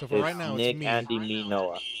now, So for it's right now, it's Nick, me. Andy, me,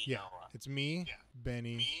 Noah. Yeah, it's me,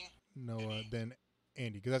 Benny, Noah, then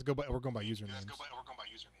Andy. Because we're going by usernames.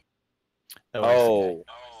 Oh,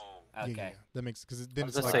 Yeah, Okay. yeah, that makes because then I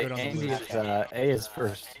it's was like gonna good say on the Andy list. is A is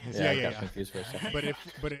first. Yeah, I yeah, got yeah. confused for a second.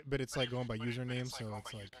 But it's like going by username, so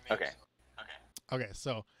it's like okay. okay.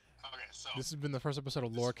 So this has been the first episode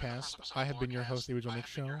of LoreCast. I have been your host, the Original Nick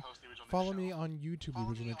Show. Follow me on YouTube, the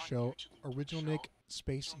Original Nick Show, Original Nick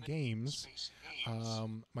Space Games.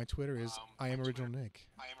 My Twitter is I am Original Nick,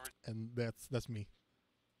 and that's me.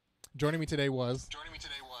 Joining me today was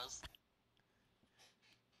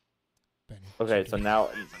Benny. Okay, so now,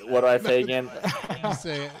 what do I say again? You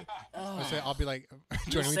say I'll be like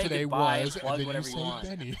joining me say today goodbye, was, plug and then you whatever you say want.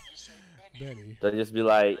 Benny. Betty. So just be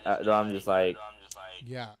like, no, I'm just like,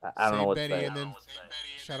 Yeah. I don't say know what Betty to say. and then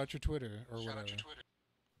shout out your Twitter or whatever.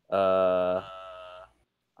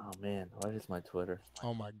 Oh man, what is my Twitter?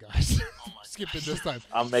 Oh my gosh. Skip it this time.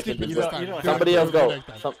 I'm making Skip it this this up. time. Do it. Somebody Do else it go.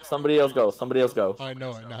 next time. Somebody else go. Somebody else go. I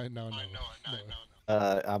know it. No.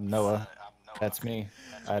 I'm Noah. That's me.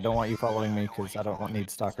 I don't want you following me because I don't need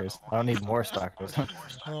stalkers. I don't need more stalkers.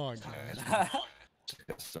 Oh my gosh.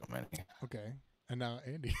 So many. Okay. And now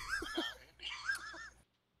Andy.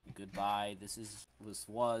 Goodbye. This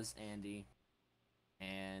was Andy,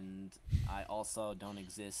 and I also don't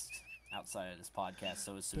exist outside of this podcast.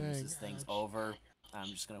 So as soon as Dang, this thing's ouch. over, I'm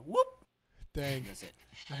just gonna whoop. Dang. That's it.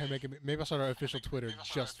 Maybe I'll start our official Twitter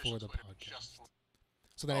just for the podcast.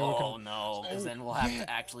 So that everyone Oh can. no, because Oh, then we'll have yeah. to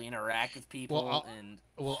actually interact with people Well, and.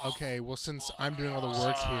 Well, okay. Well, since I'm doing all the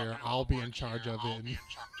work here, I'll be in charge of it.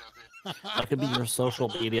 I could be your social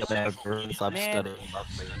media manager since I'm Man. studying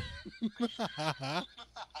marketing.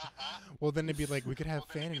 Well, then it'd be like we could have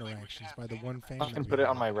fan interactions by the one fan. I that can we put it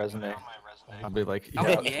have. on my resume. I'll be like, Oh,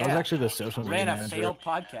 yeah, yeah. I was actually the social media Ran a manager. failed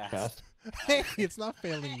podcast. Hey, it's not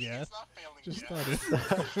failing yet. Just started.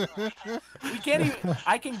 We can't even.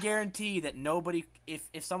 I can guarantee that nobody, if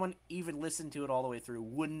someone even listened to it all the way through,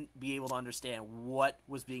 wouldn't be able to understand what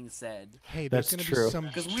was being said. Hey, there's That's gonna true. be some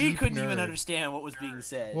Because we deep couldn't even nerd. understand what was being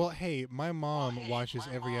said. Well, hey, my mom watches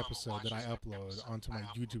every episode that I upload onto my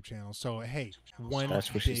YouTube channel. So hey, one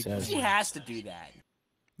That's what she big. says. she has to do that.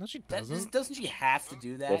 No, she doesn't. Doesn't she have to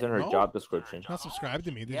do that? That's in her No. job description. Not subscribe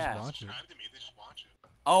to me. They Yeah. just watch it.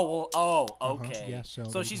 Oh, well, okay. Yeah, so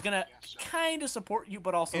so she's gonna kind of support you,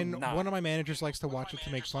 but also And not. one of my managers likes to watch it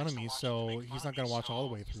to make fun of me, so he's not gonna watch all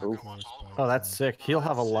the way through. Of course, but, Oh, that's sick. He'll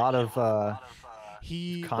have a lot of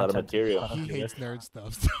he A lot of content. material. he hates nerd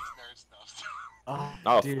stuff.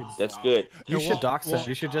 Oh, Dude. that's good. You Yeah, should well- dox well- him.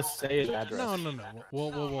 You should just say his address. No.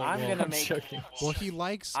 Well, I'm gonna make. joking. Well, he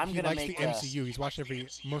likes I'm he gonna likes the make a- MCU. He's watched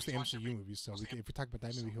most of the MCU movies, so if we talk about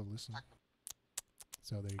that movie, he'll listen.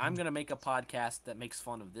 So there you go. I'm gonna make a podcast that makes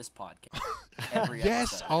fun of this podcast. Every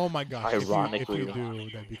Yes. episode. Oh my gosh. If Ironically. you do,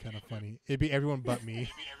 that'd be kind of funny. It'd be everyone but me.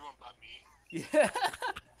 Yeah.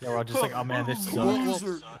 Yeah, we're all just like, oh man, this sucks.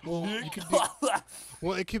 Well, you could be,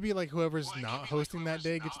 well, it could be like whoever's not hosting that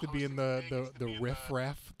day gets to be in the riffing. The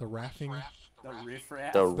riffraff. The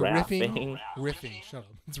The riffing. rapping. Riffing. Shut up.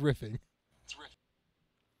 It's riffing.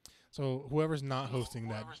 So whoever's not hosting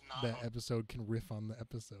that episode can riff on the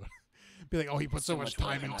episode. Be like, oh, he put so much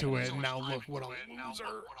time into it, and now look what a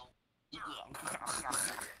loser.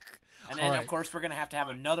 And then, Alright. of course, we're gonna have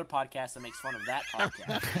another podcast that makes fun of that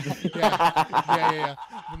podcast. Yeah.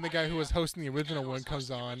 Then the guy who was hosting the original one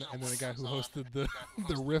comes on, and then the guy who hosted the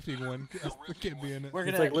riffing one can be in it. We're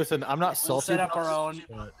It's gonna like, listen, I'm not we'll salty. set up our own.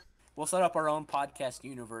 but- We'll set up our own podcast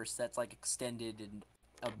universe that's like extended in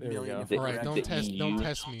a There we million go. different All right, directions. don't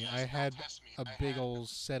test me. I had a big old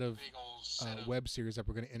set of web series that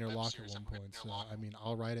we're going to interlock at one point. So I mean,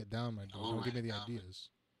 I'll write it down, my dude. Don't give me the ideas.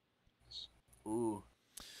 Ooh.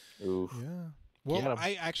 Oof. Yeah. Well, Yeah.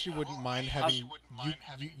 I actually wouldn't mind having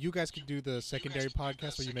you guys could do the secondary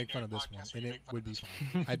podcast where you make fun of this one, and it would be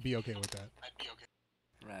fine. I'd be okay with that.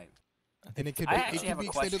 Right. And it could I it actually could have be a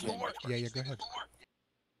extended question. lore. Yeah, go ahead.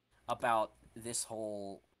 About this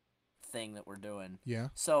whole thing that we're doing. Yeah.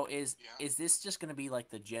 So is this just going to be like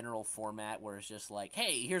the general format where it's just like,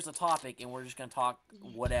 hey, here's a topic and we're just going to talk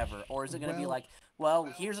whatever, or is it going to be Well- like, well,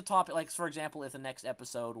 here's a topic, like for example, if the next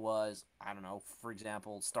episode was, I don't know, for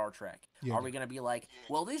example, Star Trek, Yeah. are we going to be like,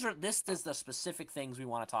 well, this is the specific things we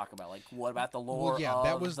want to talk about, like what about the lore Well, yeah, of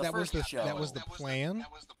that was the first the show? that was the plan.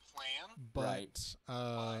 But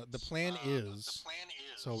Right. the plan is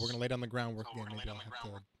so we're gonna lay down the groundwork again. Maybe I'll have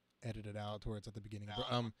to edit it out to where it's at the beginning.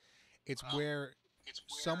 But it's where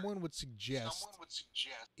someone would suggest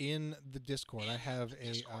in the Discord. I have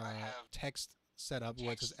a text set up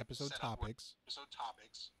where it says episode topics,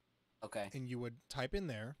 Okay. and you would type in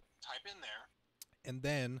there, and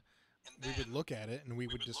then we would look at it and we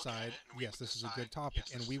would decide, yes, this is a good topic,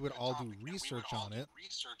 and we would all do research on it,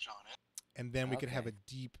 and then we could have a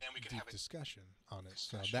deep discussion on it.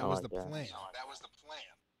 So that I was like the that. plan.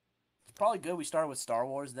 It's probably good we started with Star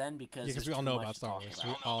Wars then because Yeah, because we there's all too know much about to Star talk Wars. about.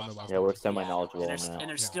 We all know about Yeah, Star we're Wars. semi-knowledgeable And on there's, that. and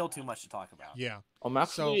there's still too much to talk about. Yeah, I'm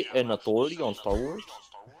actually an authority on Star Wars.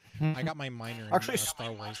 I got my minor in Actually,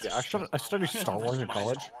 Star Wars. Yeah, I studied Star Wars in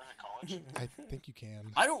college. I think you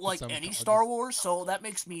can. I don't like Some any colleges. Star Wars, so that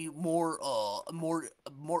makes me more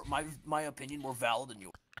my opinion more valid than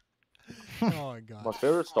yours. Oh my god. My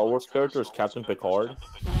favorite Star Wars character is Captain Picard.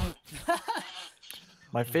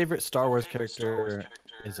 My favorite Star Wars character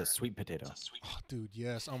is a sweet potato. Oh, dude,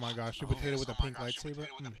 yes. Oh my gosh, sweet potato with a pink lightsaber.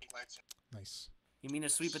 Nice. You mean a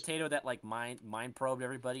sweet potato that like mind probed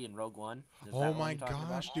everybody in Rogue One? Is that Oh what my you're talking about?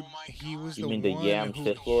 gosh, dude, he was You the mean the one Yam who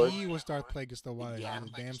Sith Lord? he was Darth Plagueis the Wise. Yeah. The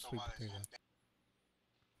damn sweet potato.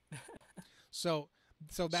 So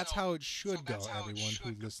that's how it should go. Everyone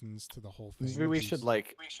who listens to the whole thing. Maybe we should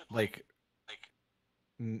like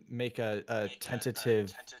make a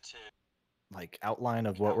tentative like outline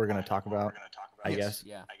of what we're going to talk about. I guess.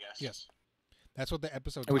 Yeah. Yes. That's what the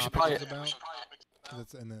episode And we should topic probably- is about.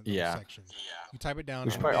 That's in the Yeah. section. You type it down.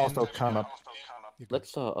 We should and probably then also come up. you can-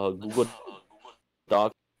 Let's Google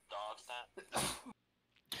Doc.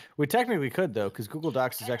 We technically could though, because Google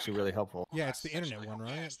Docs is actually really helpful. Yeah, it's the internet one,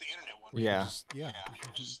 right? Where you Yeah. yeah.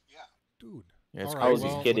 Dude. Yeah, it's All I right, was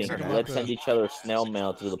well, just kidding. let's take a Let's look send at- each other snail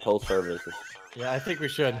mail through the post service. Yeah, I think we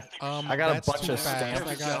should. I got a that's bunch too of fast. stamps.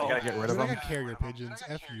 I got, I gotta get rid dude, of I them. got carrier pigeons.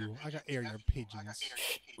 F you. I got area pigeons.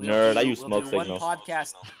 Nerd, I use smoke we'll do signals. One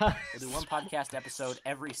podcast, we'll do one podcast episode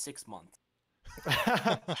every 6 months.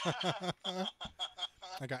 I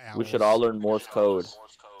got owls. We should all learn Morse code.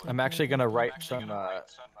 I'm actually gonna write some.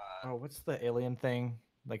 Oh, what's the alien thing?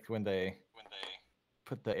 Like when they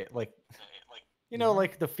put the like. You know,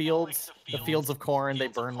 like the fields of corn, they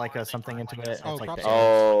burn like something into it. Oh, It's like crop the circles.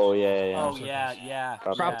 Oh yeah. Oh yeah.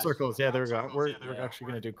 crop circles. Yeah, there we go. We're actually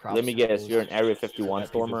gonna do crop. Let me guess, circles you're an Area so 51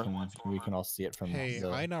 that people stormer. we can all see it from. Hey,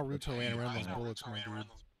 the, I Naruto ran around those bullets, my dude.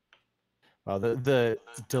 Wow, the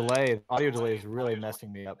delay, audio delay is really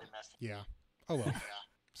messing me up. Yeah. Oh well.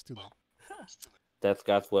 It's too late. That's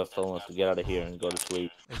God's way of telling us to get out of here and go to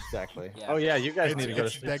sleep. Exactly. Yeah. Oh yeah, you guys It's, need to go to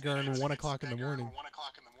it's sleep. daggone 1 o'clock in the morning.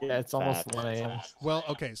 Yeah, it's almost Fact. 1 a.m. Well,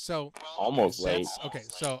 okay, so Almost late.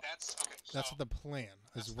 that's the plan.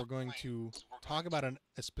 Is we're going to talk about a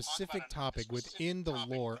specific topic within the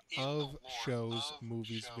lore of shows,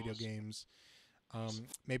 movies, video games.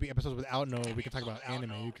 Maybe episodes without Noah. We can talk about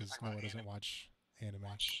anime because Noah doesn't watch anime.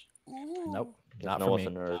 Nope, not No for one's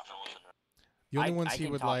me. a nerd. The only I ones he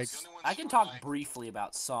can would talk, like. I can talk briefly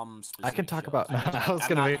about some specific I can talk shows. about- I was I'm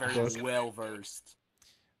gonna not make a very joke. well versed.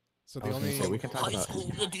 So I the was gonna only. say, we can talk about.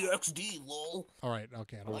 the DXD, lol. All right.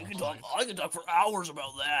 Okay. I don't I know. can talk for hours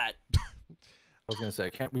about that. I was gonna say,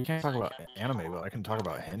 we can't talk about anime, but I can talk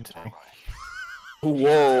about hentai.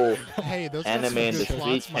 Whoa! Hey, those got some Anime in good the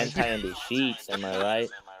plots, streets, my hentai in the sheets. Am I right?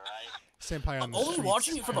 dude. Senpai on the Only streets,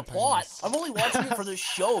 watching it for the hentai plot. news. I'm only watching it for this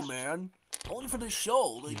show, man. Only for this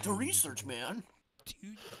show, like to research, man.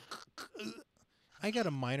 Dude, I got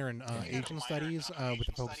a minor in Asian studies with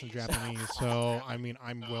a focus in Japanese, so I mean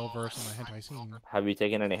I'm well versed in the hentai scene. Have you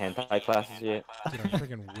taken any hentai classes yet? Dude, I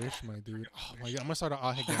freaking wish, my dude. Oh my god, I'm gonna start an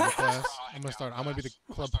ahegami class. I'm gonna be the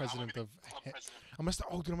club president of. I'm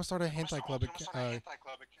gonna start a hentai club at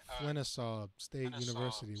Flanasaw State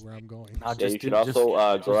University, where I'm going. Yeah, you should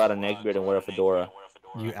also grow out a neckbeard and wear a fedora.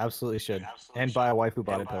 You absolutely should, and buy a waifu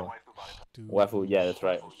body pillow. Dude, Waifu, yeah, that's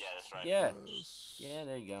right. Yeah, yeah,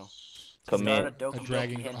 there you go. Commit. Start a a Doki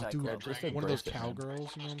dragging, Doki hentai dude, club. Just one of those embrace it, man.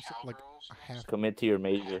 cowgirls, you know what I'm saying? Like a half, Commit to your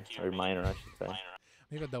major or minor, I should say.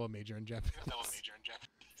 maybe a double major in Japanese.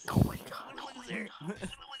 Oh my god.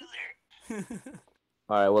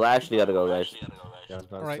 All right, well, I actually gotta go, guys. Yeah, I was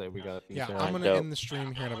about All to right. say, we got. Yeah, so- I'm gonna Dope. end the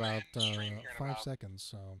stream here in about 5 seconds.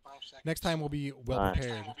 So next time we'll be well Alright.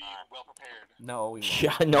 prepared. No, we won't.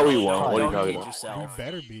 Yeah, no, we won't. What are you Don't talking kid about? We yourself.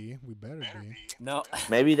 better be. We better be. No.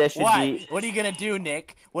 Maybe that should Why? be. What are you gonna do,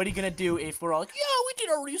 Nick? What are you gonna do if we're all like, yeah, we did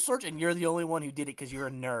our research, and you're the only one who did it because you're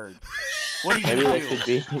a nerd? What are you Maybe gonna that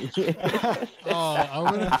do? should be.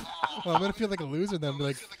 Oh, I'm gonna feel like a loser then. Be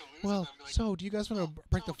like, well, so do you guys want to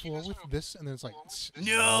break the floor with this? And then it's like,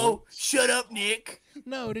 No, shut up, Nick.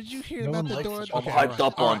 no. Did you hear No about one the likes door? it. I'm Okay, hyped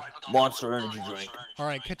up all on right. Monster Energy drink. All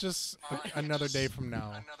right, catch us another day from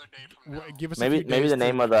now. Give us a Maybe few maybe days the to-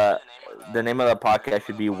 name of the podcast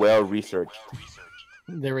should be Well Researched.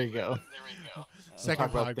 There we go. second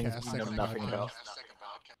talk about things podcast. we know Second nothing podcast. about.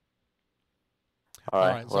 All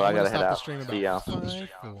right. so Well, I I'm gonna gotta head stop the out. stream See ya. about 5,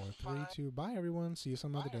 4, 3, 2. Bye, everyone. See you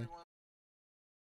some other day.